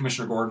see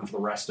Commissioner Gordon for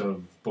the rest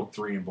of book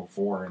 3 and book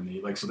 4,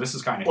 and so this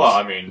is kind of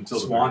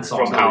his swan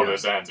song. From how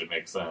this ends, it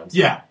makes sense.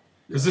 Yeah,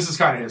 because this is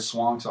kind of his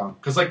swan song.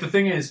 Because like the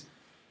thing is,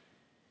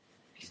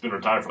 he's been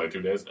retired for like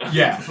 2 days.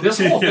 Yeah, this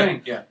whole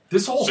thing. Yeah,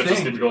 this whole Shit thing.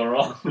 Just keeps going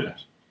wrong. Yeah.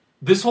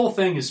 This whole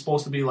thing is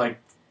supposed to be like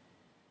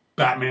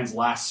Batman's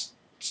last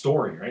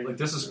story, right? Like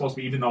this is supposed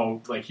to be, even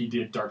though like he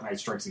did Dark Knight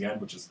Strikes Again,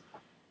 which is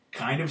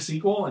kind of a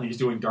sequel, and he's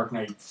doing Dark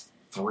Knight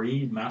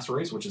 3 Master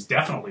Race, which is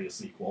definitely a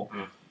sequel.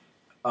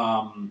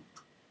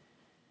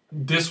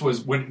 This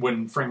was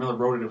when Frank Miller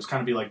wrote it. It was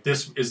kind of be like,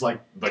 this is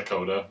like the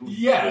coda.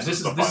 Yeah, this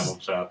is the final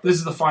chapter. This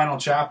is the final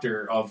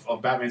chapter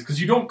of Batman's, because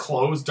you don't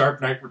close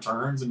Dark Knight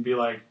Returns and be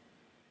like,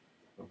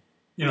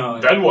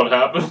 then what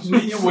happens?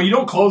 Well, you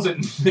don't close it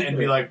and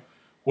be like,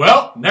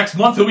 well, next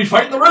month he'll be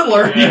fighting the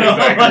Riddler.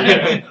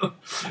 Exactly.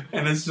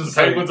 And it's just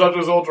the Penguin's up to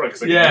his old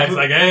tricks again. Yeah, it's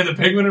like, hey, the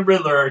Penguin and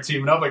Riddler are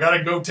teaming up. I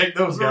gotta go take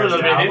those guys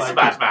down. It's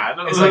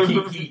Batman. It's like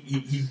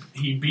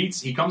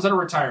he comes out of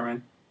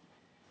retirement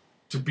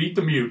to beat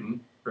the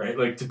mutant, right?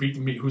 Like to beat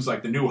the who's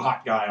like the new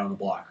hot guy on the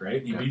block,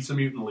 right? He beats the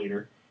mutant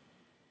leader,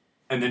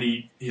 and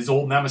then his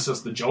old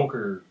nemesis, the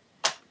Joker,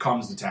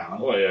 comes to town.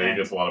 Oh yeah, he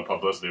gets a lot of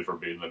publicity for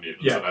beating the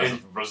mutants. Yeah, and as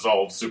a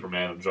result,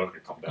 Superman and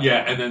Joker come back.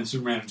 Yeah, and then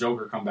Superman and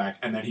Joker come back,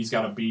 and then he's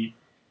got to beat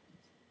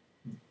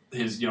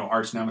his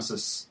arch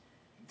nemesis,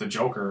 the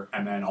Joker,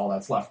 and then all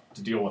that's left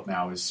to deal with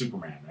now is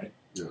Superman, right?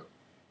 Yeah.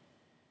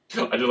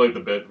 I did like the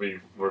bit we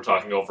were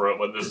talking over it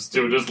when this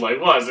dude is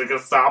like, what, is it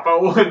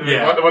Gestapo? And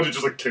the one who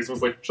just like kicks him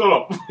was like, shut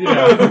up.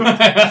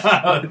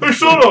 Yeah. Hey,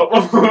 shut up.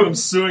 I'm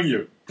suing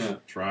you. Yeah.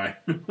 Try.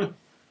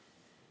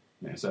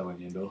 There's Ellen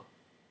Yindel.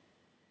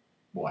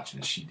 Watching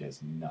as she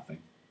does nothing.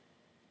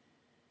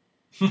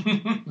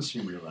 She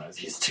realizes.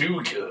 He's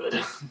too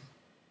good.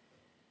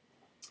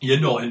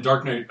 Yindel in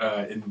Dark Knight,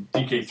 in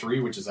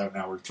DK3, which is out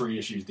now, we're 3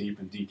 issues deep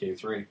in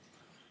DK3.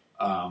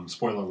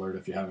 Spoiler alert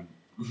if you haven't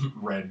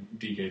read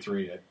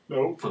DK3 yet.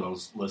 Nope. For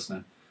those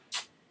listening.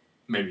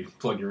 Maybe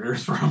plug your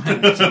ears for a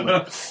minute. So,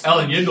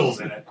 Ellen Yindel's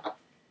in it.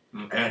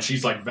 And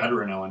she's like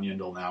veteran Ellen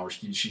Yindel now, where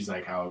she's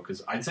like how,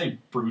 because I'd say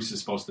Bruce is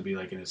supposed to be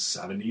like in his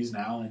 70s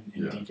now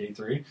in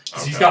DK3.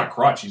 Because he's got a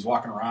crutch. He's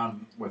walking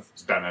around with...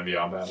 It's Batman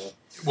Beyond Batman.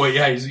 Well,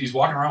 yeah, he's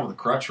walking around with a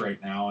crutch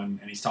right now, and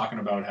he's talking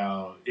about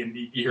how,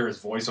 you hear his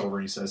voiceover,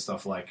 and he says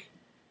stuff like,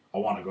 I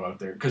want to go out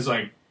there. Because,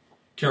 like,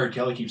 Carrie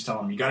Kelly keeps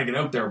telling him, you got to get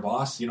out there,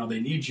 boss. You know,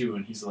 they need you.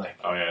 And he's like...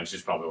 Oh, yeah, and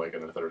she's probably like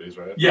in her 30s,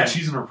 right? Yeah,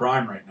 she's in her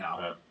prime right now.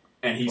 Yeah.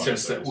 And he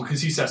says,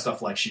 because he says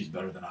stuff like, she's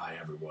better than I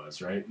ever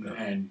was, right?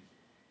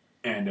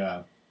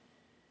 Yeah.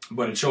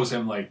 But it shows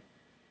him like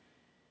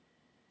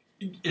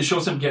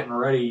getting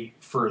ready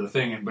for the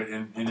thing, but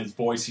in his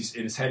voice,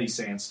 in his head, he's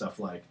saying stuff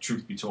like,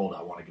 "Truth be told,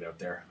 I want to get out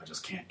there. I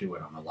just can't do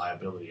it. I'm a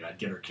liability. I'd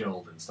get her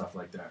killed and stuff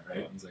like that." Right?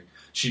 Yeah. He's like,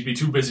 she'd be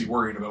too busy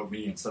worrying about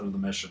me instead of the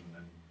mission,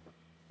 and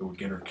it would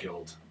get her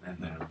killed, and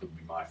then it would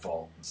be my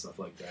fault and stuff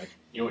like that.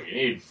 You know what you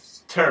need?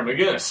 Terry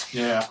McGinnis.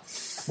 Yeah.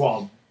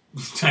 Well,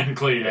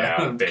 technically,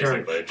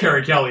 basically.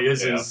 Carrie Kelly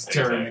is his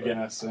Terry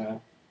McGinnis. Yeah.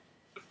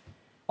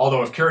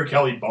 Although if Carrie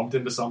Kelly bumped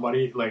into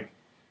somebody, like,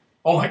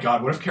 oh my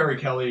God, what if Carrie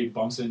Kelly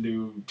bumps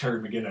into Terry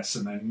McGinnis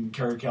and then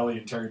Carrie Kelly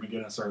and Terry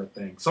McGinnis are a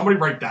thing? Somebody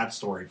write that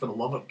story, for the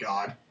love of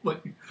God.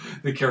 Like,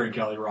 the Carrie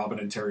Kelly, Robin,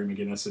 and Terry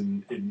McGinnis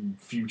in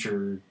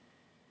future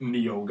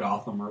Neo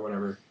Gotham or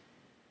whatever.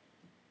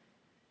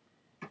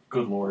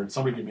 Good Lord,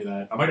 somebody give me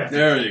that. I might have to.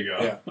 There you go.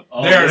 Yeah.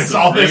 There it is.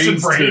 All this in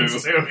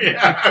brains too.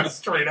 Yeah,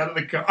 straight out of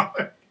the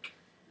comic.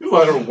 You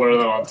let her wear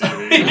that on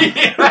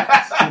TV.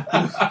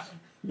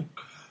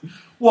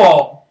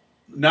 Well,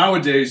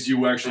 nowadays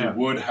you actually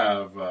would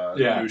have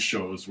news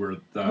shows where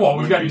that. Well,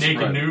 we've got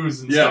Naked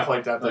News and stuff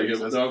like that.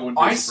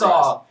 I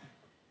saw,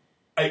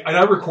 and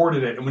I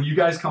recorded it, and when you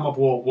guys come up,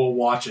 we'll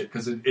watch it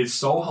because it's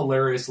so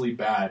hilariously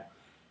bad.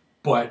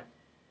 But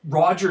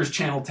Rogers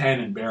Channel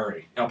 10 in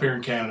Barrie, up here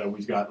in Canada,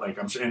 we've got like,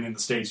 and in the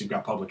States you've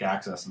got public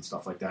access and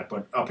stuff like that.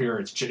 But up here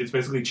it's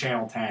basically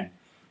Channel 10.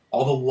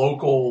 All the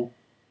local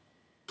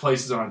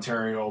places in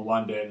Ontario,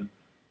 London,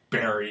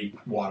 Barrie,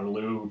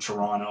 Waterloo,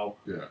 Toronto.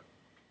 Yeah.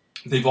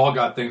 They've all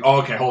got things.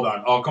 Oh, okay, hold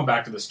on. I'll come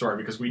back to this story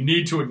because we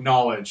need to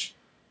acknowledge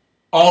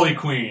Ollie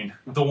Queen,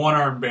 the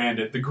one-armed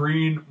bandit, the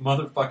green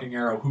motherfucking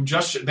arrow, who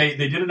just... They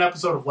did an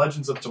episode of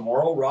Legends of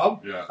Tomorrow,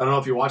 Rob. Yeah. I don't know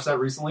if you watched that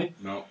recently.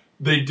 No.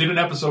 They did an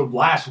episode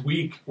last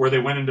week where they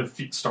went into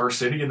Star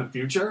City in the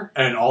future,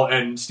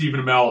 and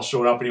Stephen Amell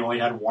showed up and he only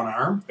had one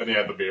arm. And he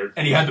had the beard.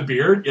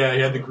 Yeah,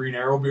 he had the green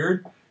arrow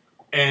beard.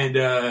 And,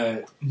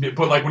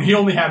 but like when he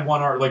only had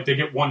one arm, like they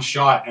get one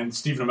shot and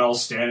Stephen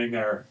Amell's standing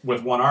there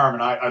with one arm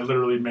and I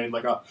literally made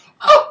like a,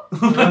 oh!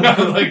 like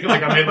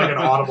I made like an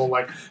audible,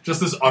 like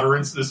just this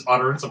utterance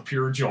of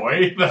pure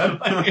joy that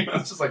like,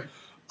 it's just like,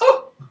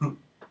 oh! A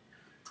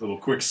little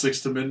quick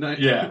 6 to midnight.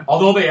 Yeah.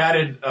 Although they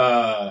added,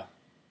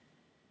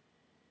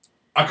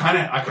 I kind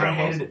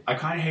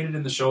of hated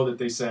in the show that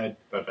they said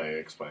that they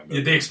explained.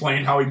 They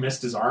explained how he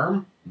missed his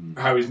arm,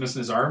 how he's missing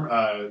his arm.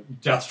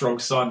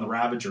 Deathstroke's son, the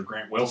Ravager,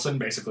 Grant Wilson,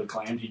 basically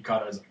claimed he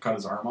cut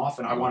his arm off,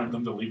 and I wanted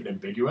them to leave it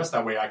ambiguous.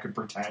 That way, I could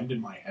pretend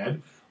in my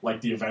head like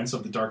the events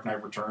of The Dark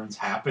Knight Returns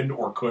happened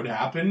or could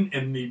happen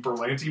in the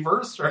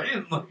Berlanti-verse,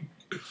 right? Like,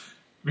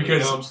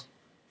 because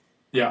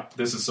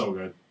this is so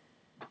good.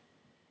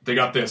 They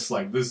got this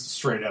is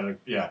straight out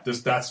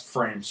of that's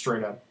framed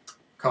straight out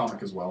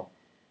comic as well.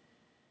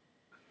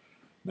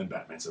 Then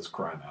Batman says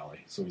Crime Alley,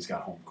 so he's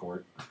got home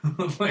court.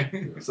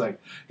 It's like,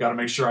 got to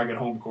make sure I get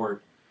home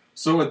court.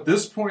 So at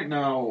this point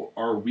now,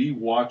 are we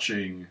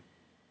watching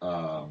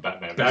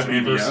Batman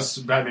versus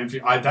Batman?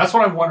 That's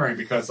what I'm wondering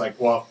because,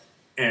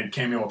 and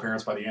cameo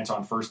appearance by the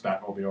Anton First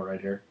Batmobile right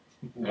here.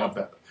 Love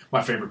that.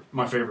 My favorite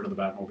of the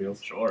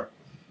Batmobiles. Sure.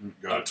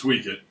 Gotta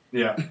tweak it.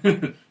 Yeah.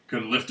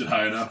 Couldn't lift it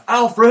high enough.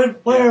 Alfred,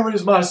 where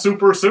is my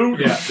super suit?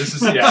 Yeah, this is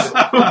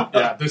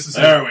this is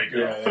there we go.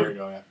 Yeah, there we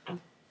go. Yeah.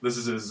 This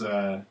is his.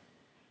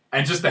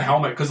 And just the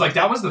helmet, because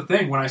that was the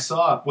thing when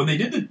they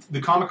did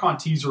the Comic-Con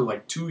teaser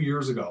 2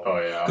 years ago.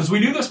 Oh yeah, because we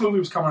knew this movie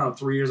was coming out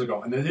 3 years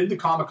ago, and they did the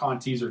Comic-Con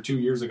teaser 2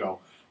 years ago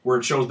where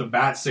it shows the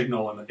bat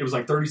signal, and it was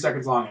 30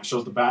 seconds long, and it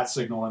shows the bat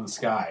signal in the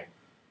sky.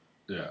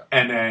 Yeah,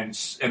 and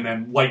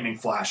then lightning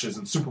flashes,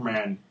 and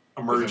Superman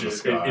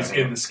emerges is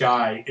in the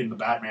sky in the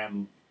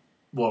Batman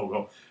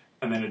logo,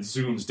 and then it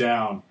zooms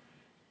down,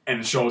 and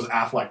it shows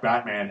Affleck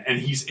Batman, and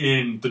he's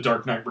in the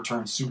Dark Knight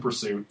Returns super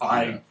suit.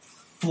 I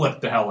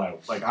flipped the hell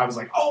out. I was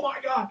like, oh my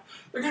God,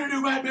 they're going to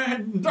do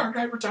Batman Dark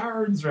Knight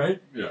Returns,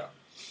 right? Yeah.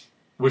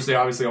 Which they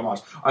obviously homage.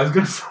 I was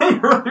going to say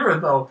earlier,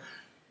 though,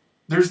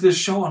 there's this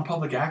show on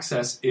public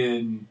access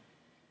in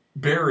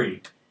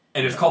Barry.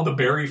 And it's called the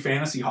Barry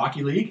Fantasy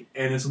Hockey League,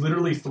 and it's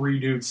literally 3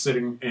 dudes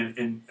sitting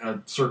in a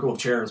circle of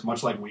chairs,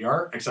 much like we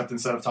are, except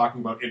instead of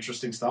talking about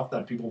interesting stuff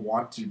that people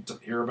want to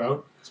hear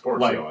about,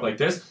 sports like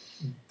this.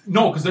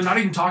 No, because they're not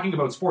even talking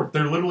about sports.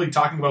 They're literally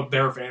talking about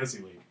their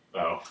fantasy league.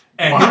 Oh.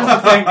 And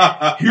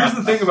here's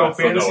the thing about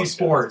fantasy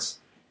sports.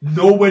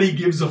 Nobody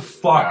gives a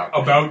fuck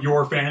about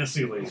your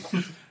fantasy league.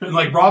 And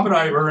like Rob and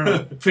I are in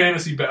a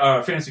fantasy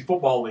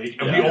football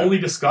league, and we only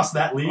discuss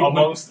that league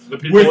amongst the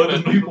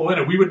people in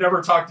it. We would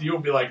never talk to you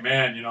and be like,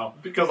 "Man, you know,"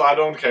 because I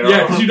don't care.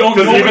 Yeah, because you don't.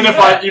 Because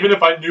even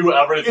if I knew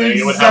everything,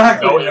 it would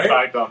have no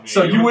impact on me.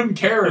 So you wouldn't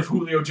care if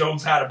Julio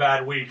Jones had a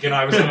bad week, and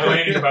I was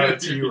complaining about it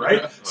to you,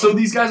 right? So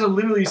these guys are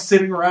literally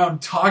sitting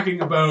around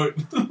talking about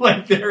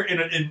like they're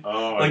in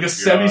a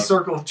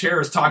semicircle of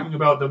chairs talking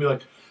about. They'll be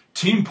like,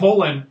 Team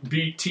Poland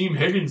beat Team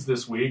Higgins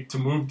this week to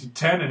move to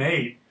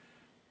 10-8.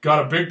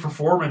 Got a big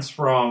performance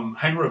from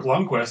Henrik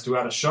Lundqvist, who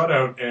had a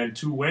shutout and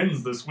 2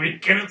 wins this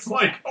week. And it's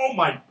like, oh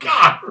my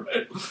god!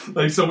 Right?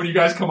 Like, so when you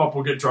guys come up,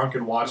 we'll get drunk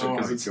and watch it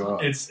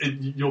because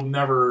you'll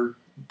never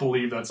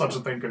believe that such a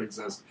thing could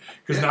exist.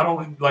 Because not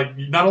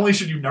only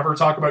should you never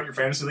talk about your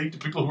fantasy league to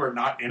people who are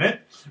not in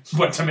it,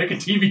 but to make a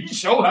TV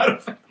show out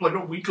of it, like a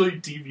weekly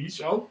TV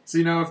show.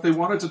 See, now if they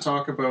wanted to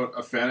talk about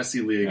a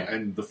fantasy league,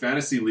 and the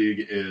fantasy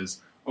league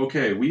is,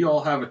 okay, we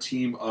all have a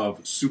team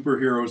of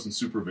superheroes and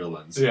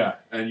supervillains. Yeah.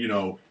 And, you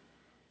know,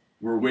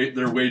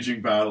 they're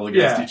waging battle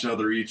against each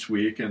other each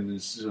week and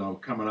is, you know,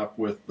 coming up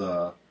with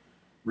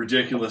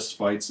ridiculous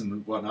fights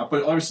and whatnot.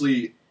 But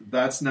obviously,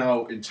 that's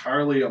now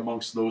entirely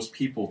amongst those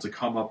people to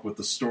come up with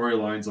the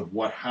storylines of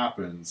what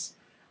happens.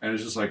 And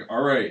it's just like,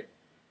 all right,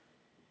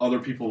 other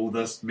people will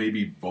just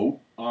maybe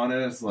vote on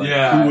it. It's like,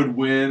 who would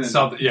win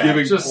and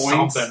giving just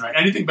points. Something, right?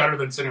 Anything better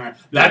than sitting around.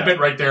 That bit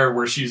right there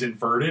where she's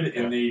inverted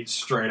in the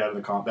straight out of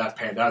the comp.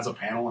 That's a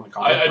panel in the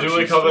comp. I do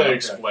like how they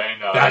explain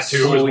that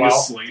too as well.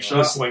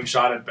 The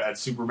slingshot at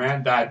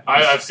Superman.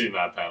 I've seen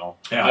that panel.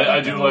 Yeah, I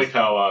do like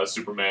how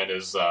Superman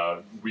is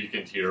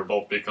weakened here,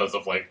 both because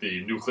of like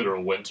the nuclear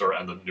winter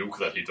and the nuke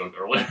that he took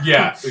earlier.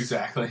 Yeah,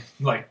 exactly.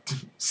 Like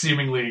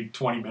seemingly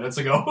 20 minutes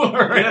ago.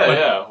 Right?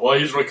 Yeah. Well,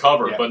 he's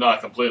recovered, but not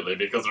completely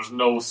because there's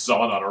no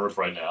sun on Earth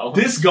right now.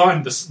 This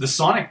gun, the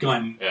sonic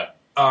gun,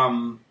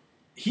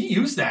 he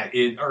used that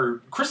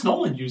or Chris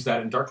Nolan used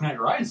that in Dark Knight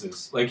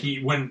Rises. Like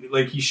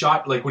he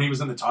shot like when he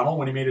was in the tunnel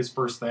when he made his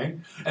first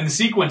thing, and the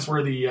sequence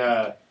where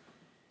the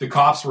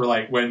cops were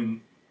like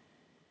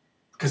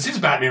because his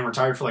Batman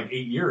retired for like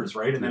 8 years,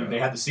 right? And then they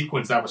had the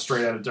sequence that was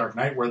straight out of Dark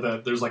Knight where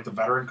there's like the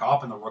veteran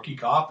cop and the rookie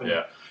cop,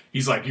 and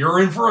he's like,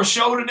 "You're in for a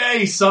show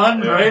today,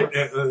 son," right?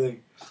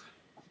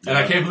 And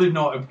I can't believe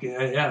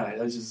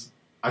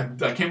I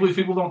can't believe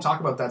people don't talk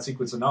about that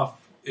sequence enough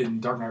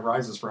in Dark Knight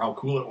Rises for how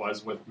cool it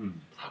was with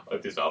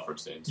like these Alfred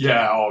scenes.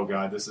 Yeah, oh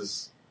god, this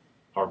is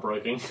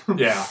heartbreaking.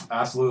 Yeah,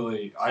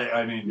 absolutely.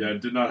 I mean,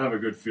 did not have a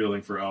good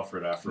feeling for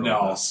Alfred after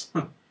all this.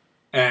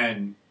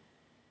 And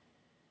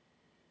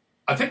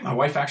I think my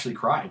wife actually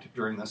cried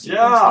during this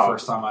sequence the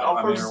first time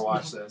I made her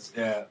watch this.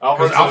 Yeah,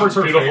 Alfred's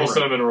her beautiful favorite.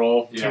 cinnamon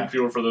roll, too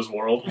pure for this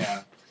world.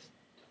 Yeah,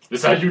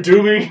 is that you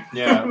do me?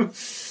 Yeah.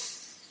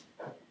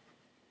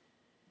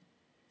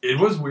 It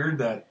was weird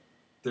that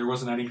there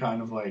wasn't any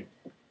kind of like,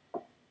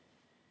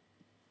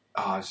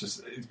 it's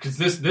just because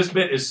this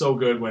bit is so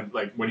good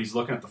when he's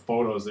looking at the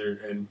photos there,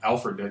 and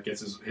Alfred gets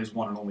his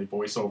one and only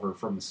voiceover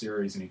from the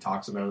series, and he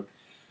talks about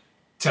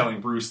telling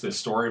Bruce this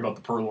story about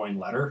the purloined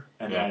letter,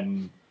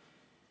 and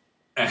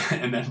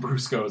then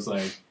Bruce goes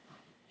like,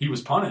 he was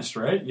punished,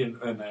 right?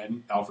 And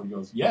then Alfred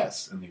goes,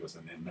 yes, and he goes,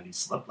 and then he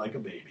slept like a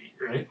baby,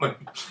 right? Like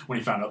when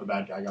he found out the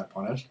bad guy got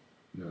punished.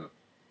 Yeah,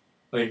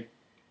 like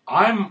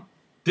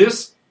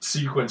this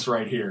sequence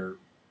right here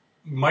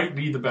might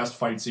be the best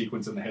fight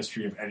sequence in the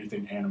history of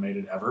anything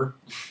animated ever.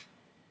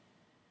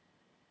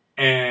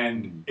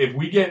 And if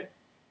we get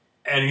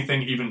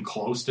anything even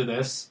close to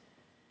this,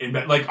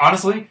 like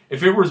honestly,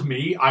 if it was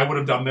me, I would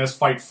have done this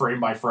fight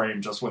frame by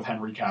frame just with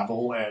Henry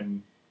Cavill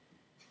and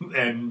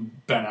Ben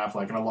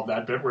Affleck, and I love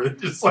that bit where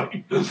it's just like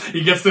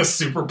he gets this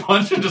super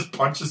punch and just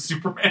punches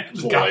Superman in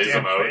his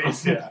goddamn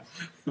face. Yeah.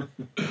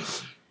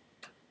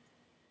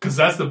 Because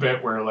that's the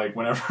bit where, like,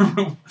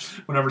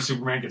 whenever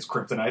Superman gets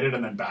kryptonited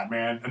and then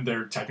Batman, and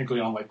they're technically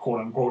on, like,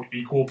 quote-unquote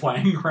equal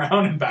playing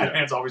ground, and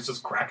Batman's always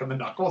just cracking the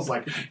knuckles,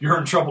 like, you're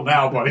in trouble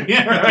now, buddy.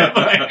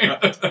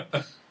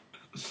 Like,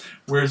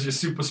 where's your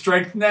super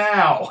strength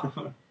now?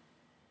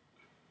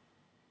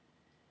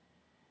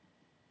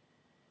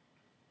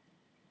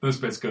 This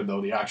bit's good,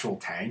 though. The actual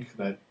tank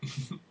that...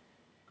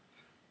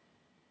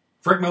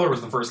 Frank Miller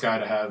was the first guy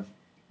to have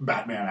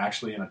Batman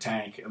actually in a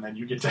tank, and then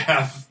you get to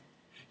have...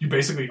 You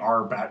basically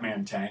are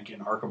Batman tank in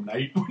Arkham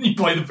Knight when you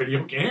play the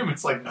video game.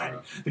 It's like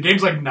the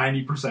game's like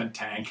 90%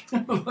 tank.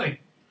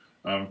 Like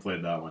I haven't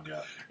played that one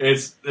yet.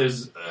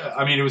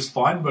 I mean, it was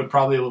fun, but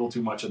probably a little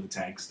too much of the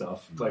tank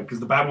stuff. Like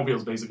because the Batmobile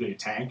is basically a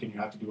tank, and you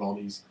have to do all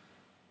these.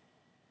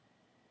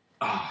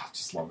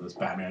 Just love this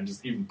Batman.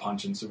 Just even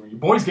punching Superman. Your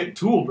boy's getting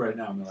tooled right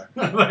now, Miller.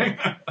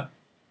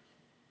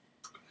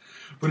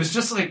 But it's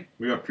just like...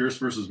 We got Pierce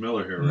versus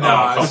Miller here, right?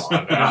 No, come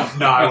on, man.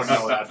 No, I wouldn't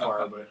go that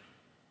far, but...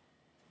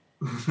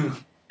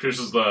 Pierce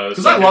is the...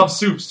 Because I love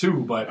Soups,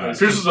 too, but...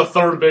 Pierce is the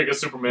third biggest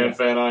Superman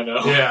fan I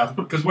know. Yeah,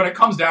 because when it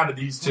comes down to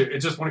these two,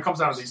 when it comes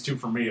down to these two,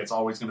 for me, it's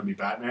always going to be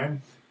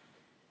Batman.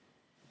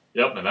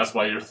 Yep, and that's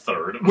why you're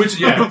third. Which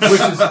is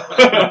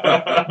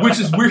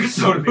weird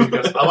though to me,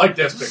 because I like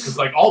this bit, because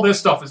like all this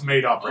stuff is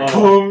made up, right?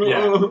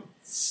 Yeah.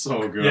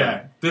 So good.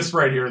 Yeah, this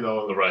right here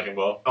though, the wrecking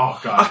ball. Oh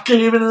god, I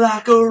came in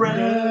like a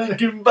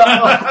wrecking ball.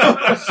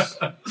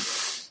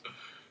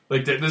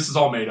 Like this is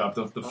all made up.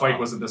 The fight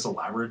wasn't this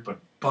elaborate, but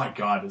by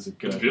God, is it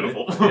good? It's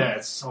beautiful. Right? Yeah,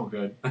 it's so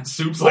good. And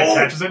Soups like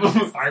catches it,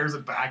 and fires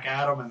it back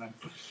at him, and then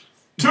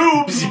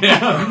tubes.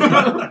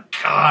 Yeah.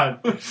 God.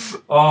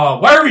 Oh,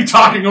 why are we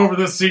talking over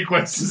this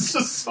sequence? It's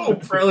just so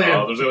brilliant.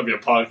 Oh, there's going to be a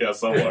podcast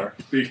somewhere.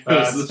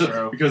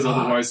 because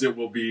otherwise it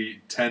will be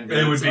 10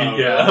 minutes. It would be,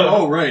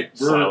 oh, right.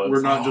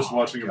 We're not just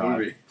watching a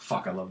movie.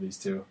 Fuck, I love these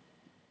two.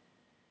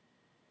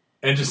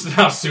 And just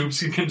how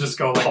Soups can just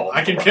go like,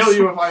 I can kill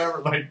you if I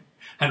ever, like,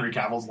 Henry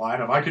Cavill's line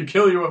of, I can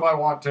kill you if I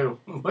want to.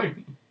 Like,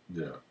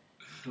 yeah.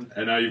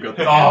 And now you've got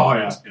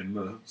the in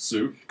the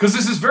suit. Because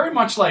this is very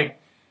much like,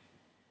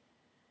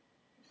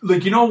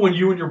 you know when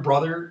you and your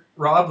brother,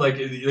 Rob, like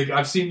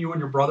I've seen you and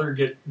your brother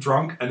get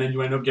drunk and then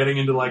you end up getting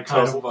into like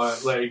kind of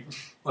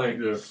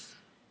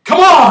come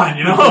on,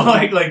 you know,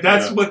 like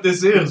that's what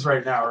this is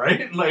right now,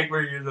 right? Like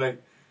where you're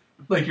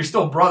like you're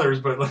still brothers,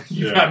 but like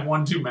you've had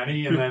one too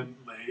many, and then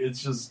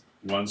it's just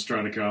one's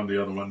trying to calm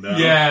the other one down.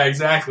 Yeah,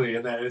 exactly,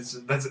 and then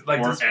that's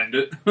like end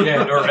it,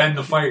 or end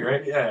the fight,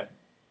 right? Yeah,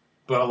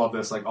 but I love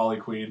this, like Ollie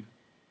Queen.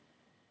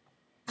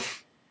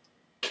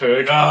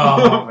 Kirk.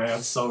 Oh man,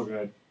 it's so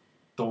good.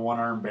 The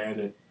one-armed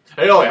bandit.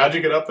 Hey, Ollie, how'd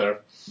you get up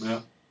there? Yeah.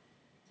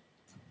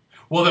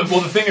 Well, the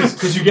thing is,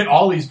 because you get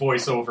Ollie's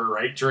voiceover,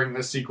 right, during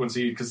this sequence,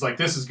 because, like,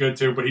 this is good,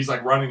 too, but he's,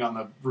 like, running on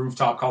the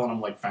rooftop calling them,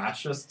 like,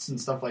 fascists and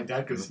stuff like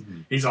that, because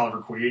he's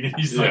Oliver Queen, and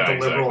he's, like, the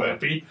liberal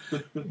hippie.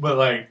 But,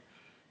 like,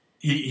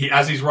 he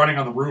as he's running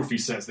on the roof, he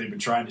says, they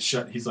tried to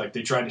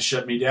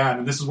shut me down,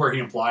 and this is where he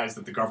implies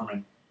that the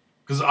government,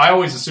 because I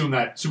always assume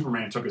that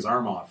Superman took his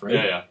arm off, right?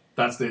 Yeah.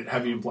 That's the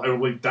heavy,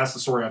 that's the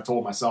story I've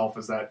told myself,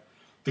 is that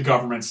the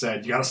government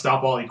said, you got to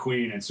stop Ollie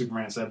Queen, and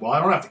Superman said, well, I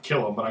don't have to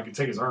kill him, but I can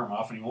take his arm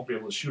off, and he won't be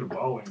able to shoot a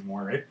bow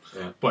anymore, right?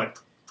 Yeah. But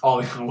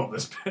Ollie, I love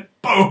this bit.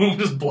 Boom!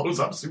 Just blows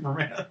up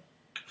Superman.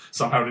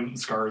 Somehow didn't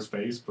scar his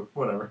face, but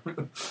whatever.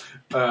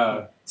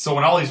 So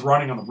when Ollie's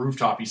running on the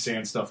rooftop, he's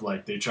saying stuff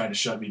like, they tried to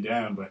shut me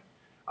down, but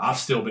I've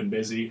still been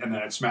busy. And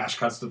then it smash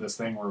cuts to this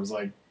thing where it was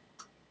like,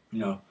 you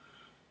know,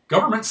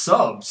 government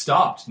sub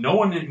stopped. No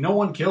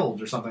one killed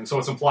or something. So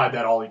it's implied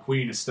that Ollie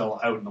Queen is still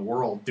out in the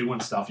world doing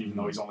stuff, even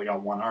though he's only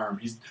got one arm.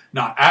 He's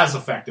not as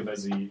effective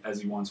as he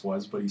once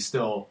was, but he's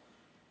still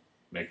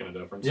making a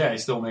difference. Yeah,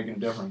 he's still making a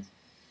difference.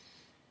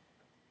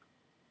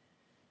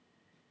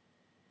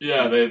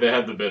 Yeah, they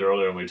had the bit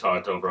earlier and we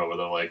talked over it where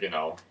they're like, you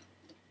know,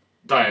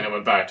 Diana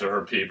went back to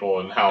her people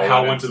and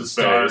Hal went to the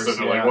stars. And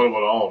they're like, what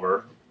about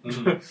Oliver?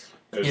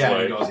 Mm-hmm. He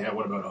goes,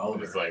 what about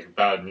Oliver? It's like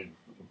that. He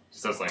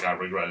says, like, I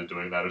regretted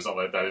doing that or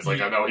something like that. He's like,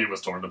 I know he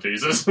was torn to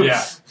pieces.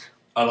 Yeah.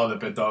 I love that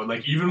bit, though.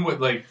 Like, even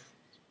with, like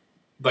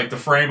the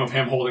frame of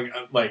him holding,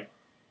 like,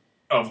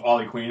 of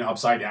Ollie Queen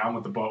upside down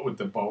with the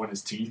bow in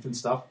his teeth and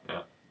stuff.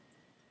 Yeah.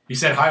 He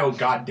said, hi, oh,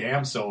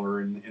 goddamn,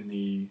 Silver in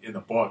the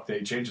book.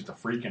 They changed it to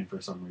freaking for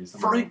some reason.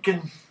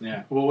 Freaking!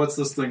 Yeah. Well, what's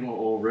this thing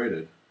all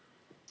rated?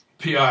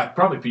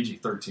 Probably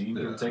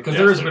PG-13, because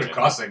there is a bit of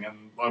cussing,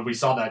 and we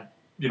saw that,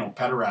 you know,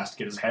 pederast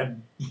get his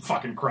head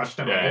fucking crushed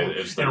in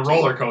a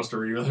roller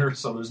coaster either,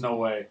 so there's no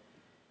way.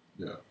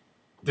 Yeah.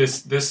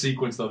 This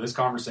sequence, though, this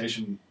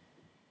conversation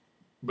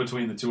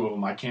between the two of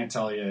them, I can't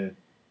tell you,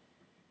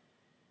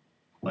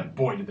 like,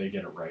 boy, did they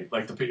get it right.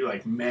 Like,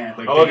 man.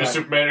 Like, I love you,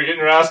 Superman. You're getting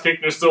your ass kicked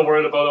and you're still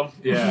worried about him.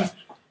 Yeah.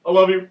 I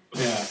love you.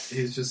 Yeah,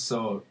 he's just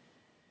so...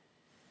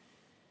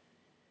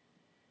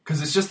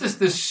 Because it's just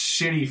this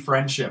shitty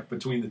friendship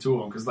between the two of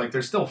them. Because, like,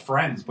 they're still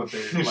friends, but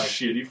they're, like...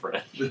 shitty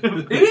friend.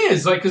 It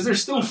is, like, because they're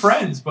still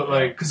friends, but,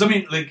 like... Because, I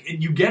mean, like,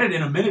 you get it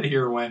in a minute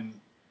here when...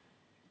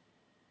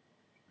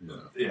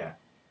 Yeah.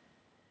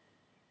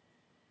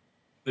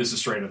 This is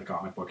straight out of the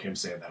comic book, him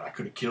saying that I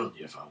could have killed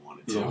you if I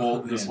wanted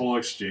to. This whole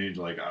exchange,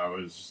 like,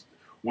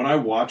 when I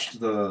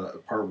watched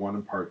the part 1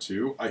 and part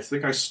 2, I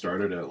think I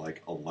started at,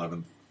 like,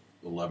 11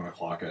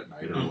 o'clock at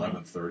night or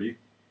 11:30.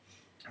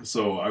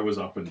 So I was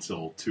up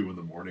until 2 in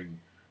the morning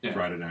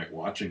Friday night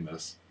watching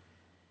this,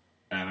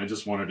 and I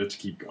just wanted it to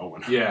keep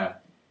going. Yeah.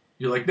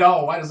 You're like,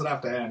 no, why does it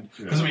have to end?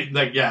 Because, I mean,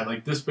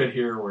 like this bit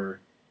here where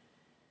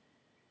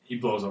he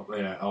blows up,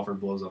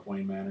 Alfred blows up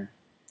Wayne Manor.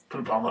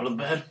 Put a bomb under the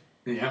bed.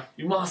 Yeah.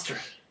 You monster.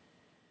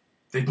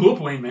 They blew up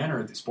Wayne Manor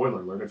at the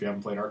spoiler alert if you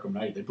haven't played Arkham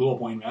Knight. They blew up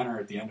Wayne Manor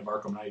at the end of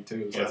Arkham Knight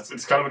too. So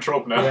it's kind of a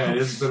trope now. Yeah, it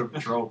is a bit of a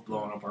trope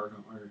blowing up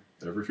Arkham.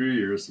 Every few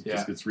years, it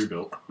just gets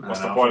rebuilt. What's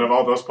the point of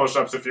all those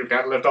push-ups if you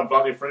can't lift up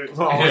bloody free?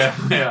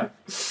 Yeah.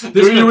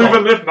 Do you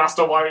even lift,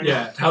 Master Wayne?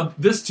 Yeah. How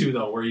this too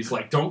though, where he's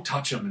like, don't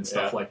touch him and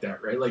stuff like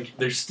that, right? Like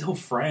they're still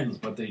friends,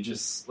 but they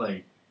just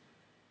like.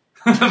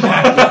 Come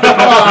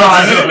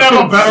on, they didn't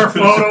have a better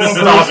photo of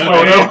Stock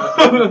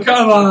photo.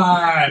 Come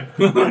on.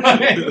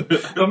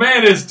 The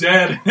man is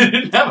dead. They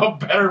didn't have a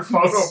better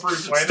photo of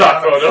Bruce Wayne.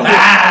 Stock photo.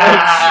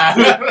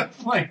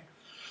 Like,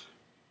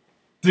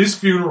 this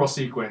funeral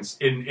sequence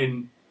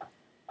in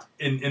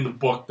the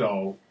book,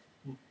 though,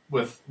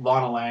 with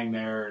Lana Lang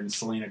there and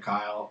Selena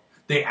Kyle,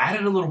 they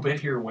added a little bit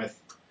here with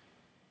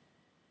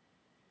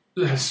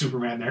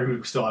Superman there,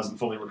 who still hasn't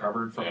fully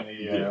recovered from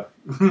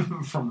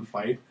from the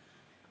fight.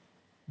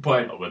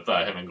 But with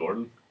him and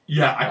Gordon?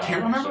 Yeah, I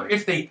can't remember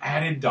if they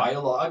added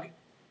dialogue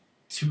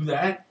to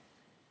that,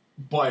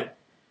 but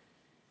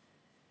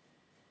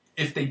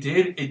if they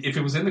did, if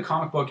it was in the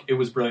comic book, it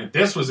was brilliant.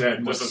 This was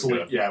it. With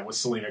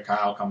Selena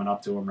Kyle coming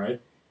up to him,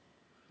 right?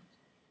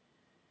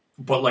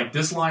 But like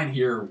this line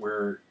here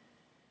where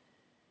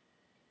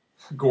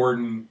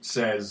Gordon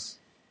says,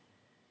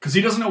 because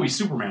he doesn't know he's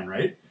Superman,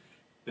 right?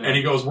 Yeah. And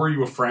he goes, "Were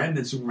you a friend?"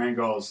 And Superman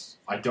goes,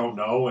 "I don't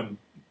know." And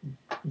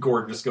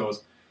Gordon just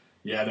goes,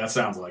 "Yeah, that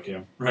sounds like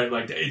him." Right?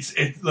 Like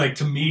it's like,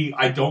 to me,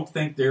 I don't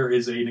think there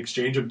is an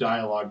exchange of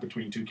dialogue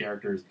between two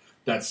characters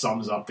that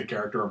sums up the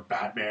character of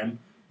Batman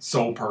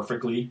so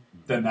perfectly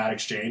than that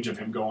exchange of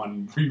him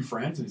going, "Were you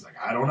friends?" And he's like,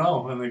 "I don't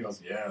know." And then he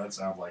goes, "Yeah, that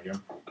sounds like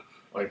him."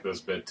 Like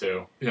this bit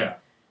too. Yeah.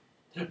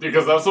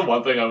 Because that's the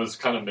one thing I was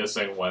kind of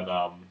missing when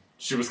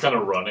she was kind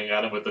of running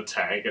at him with the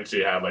tank and she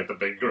had like the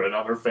big grin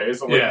on her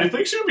face. I'm like, you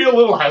think she would be a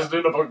little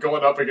hesitant about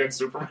going up against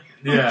Superman?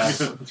 Yeah.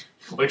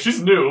 Like,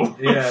 she's new.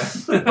 Yeah.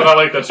 But I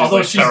like that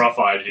she's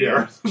terrified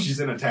here. Yeah,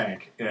 she's in a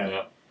tank.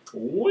 Yeah.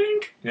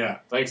 Wink. Yeah.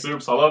 Thanks,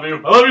 Soups. I love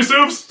you. I love you,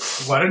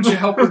 Soups. Why didn't you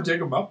help her dig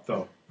him up,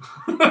 though?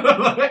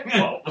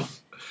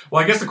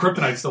 Well, I guess the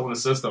kryptonite's still in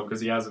his system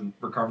because he hasn't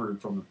recovered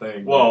from the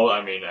thing. Well,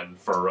 I mean, and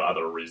for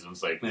other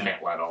reasons, they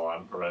can't let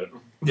on, right?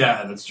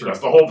 Yeah, that's true. That's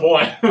the whole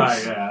point.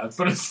 Yeah,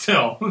 but it's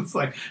still, it's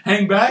like,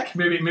 hang back,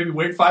 maybe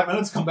wait 5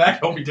 minutes, come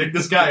back, help me dig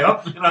this guy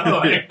up. You know,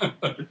 like,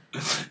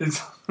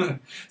 it's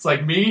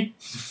like me,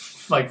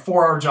 like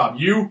 4-hour job.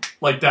 You,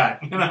 like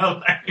that. You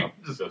know, like,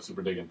 just got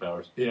super digging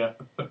powers. Yeah.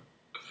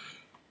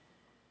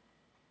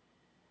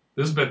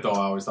 This bit, though,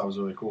 I always thought was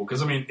really cool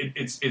because I mean,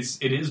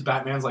 it is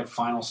Batman's like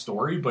final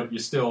story, but you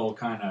still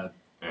kind of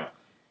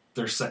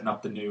they're setting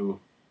up the new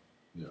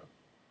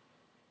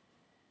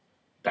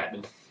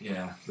Batman.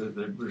 Yeah,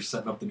 they're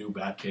setting up the new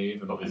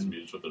Batcave and all these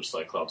mutants with their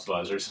Cyclops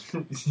visors.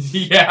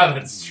 Yeah,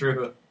 that's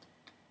true.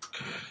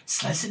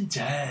 Slice and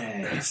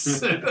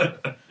dice.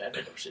 Batman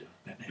don't shiv.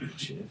 Batman don't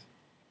shiv.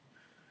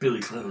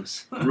 Billy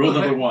Close. Rule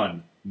number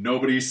 1: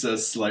 nobody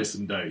says slice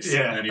and dice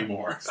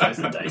anymore. Slice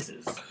and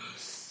dices.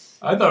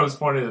 I thought it was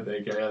funny that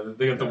they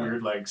got the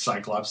weird like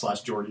Cyclops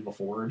 / Geordie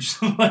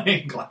LaForge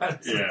like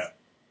glasses. Yeah,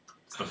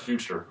 it's the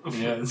future.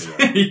 Yeah,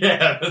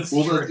 yeah. That's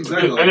true.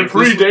 Exactly. And it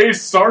predates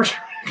Star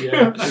Trek.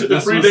 Yeah, it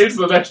predates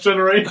the next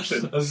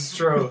generation. That's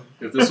true.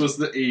 If this was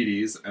the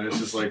 '80s and it's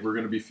just like we're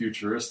going to be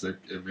futuristic,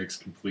 it makes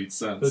complete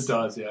sense. It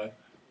does, yeah.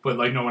 But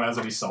like no one has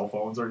any cell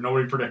phones, or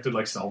nobody predicted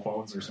like cell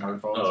phones or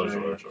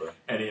smartphones or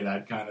any of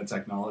that kind of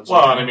technology.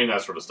 Well, and I mean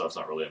that sort of stuff's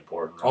not really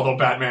important. Right? Although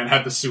Batman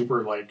had the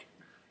super like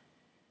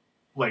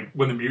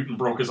when the mutant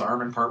broke his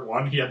arm in part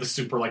 1, he had the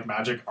super like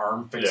magic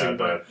arm fixing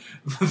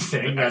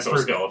thing. The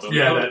exoskeleton.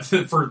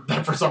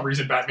 That for some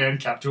reason Batman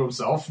kept to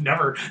himself.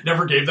 Never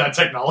gave that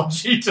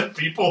technology to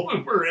people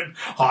who were in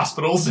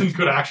hospitals and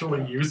could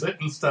actually use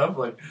it and stuff.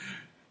 Like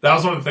that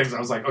was one of the things I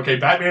was like, okay,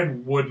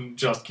 Batman wouldn't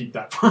just keep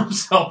that for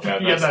himself. Yeah,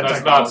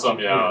 that's not some.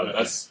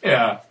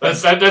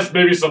 That's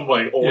maybe some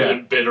like old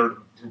embittered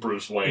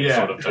Bruce Wayne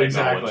sort of technology.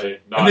 Exactly.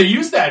 And they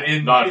used that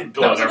in... Not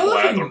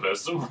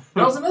philanthropist.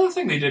 That was another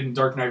thing they did in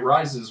Dark Knight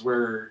Rises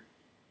where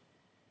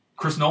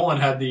Chris Nolan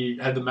had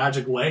the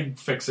magic leg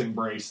fixing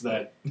brace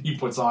that he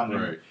puts on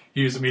and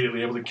he was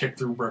immediately able to kick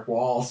through brick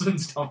walls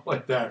and stuff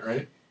like that,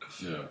 right?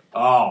 Yeah.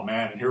 Oh,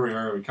 man, and here we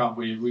are.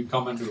 We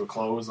come into a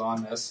close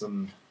on this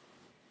and...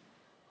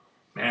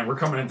 Man, we're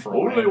coming in for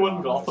only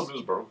when Gotham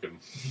is broken.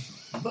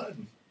 But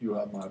you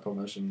have my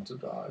permission to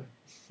die.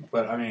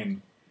 But, I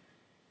mean...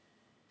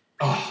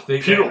 Oh,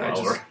 Peter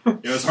Weller.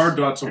 It was hard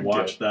not to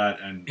watch that,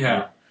 and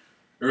it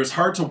was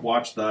hard to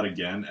watch that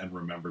again and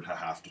remember to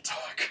have to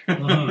talk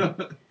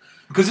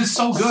because it's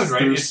so good,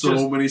 right? There's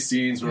so many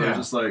scenes where I'm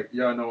just like,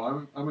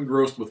 I'm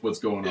engrossed with what's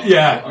going on.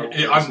 Yeah,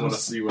 I want to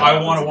see.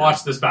 I want to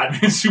watch this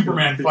Batman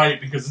Superman fight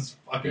because it's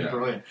fucking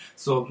brilliant.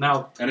 So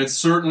now, and it's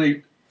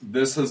certainly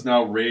this has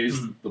now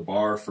raised the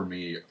bar for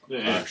me.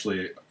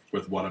 Actually.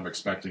 With what I'm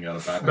expecting out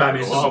of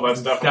Batman.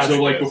 That's definitely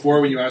so. Like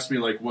before, when you asked me,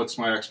 like, what's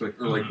my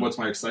what's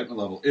my excitement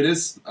level? It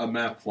is a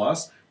Matt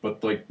plus,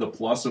 but like the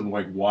plus and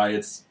like why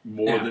it's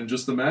more than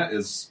just a Matt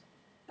is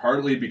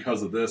partly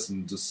because of this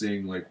and just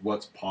seeing like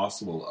what's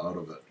possible out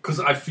of it.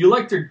 Because I feel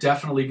like they're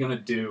definitely going to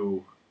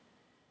do.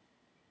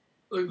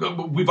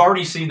 We've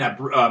already seen that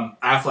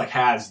Affleck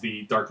has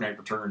the Dark Knight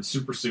Returns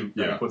super suit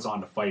that he puts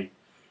on to fight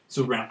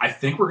Superman. I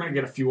think we're going to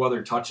get a few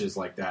other touches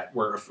like that,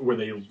 where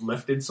they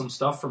lifted some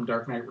stuff from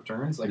Dark Knight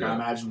Returns. Like I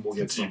imagine we'll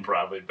get some. Team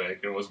Bradley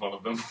Bacon was one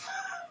of them.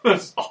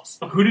 That's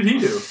awesome. Who did he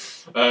do?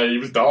 He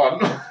was Don.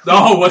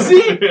 Oh, was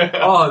he? Yeah.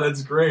 Oh,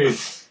 that's great.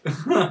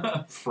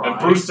 And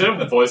Bruce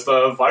Timm voiced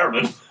a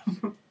fireman.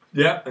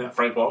 Yeah.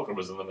 Frank Welker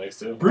was in the mix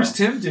too. Bruce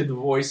Timm did the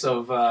voice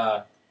of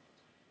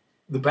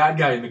the bad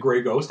guy in the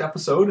Grey Ghost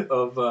episode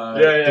of the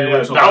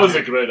original. That was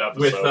a great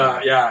episode. With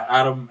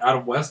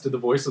Adam West did the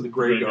voice of the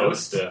Grey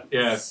Ghost.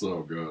 Yeah,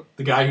 so good.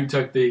 The guy who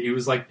took he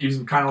was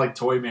kind of like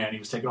Toy Man. He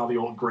was taking all the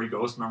old Grey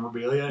Ghost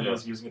memorabilia and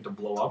was using it to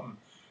blow up. And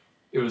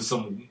it was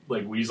some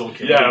like weasel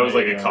kid. Yeah, it was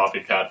like a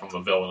copycat from the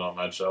villain on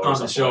that show. On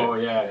the show,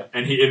 yeah,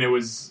 and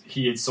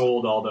he had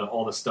sold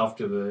all the stuff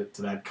to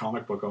that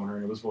comic book owner,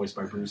 and it was voiced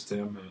by Bruce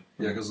Timm.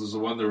 Yeah, because there's the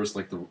one there was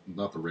like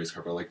not the race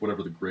car, but like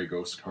whatever the Grey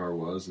Ghost car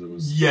was. It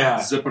was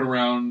zipping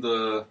around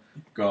the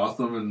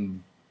Gotham,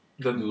 and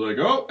then like,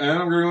 oh, and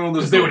I'm going on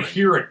this. Because they would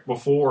hear it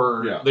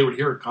before they would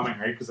hear it coming,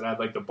 right? Because it had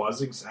like the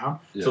buzzing sound.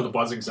 Yeah. So the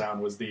buzzing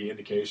sound was the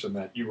indication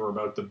that you were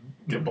about to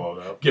get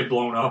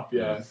blown up.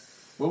 Yeah.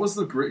 What was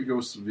the Grey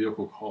Ghost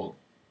vehicle called?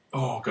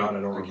 Oh, God,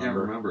 I can't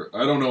remember.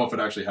 I don't know if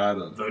it actually had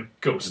the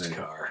ghost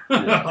car.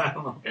 Yeah. I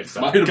don't know. It's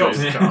a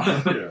ghost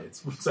car.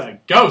 It's a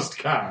ghost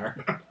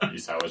car.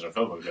 These highways are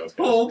filled with ghost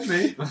cars. Hold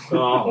me.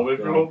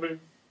 Hold me.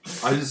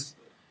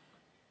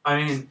 I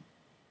mean,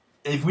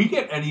 if we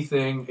get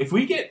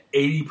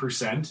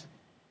 80%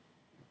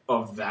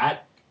 of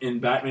that in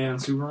Batman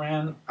and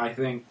Superman, I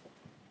think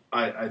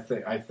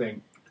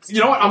you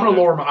know what? I'm going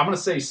to lower. I'm going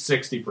to say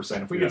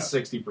 60%. If we get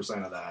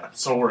 60% of that, I'm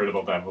so worried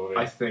about that movie.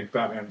 I think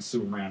Batman and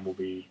Superman will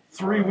be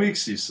 3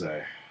 weeks. You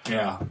say?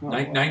 Yeah,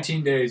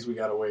 19 days. We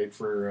got to wait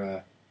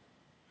for.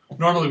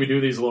 Normally we do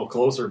these a little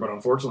closer, but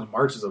unfortunately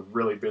March is a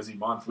really busy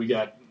month. We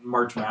got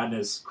March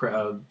Madness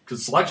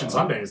because Selection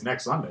Sunday is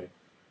next Sunday,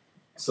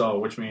 so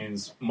which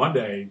means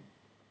Monday,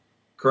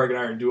 Craig and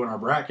I are doing our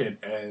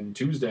bracket, and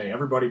Tuesday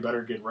everybody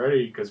better get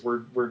ready because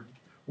we're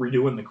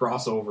redoing the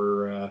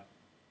crossover.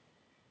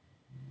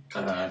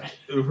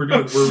 We're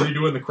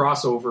redoing the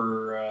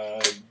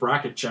crossover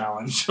bracket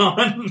challenge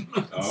on.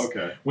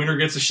 Okay. Winner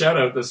gets a shout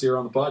out this year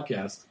on the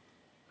podcast.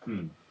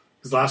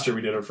 Because last year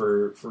we did it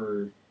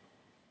for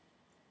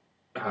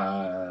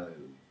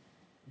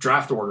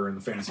draft order in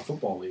the fantasy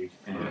football league,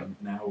 and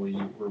now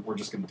we're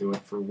just going to do it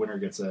for winner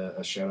gets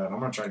a shout out. I'm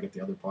going to try to get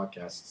the other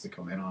podcasts to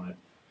come in on it.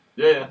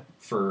 Yeah.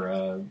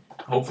 For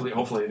hopefully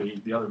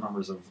the other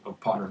members of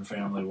Potter and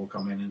Family will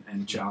come in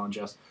and challenge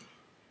us.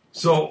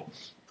 So.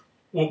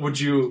 What would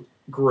you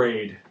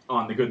grade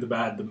on the good, the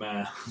bad, the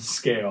meh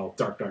scale?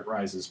 Dark Knight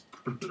Rises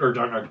or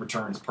Dark Knight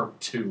Returns Part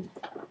 2.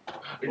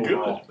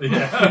 Overall. Good.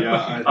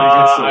 Yeah.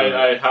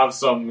 I have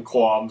some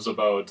qualms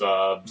about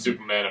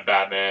Superman and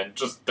Batman.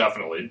 Just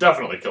definitely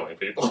killing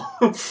people.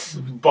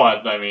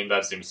 But I mean,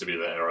 that seems to be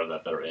the era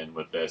that they're in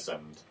with this.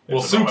 And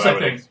Soups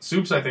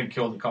I think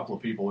killed a couple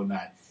of people in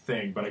that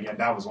thing, but again,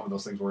 that was one of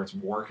those things where it's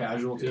war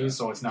casualties,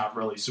 so it's not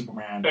really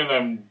Superman. And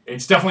then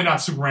it's definitely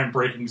not Superman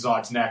breaking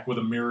Zod's neck with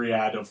a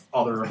myriad of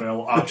other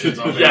available options.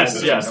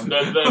 Yes. And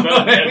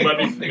let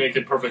me make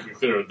it perfectly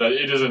clear that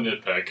it is a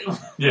nitpick.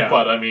 Yeah,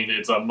 but I mean,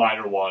 it's a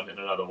minor one in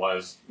an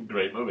otherwise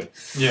great movie.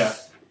 Yeah.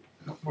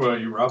 Well,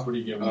 you Rob, what are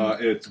you giving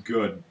it? It's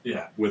good.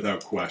 Yeah,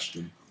 without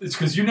question. It's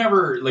because you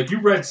never you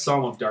read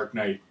some of Dark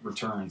Knight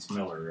Returns,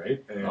 Miller,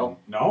 right? And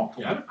no,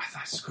 yeah, I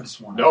thought I could have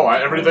sworn. No,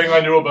 everything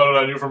I knew about it,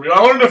 I knew from you.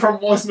 I learned it from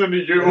listening to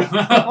you. And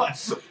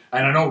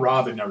I know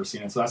Rob had never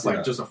seen it, so that's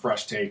just a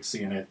fresh take,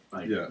 seeing it,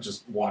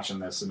 just watching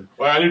this. And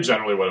I knew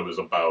generally what it was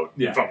about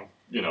from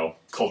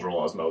cultural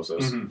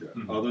osmosis. Mm-hmm. Yeah.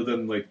 Mm-hmm. Other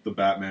than the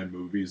Batman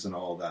movies and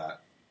all that.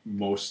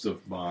 Most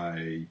of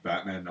my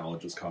Batman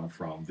knowledge has come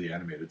from the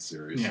animated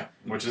series. Yeah,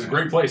 which is a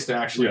great place to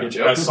actually get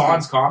you. As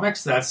Sans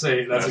Comics, that's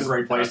a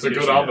great place to get you. That's a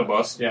good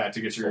omnibus. Yeah,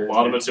 to get your a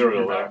lot of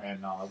material there.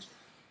 Batman knowledge.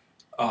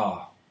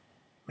 Oh,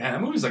 man,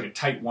 that movie's like a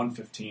tight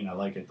 115. I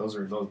like it. Those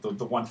are the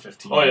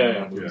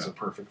 115 movies are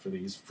perfect for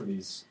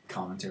these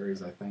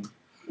commentaries, I think.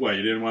 Well,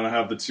 you didn't want to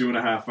have the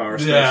 2.5 hour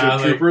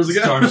Starship Troopers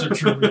again? Starship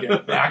Troopers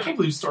again. I can't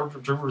believe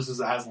Starship Troopers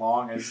is as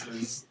long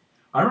as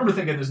I remember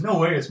thinking, there's no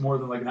way it's more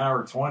than like an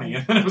hour 20,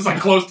 and then it was like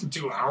close to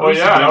 2 hours. Oh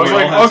yeah, I was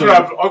like,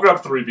 I'll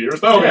grab 3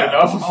 beers. That'll be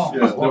enough.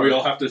 Then we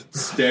all have to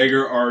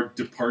stagger our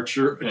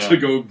departure to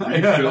go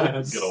refill.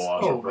 Get a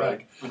washer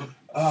break.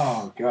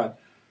 Oh god.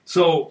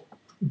 So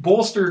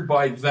bolstered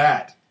by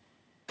that,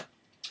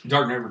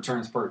 Dark Knight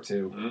Returns Part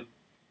 2.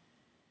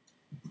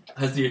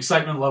 Has the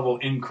excitement level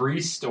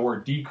increased or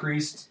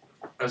decreased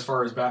as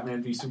far as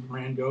Batman v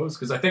Superman goes?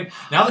 Because I think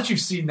now that you've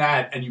seen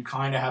that and you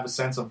kind of have a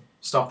sense of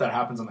stuff that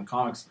happens in the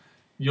comics,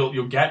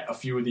 you'll get a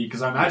few of the,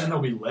 because I imagine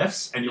there'll be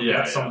lifts and you'll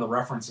get some of the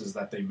references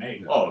that they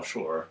made. Oh,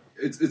 sure.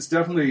 It's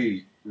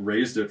definitely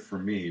raised it for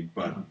me,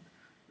 but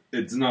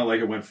it's not like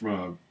it went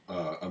from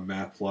a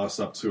math plus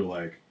up to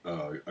like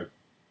a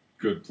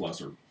good plus,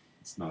 or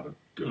it's not a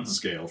good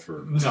scale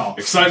for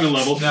excitement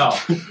level. No.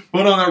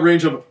 But on that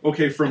range of,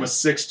 from a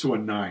 6 to a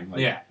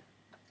 9.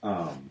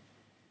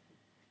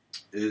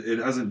 It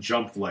hasn't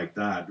jumped like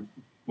that,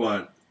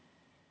 but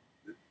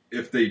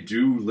if they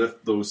do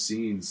lift those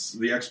scenes,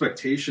 the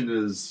expectation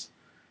is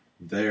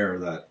there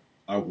that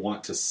I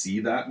want to see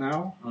that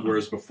now.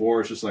 Whereas before,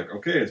 it's just like,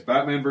 it's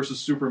Batman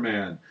versus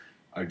Superman.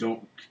 I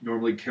don't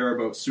normally care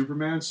about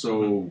Superman,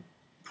 so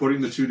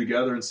putting the two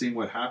together and seeing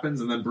what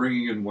happens, and then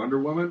bringing in Wonder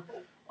Woman,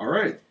 all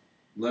right,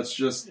 let's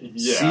just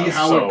see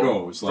how it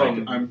goes.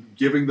 Like, I'm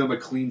giving them a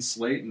clean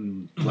slate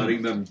and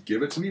letting them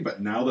give it to me,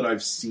 but now that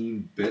I've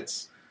seen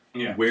bits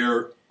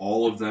where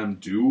all of them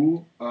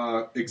do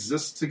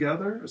exist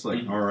together, it's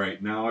like, all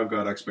right, now I've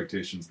got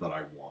expectations that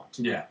I want.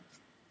 Yeah.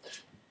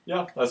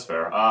 Yeah, that's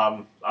fair.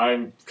 I'm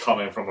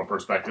coming from a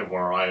perspective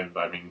where I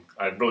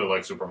really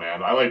like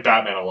Superman. I like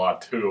Batman a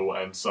lot too,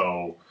 and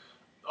so,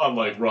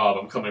 unlike Rob,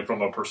 I'm coming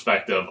from a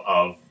perspective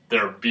of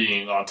there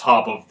being on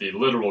top of the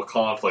literal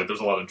conflict. There's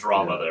a lot of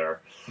drama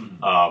there,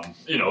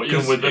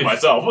 even within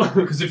myself.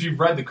 Because if you've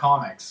read the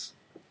comics,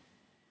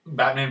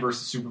 Batman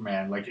versus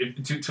Superman, like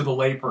to the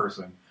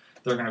layperson,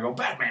 they're gonna go,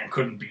 Batman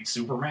couldn't beat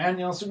Superman.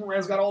 You know,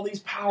 Superman's got all these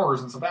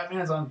powers, and so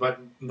Batman's on. But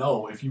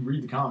no, if you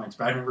read the comics,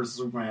 Batman versus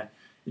Superman,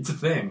 it's a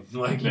thing.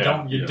 Like you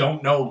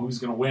don't know who's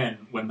gonna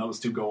win when those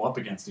two go up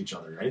against each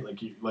other, right?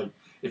 Like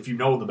if you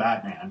know the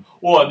Batman.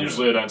 Well, and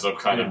usually it ends up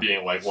kind of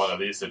being like one of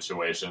these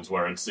situations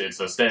where it's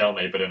a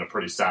stalemate, but in a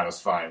pretty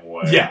satisfying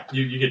way. Yeah,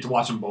 you get to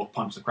watch them both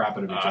punch the crap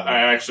out of each other.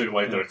 I actually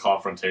like their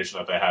confrontation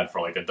that they had for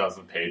like a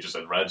dozen pages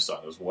in Red Sun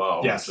as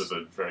well, which is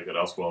a very good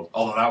Elseworld.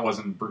 Although that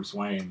wasn't Bruce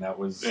Wayne, that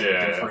was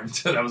different.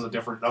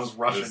 That was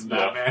Russian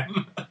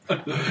Batman.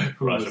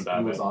 Who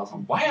was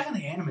awesome. Why haven't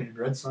they animated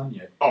Red Sun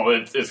yet? Oh,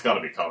 it's got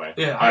to be coming.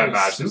 Yeah, I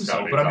imagine it's got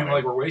to be coming. But I mean,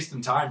 like, we're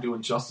wasting time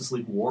doing Justice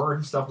League War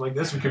and stuff like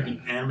this. We could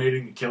be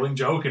animating the Killing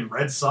Joke and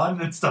Red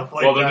Sun and stuff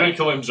like that. Well, they're doing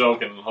Killing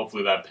Joke, and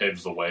hopefully that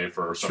paves the way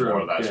for some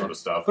more of that sort of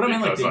stuff. But I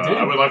mean, like, they did.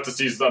 I would like to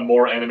see some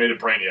more animated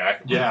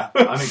Brainiac. Yeah, I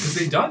mean, because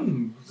they've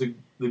done the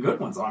good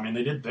ones. I mean,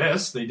 they did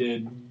this. They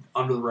did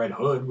Under the Red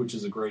Hood, which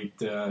is a great.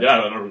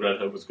 Under the Red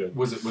Hood was good.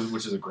 Which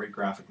is a great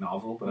graphic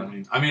novel. But I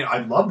mean, I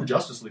love the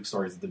Justice League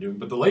stories that they're doing.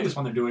 But the latest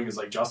one they're doing is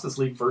like Justice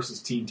League versus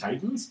Teen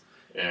Titans,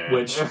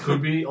 which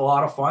could be a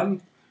lot of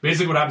fun.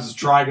 Basically, what happens is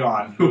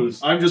Trigon,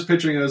 who's I'm just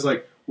picturing it as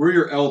like, we're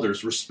your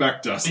elders,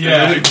 respect us. And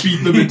then they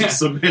beat them into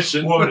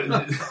submission. Well,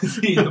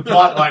 the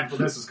plot line for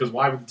this is because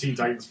why would the Teen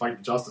Titans fight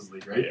the Justice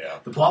League, right? Yeah.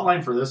 The plot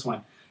line for this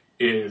one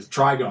is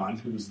Trigon,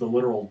 who's the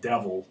literal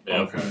devil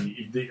of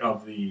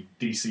the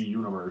DC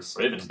universe.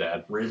 Raven's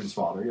dad. Raven's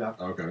father, yeah.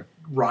 Okay.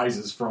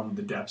 Rises from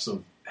the depths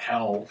of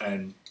hell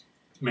and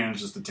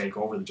manages to take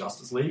over the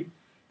Justice League.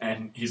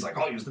 And he's like,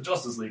 I'll use the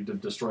Justice League to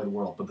destroy the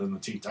world. But then the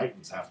Teen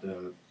Titans have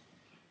to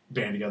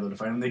band together to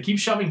fight him. They keep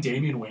shoving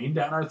Damian Wayne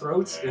down our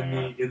throats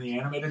in the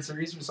animated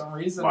series for some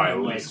reason. My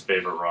least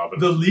favorite Robin.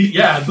 The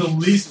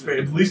least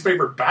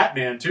favorite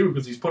Batman too,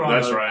 because he's put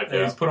on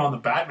he's put on the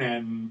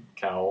Batman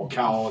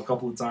cowl a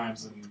couple of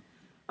times, and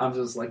I'm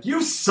just like,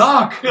 you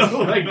suck.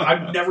 Like,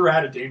 I've never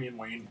had a Damian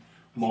Wayne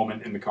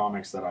moment in the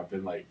comics that I've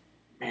been like,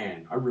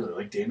 man, I really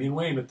like Damian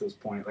Wayne at this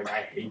point. Like,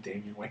 I hate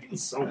Damian Wayne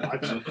so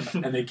much,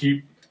 and they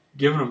keep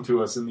giving them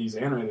to us in these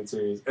animated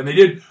series. And they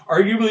did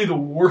arguably the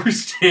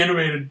worst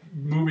animated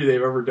movie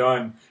they've ever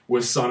done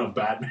was Son of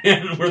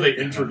Batman, where they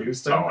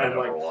introduced him and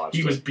like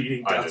he was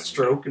beating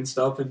Deathstroke and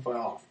stuff. And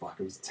fuck,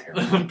 it was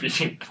terrible.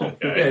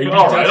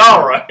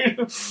 All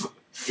right.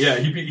 Yeah,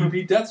 he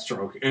beat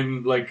Deathstroke,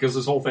 and like because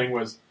this whole thing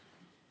was,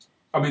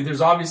 I mean,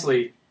 there's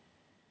obviously,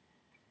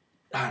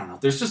 I don't know,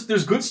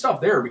 there's good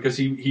stuff there because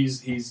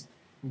he's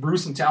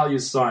Bruce and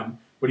Talia's son,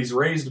 but he's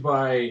raised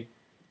by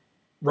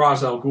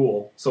Ra's al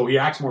Ghul, so he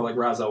acts more like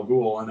Ra's al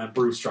Ghul, and then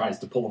Bruce tries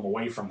to pull him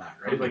away from that,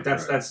 right? Like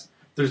that's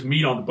there's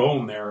meat on the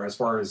bone there as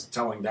far as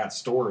telling that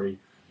story.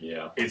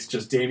 Yeah, it's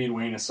just Damian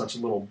Wayne is such a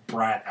little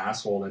brat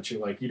asshole that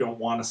you don't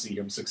want to see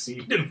him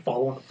succeed and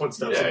follow in the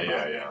footsteps of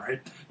Batman,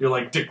 right? You're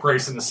like, Dick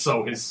Grayson is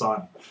so his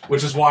son,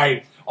 which is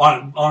why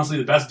honestly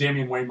the best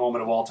Damian Wayne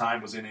moment of all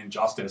time was in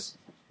Injustice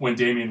when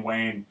Damian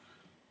Wayne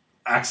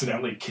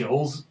accidentally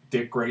kills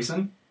Dick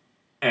Grayson,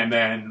 and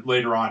then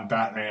later on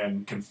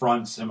Batman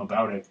confronts him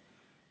about it.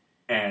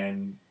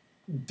 And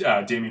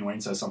Damian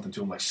Wayne says something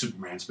to him like,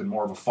 Superman's been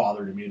more of a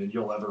father to me than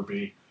you'll ever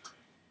be.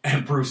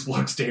 And Bruce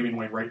looks Damian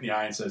Wayne right in the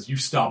eye and says, you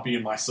stopped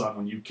being my son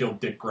when you killed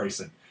Dick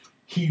Grayson.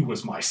 He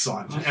was my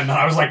son. And then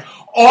I was like,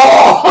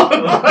 oh!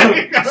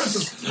 Like,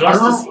 I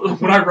remember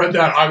when I read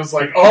that, I was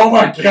like, oh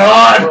my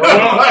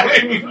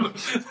God!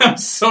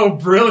 That's so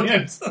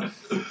brilliant.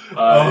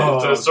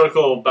 To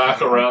circle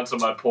back around to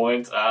my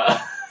point,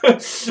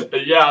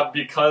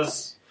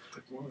 because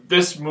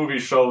this movie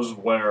shows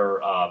where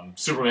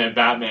Superman and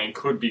Batman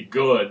could be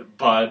good,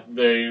 but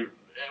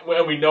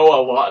we know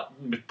a lot,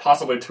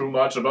 possibly too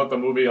much about the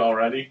movie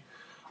already,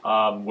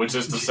 which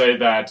is to say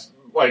that,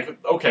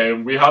 like, okay,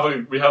 we have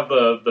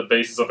the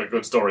basis of a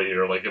good story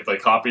here. Like, if they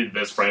copied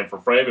this frame for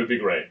frame, it'd be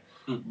great.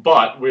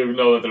 But we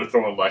know that they're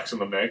throwing Lex in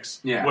the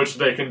mix, which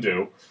they can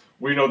do.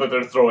 We know that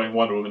they're throwing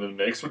Wonder Woman in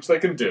the mix, which they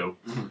can do.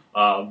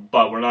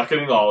 But we're not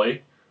getting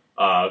Ollie.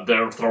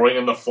 They're throwing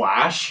in the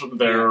Flash.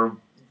 They're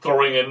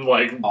throwing in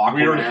like Aquaman.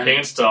 Weird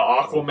hints to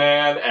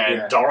Aquaman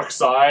and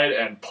Darkseid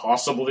and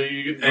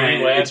possibly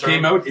Green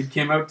Lantern. It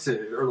came out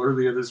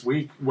earlier this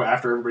week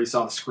after everybody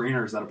saw the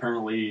screeners that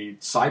apparently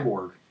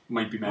Cyborg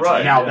might be mentioned.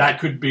 Right,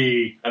 that could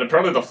be, and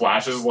apparently the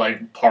Flash is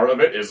like part of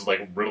it is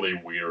like really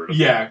weird.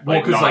 Yeah,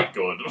 well, because not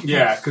good.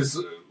 Yeah,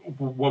 because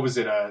what was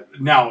it?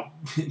 Now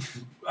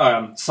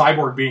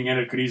Cyborg being in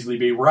it could easily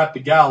be, we're at the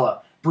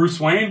gala.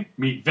 Bruce Wayne,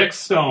 meet Vic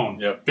Stone.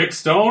 Yep. Vic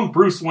Stone,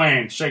 Bruce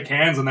Wayne, shake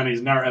hands, and then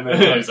he's never. And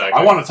then exactly.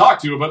 I want to talk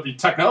to you about the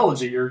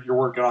technology you're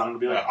working on. And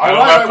be like, I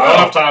don't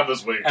have time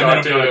this week. And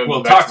then be like,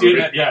 well, talk to you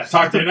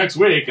next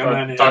week,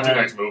 and then talk to you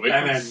next movie.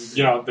 And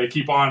then they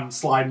keep on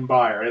sliding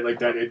by, right? Like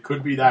that. It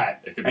could be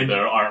that. It could be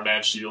their Iron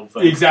Man shield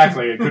thing.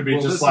 Exactly. It could be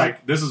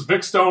this is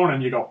Vic Stone,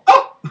 and you go,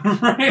 oh.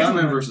 Right?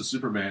 Batman versus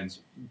Superman's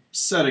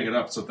setting it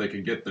up so they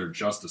can get their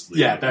Justice League.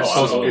 Yeah,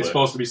 it's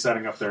supposed to be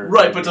setting up their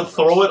right, but to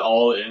throw it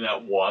all in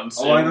at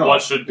once in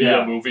what should be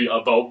a movie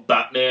about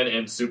Batman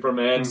and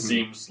Superman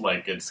seems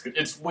like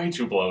it's way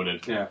too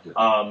bloated. Yeah.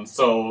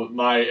 So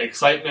my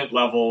excitement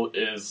level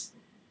is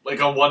like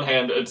on one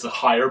hand it's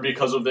higher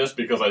because of this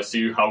because I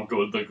see how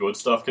good the good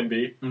stuff can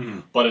be,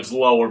 but it's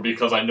lower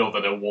because I know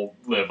that it won't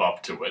live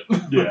up to it.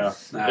 Yeah,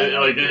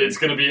 it's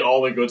going to be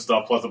all the good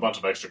stuff plus a bunch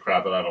of extra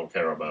crap that I don't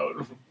care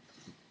about.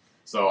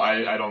 So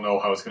I don't know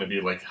how it's going to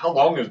be. Like,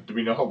 do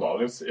we know how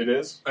long it is?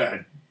 Is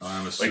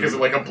it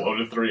like a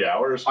bloated 3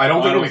 hours? I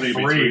don't think it'll be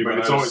 3, but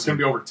it's going to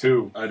be over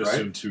 2. I'd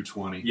assume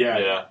 220.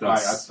 Yeah.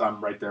 I'm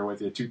right there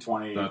with you.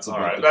 220. That's all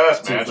right.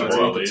 That's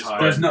manageable at least.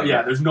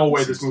 There's no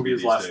way this movie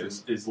is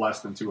less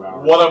than 2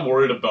 hours. What I'm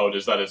worried about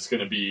is that it's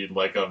going to be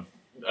like a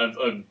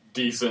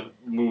decent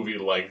movie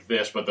like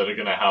this, but that are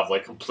going to have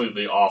like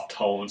completely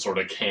off-tone sort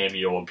of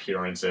cameo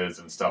appearances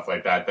and stuff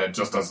like that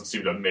just doesn't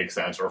seem to make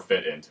sense or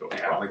fit into it.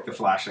 Yeah, like the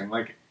flashing,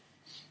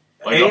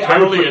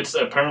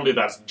 apparently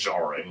that's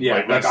jarring. Yeah,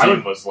 like that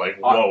scene was like,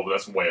 whoa,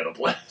 that's way out of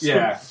place.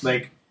 Yeah,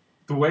 like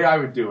the way I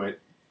would do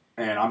it,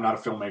 and I'm not a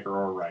filmmaker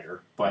or a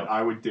writer, but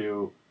I would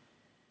do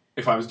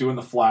if I was doing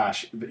the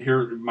Flash.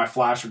 My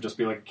Flash would just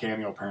be like a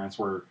cameo appearance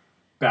where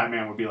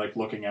Batman would be like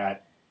looking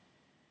at.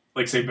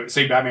 Like, say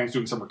Batman's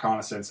doing some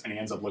reconnaissance and he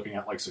ends up looking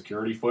at, like,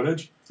 security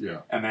footage. Yeah.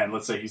 And then,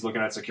 let's say he's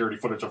looking at security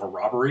footage of a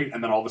robbery,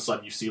 and then all of a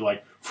sudden you see,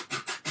 like,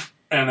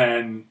 and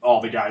then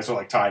all the guys are,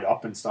 like, tied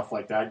up and stuff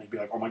like that, and you'd be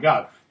like, oh my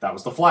god, that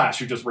was the Flash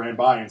who just ran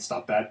by and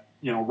stopped that,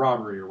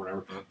 robbery or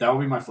whatever. Mm-hmm. That would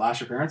be my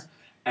Flash appearance.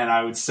 And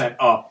I would set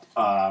up,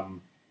 I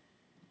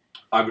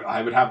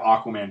would have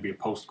Aquaman be a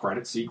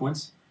post-credit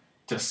sequence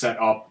to set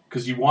up,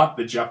 because you want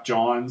the Jeff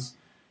Johns,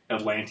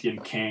 Atlantean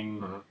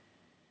King... Mm-hmm.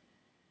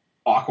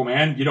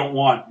 Aquaman. You don't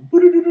want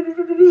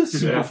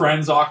Super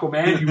Friends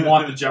Aquaman. You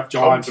want the Jeff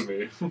Johns.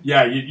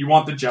 Yeah, you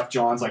want the Jeff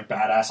Johns like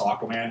badass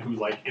Aquaman who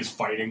like is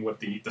fighting with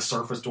the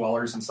surface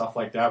dwellers and stuff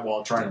like that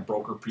while trying to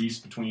broker peace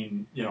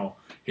between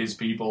his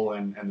people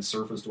and the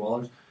surface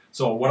dwellers.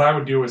 So what I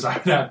would do is I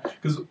would have,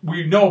 because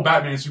we know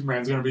Batman and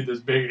Superman is going to be this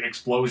big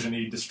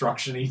explosion-y,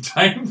 destruction-y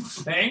type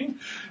thing.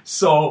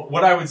 So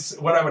what I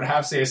would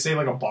have say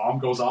like a bomb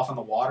goes off in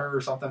the water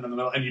or something in the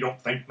middle, and you don't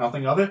think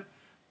nothing of it.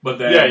 But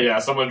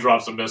then, someone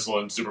drops a missile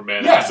and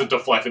Superman has to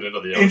deflect it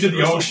into the ocean. Into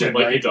the ocean,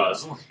 like right? he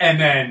does.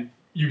 And then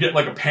you get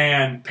like a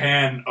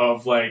pan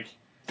of like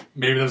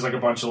maybe there's like a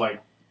bunch of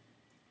like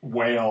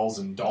whales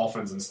and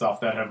dolphins and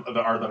stuff that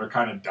are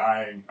kind of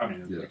dying. I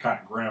mean, they're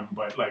kind of grim,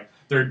 but like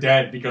they're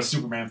dead because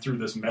Superman threw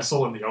this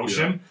missile in the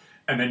ocean. Yeah.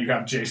 And then you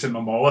have Jason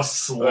Momoa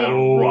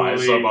slowly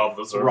rise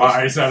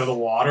out of the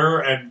water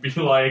and be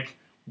like,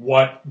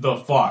 what the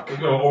fuck?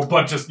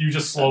 You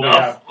just slowly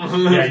have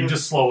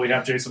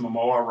Jason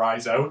Momoa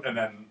rise out and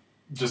then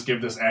just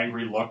give this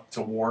angry look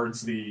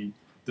towards the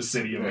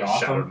city of Gotham.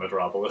 Shattered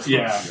Metropolis.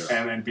 Yeah,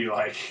 and then be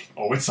like,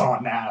 oh, it's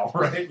on now,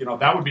 right?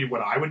 That would be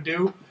what I would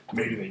do.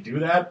 Maybe they do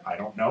that. I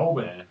don't know,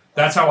 but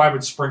that's how I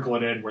would sprinkle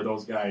it in where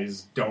those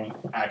guys don't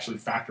actually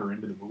factor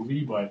into the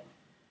movie, but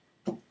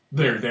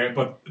they're there.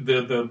 But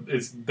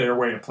it's their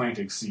way of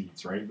planting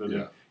seeds, right?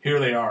 Here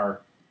they are.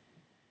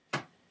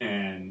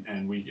 And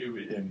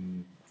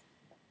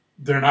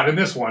they're not in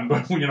this one,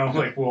 but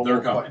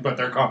they're coming. But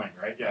they're coming,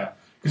 right? Yeah,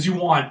 because you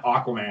want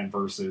Aquaman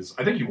versus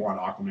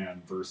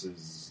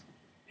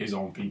his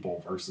own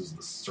people versus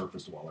the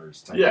surface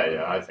dwellers.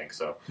 I think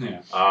so.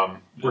 Yeah.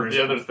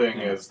 The other thing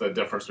is the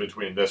difference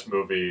between this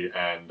movie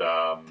and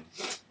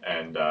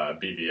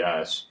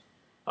BVS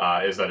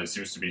is that it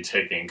seems to be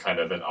taking kind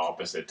of an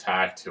opposite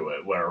tack to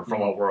it. Where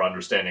from what we're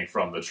understanding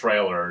from the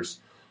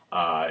trailers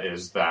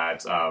is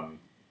that.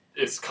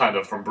 It's kind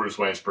of from Bruce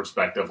Wayne's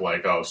perspective,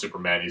 like, oh,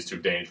 Superman, he's too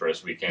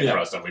dangerous, we can't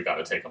trust him, we got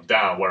to take him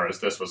down. Whereas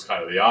this was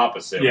kind of the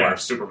opposite, where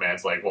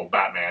Superman's like, well,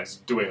 Batman's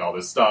doing all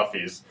this stuff,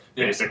 he's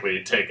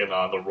basically taken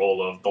on the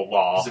role of the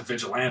law. He's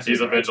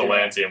a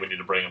vigilante. And we need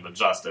to bring him to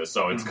justice.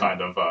 So it's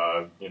kind of,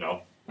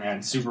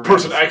 and Superman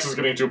Person X is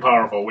getting too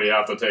powerful, we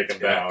have to take him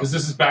down. Because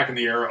this is back in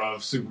the era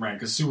of Superman,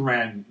 because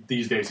Superman,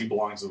 these days, he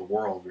belongs to the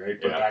world,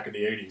 right? But back in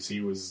the 80s, he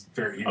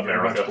very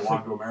much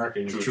belonged to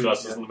America. True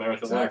justice in the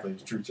American way. Exactly,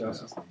 true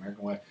justice in the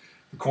American way.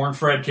 The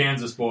corn-fed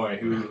Kansas boy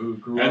who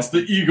grew up... That's the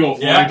eagle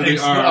flying to the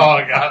arm.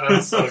 Oh, God, that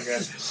was so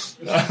good.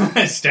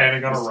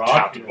 Standing on a rock.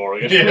 Captain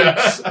Morgan.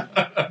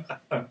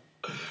 Yeah.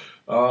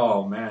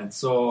 Oh, man.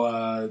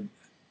 So,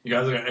 you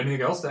guys got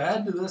anything else to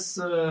add to this?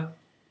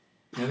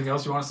 Anything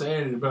else you want to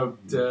say about...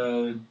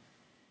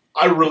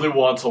 I really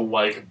want to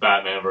like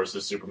Batman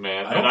versus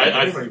Superman. I don't think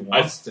anybody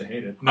wants to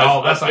hate it.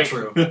 No, that's not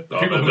true. There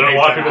are a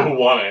lot of people who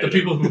want it. The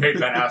people who hate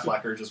Ben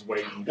Affleck are just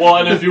waiting. Well,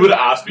 and if you would have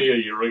asked me a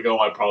year ago,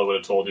 I probably would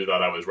have told you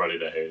that I was ready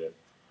to hate it.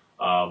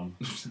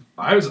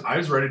 I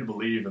was ready to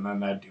believe, and then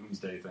that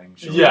Doomsday thing.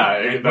 Yeah,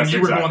 and when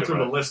you were going through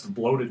the list of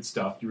bloated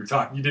stuff, you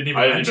didn't even.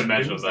 I didn't even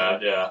mention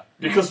that. Yeah,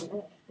 because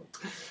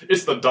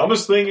it's the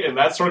dumbest thing in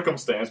that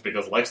circumstance.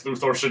 Because Lex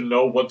Luthor should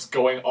know what's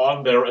going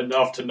on there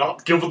enough to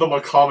not give them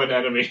a common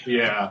enemy.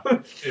 Yeah,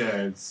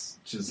 it's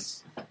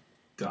just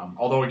dumb.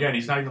 Although again,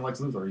 he's not even Lex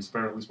Luthor. He's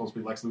apparently supposed to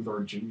be Lex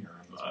Luthor Jr.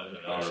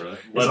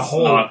 Let's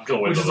not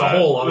go into which is a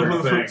whole other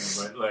thing.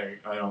 But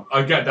like, I don't.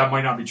 Again, that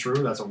might not be true.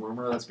 That's a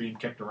rumor that's being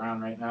kicked around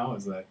right now.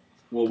 Is that?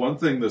 Well, one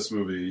thing this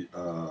movie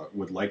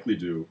would likely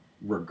do,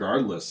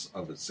 regardless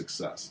of its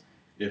success,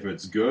 if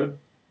it's good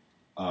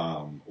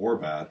or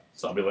bad.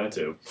 Zombieland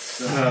 2.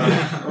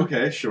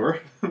 Okay,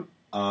 sure.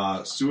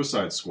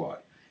 Suicide Squad.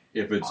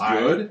 If it's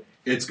good,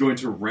 it's going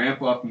to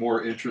ramp up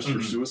more interest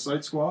for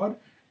Suicide Squad.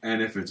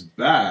 And if it's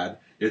bad,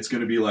 it's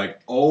going to be like,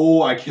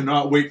 oh, I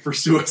cannot wait for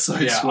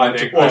Suicide Squad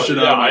to push it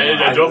out.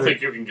 I don't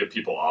think you can get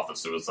people off of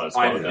Suicide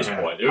Squad at this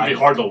point. It would be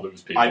hard to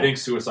lose people. I think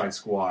Suicide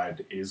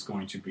Squad is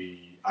going to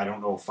be, I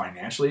don't know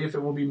financially if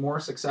it will be more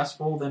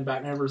successful than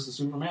Batman vs.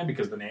 Superman,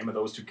 because the name of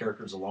those two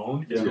characters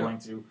alone is going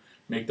to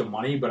make the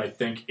money. But I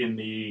think in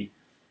the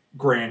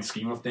grand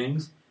scheme of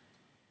things,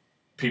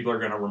 people are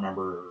going to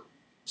remember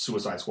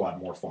Suicide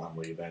Squad more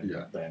fondly than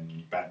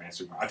Batman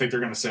Superman. I think they're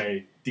going to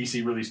say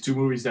DC released 2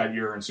 movies that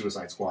year and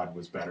Suicide Squad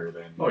was better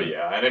than... Oh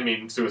yeah, and I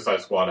mean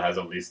Suicide Squad has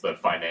at least the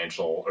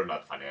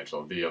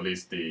at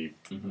least the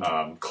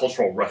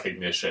cultural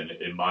recognition,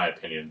 in my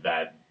opinion,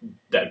 that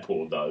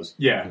Deadpool does.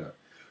 Yeah.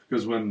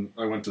 Because when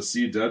I went to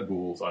see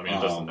Deadpool... So, I mean, it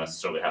doesn't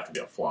necessarily have to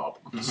be a flop.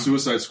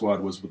 Suicide Squad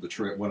was with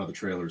one of the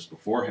trailers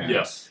beforehand.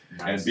 Yes.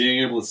 Nice. And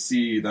being able to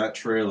see that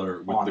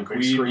trailer with the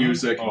Queen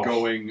music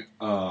going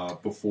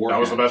before... That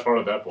was the best part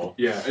of Deadpool.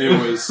 Yeah.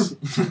 It was...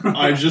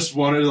 I just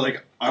wanted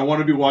to, I want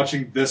to be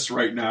watching this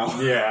right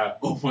now. Yeah.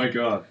 Oh my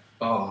god.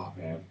 Oh,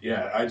 man.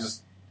 Yeah, I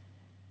just...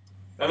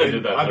 And they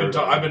did that.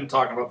 I've been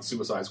talking about the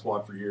Suicide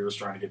Squad for years,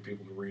 trying to get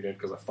people to read it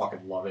because I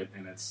fucking love it,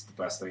 and it's the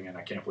best thing. And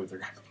I can't believe they're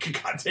going to make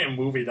a goddamn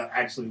movie that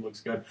actually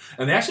looks good.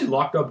 And they actually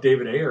locked up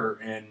David Ayer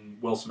and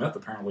Will Smith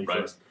apparently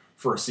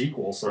for a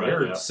sequel. So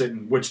they're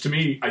sitting, which to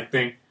me, I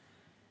think,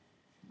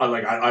 I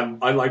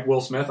like Will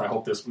Smith. I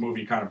hope this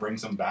movie kind of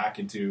brings him back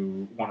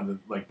into one of the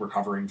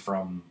recovering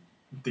from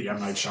the M.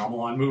 Night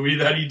Shyamalan movie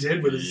that he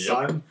did with his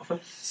son.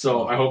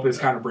 So I hope this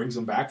kind of brings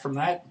him back from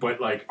that. But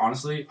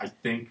honestly, I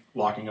think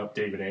locking up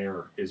David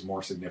Ayer is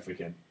more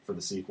significant for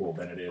the sequel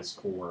than it is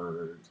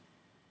for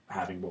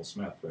having Will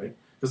Smith, right?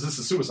 Because this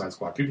is Suicide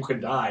Squad. People can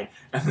die,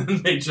 and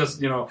then they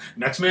just,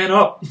 next man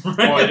up. Right?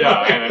 Well,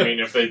 yeah, and I mean,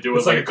 if they do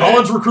it's like a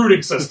college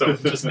recruiting system.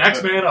 Just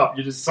next man up.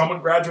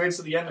 Someone graduates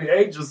to the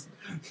NBA, just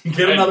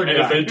get another guy. And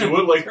if they do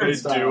it like they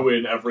do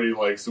in every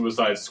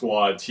Suicide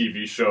Squad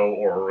TV show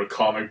or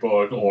comic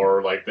book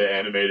or the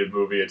animated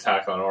movie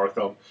Attack on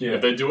Arkham,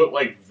 if they do it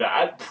like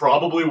that,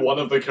 probably one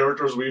of the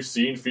characters we've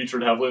seen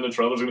featured heavily in the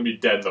trailer is going to be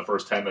dead in the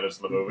first 10 minutes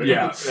of the movie.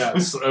 Yeah.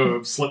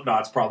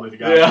 Slipknot's probably the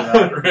guy for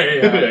that,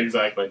 right? Yeah,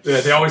 exactly. Yeah,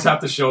 they always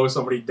have to show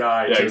somebody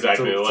die. Yeah,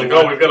 exactly. We've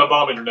got a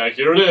bomb in your neck.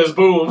 Here it is.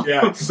 Boom.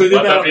 Yeah. Let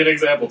that be an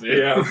example to you.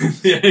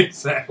 Yeah,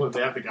 exactly. They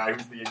have the guy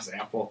who's the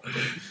example.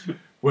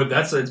 Well,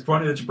 it's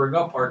funny that you bring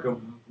up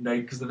Arkham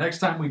Knight, because the next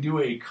time we do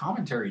a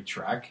commentary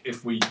track,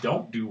 if we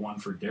don't do one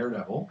for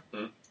Daredevil,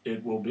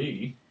 it will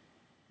be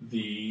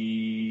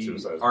the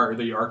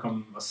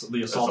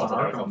assault on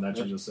Arkham that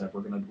you just said.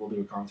 We'll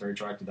do a commentary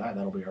track to that.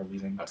 That'll be our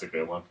lead-in. That's a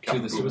good one. To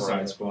the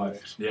Suicide Squad.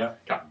 Yeah.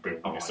 Captain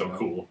Boomerang is so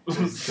cool. It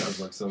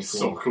does look so cool.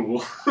 So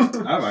cool.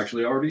 I've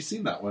actually already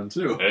seen that one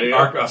too.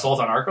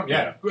 Assault on Arkham.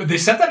 Yeah, they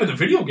set that in the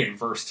video game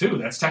first too.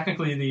 That's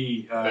technically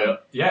the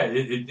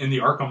in the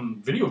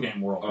Arkham video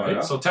game world, right?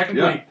 Yeah. So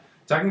technically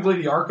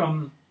the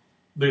Arkham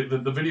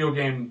the video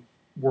game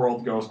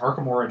world goes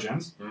Arkham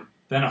Origins,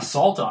 then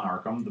Assault on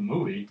Arkham, the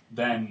movie,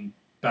 then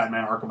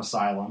Batman Arkham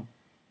Asylum,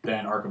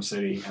 then Arkham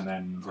City, and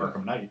then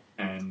Arkham Knight,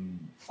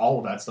 and all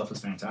of that stuff is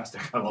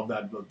fantastic. I love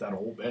that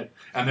whole bit.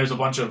 And there's a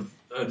bunch of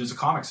there's a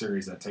comic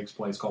series that takes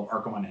place called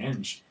Arkham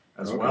Unhinged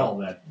as well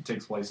that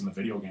takes place in the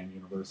video game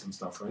universe and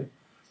stuff, right?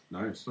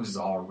 Nice. Which is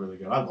all really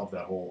good. I love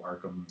that whole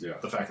Arkham. Yeah.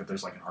 The fact that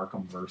there's an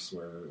Arkham verse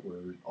where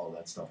all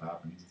that stuff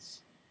happens.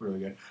 It's really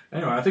good.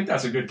 Anyway, I think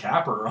that's a good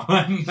capper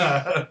on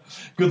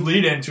good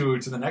lead into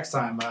to the next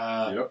time.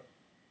 Yep.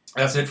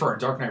 That's it for our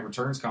Dark Knight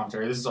Returns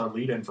commentary. This is our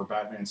lead-in for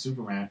Batman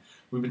Superman.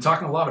 We've been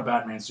talking a lot of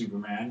Batman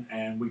Superman,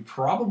 and we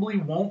probably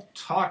won't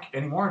talk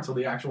anymore until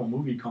the actual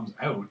movie comes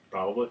out.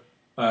 Probably.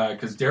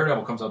 Because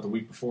Daredevil comes out the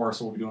week before,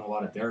 so we'll be doing a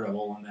lot of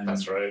Daredevil, and then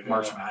that's right,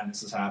 March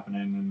Madness is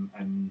happening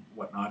and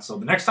whatnot. So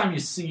the next time you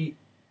see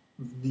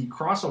the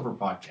crossover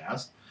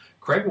podcast,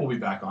 Craig will be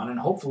back on, and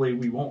hopefully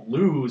we won't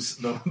lose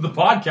the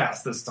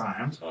podcast this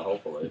time.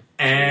 Hopefully.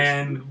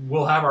 And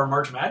we'll have our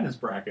March Madness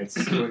brackets.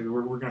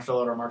 We're going to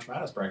fill out our March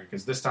Madness bracket,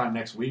 because this time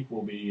next week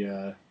we'll be...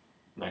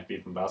 Neck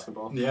deep in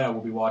basketball? Yeah,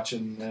 we'll be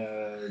watching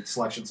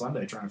Selection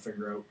Sunday, trying to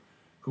figure out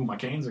who my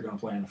Canes are going to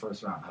play in the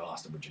first round. I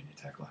lost to Virginia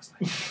Tech last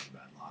night.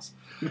 Bad loss.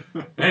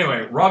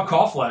 Anyway, Rob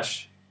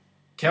Callflesh,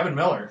 Kevin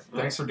Miller,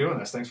 thanks for doing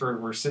this. Thanks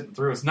for sitting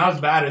through. It's not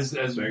as bad as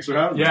thanks for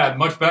having me. Yeah,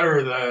 much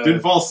better.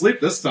 Didn't fall asleep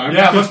this time.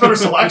 Yeah, much better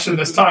selection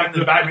this time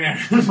than Batman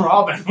and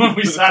Robin when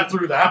we sat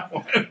through that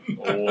one.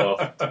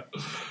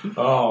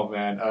 Oh,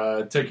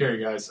 man. Take care,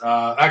 you guys.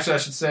 Actually, I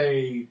should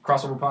say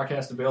Crossover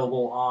Podcast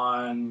available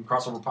on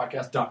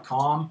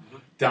crossoverpodcast.com.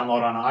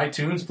 Download on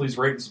iTunes. Please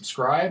rate and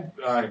subscribe.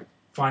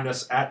 Find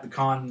us at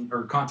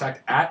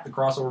contact at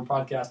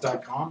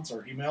thecrossoverpodcast.com. It's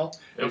our email.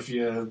 Yep. If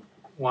you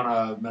want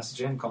to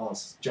message in, call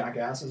us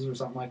jackasses or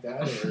something like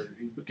that, or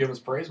give us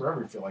praise,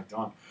 whatever you feel like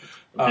doing.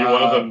 Be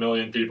one of the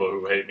million people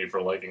who hate me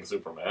for liking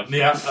Superman.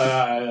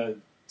 Yeah.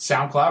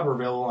 SoundCloud, we're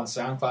available on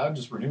SoundCloud.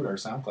 Just renewed our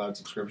SoundCloud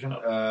subscription.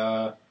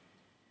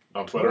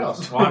 On Twitter.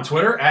 On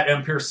Twitter, at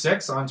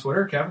MPierce6 on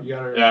Twitter. Kevin, you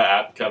got to... Yeah,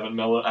 at Kevin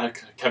Miller, at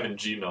Kevin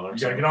G. Miller. You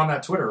got to get on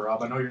that Twitter,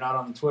 Rob. I know you're not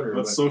on the Twitter.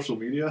 That's social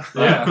media.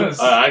 Yeah.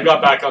 I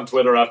got back on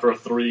Twitter after a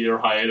 3-year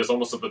hiatus,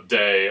 almost at the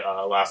day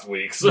last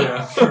week. So.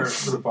 Yeah, for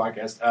the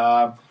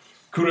podcast.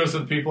 Kudos to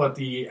the people at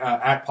the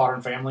at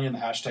Potter Family and the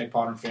hashtag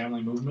Potter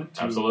Family movement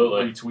to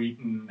retweet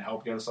and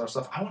help get us our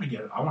stuff. I want to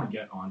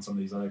get on some of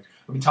these other...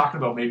 I've been talking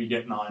about maybe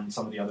getting on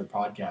some of the other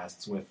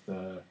podcasts with...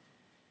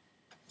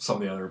 some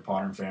of the other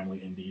Potter Family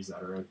indies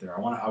that are out there.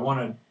 I want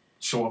to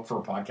show up for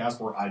a podcast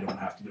where I don't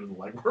have to do the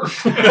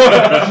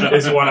legwork.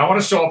 Is one. I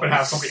want to show up and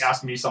have somebody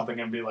ask me something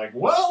and be like,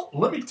 "Well,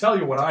 let me tell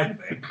you what I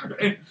think."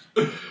 Right?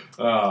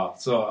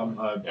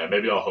 Yeah,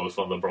 maybe I'll host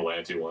one of the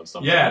Berlanti ones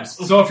sometimes. Yeah.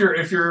 So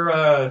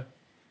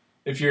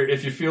if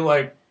you feel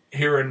like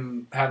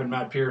having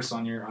Matt Pierce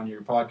on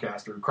your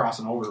podcast or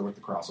crossing over with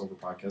the Crossover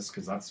Podcast,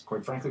 because that's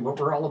quite frankly what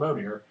we're all about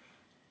here.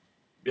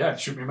 Yeah,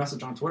 shoot me a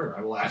message on Twitter.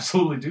 I will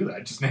absolutely do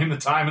that. Just name the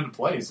time and the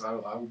place. I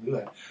will do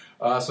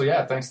that. So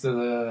yeah, thanks to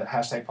the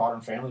hashtag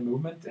Potter Family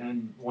movement.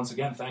 And once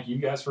again, thank you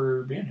guys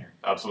for being here.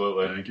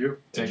 Absolutely. Thank you.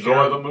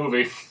 Enjoy the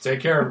movie.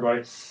 Take care,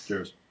 everybody.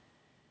 Cheers.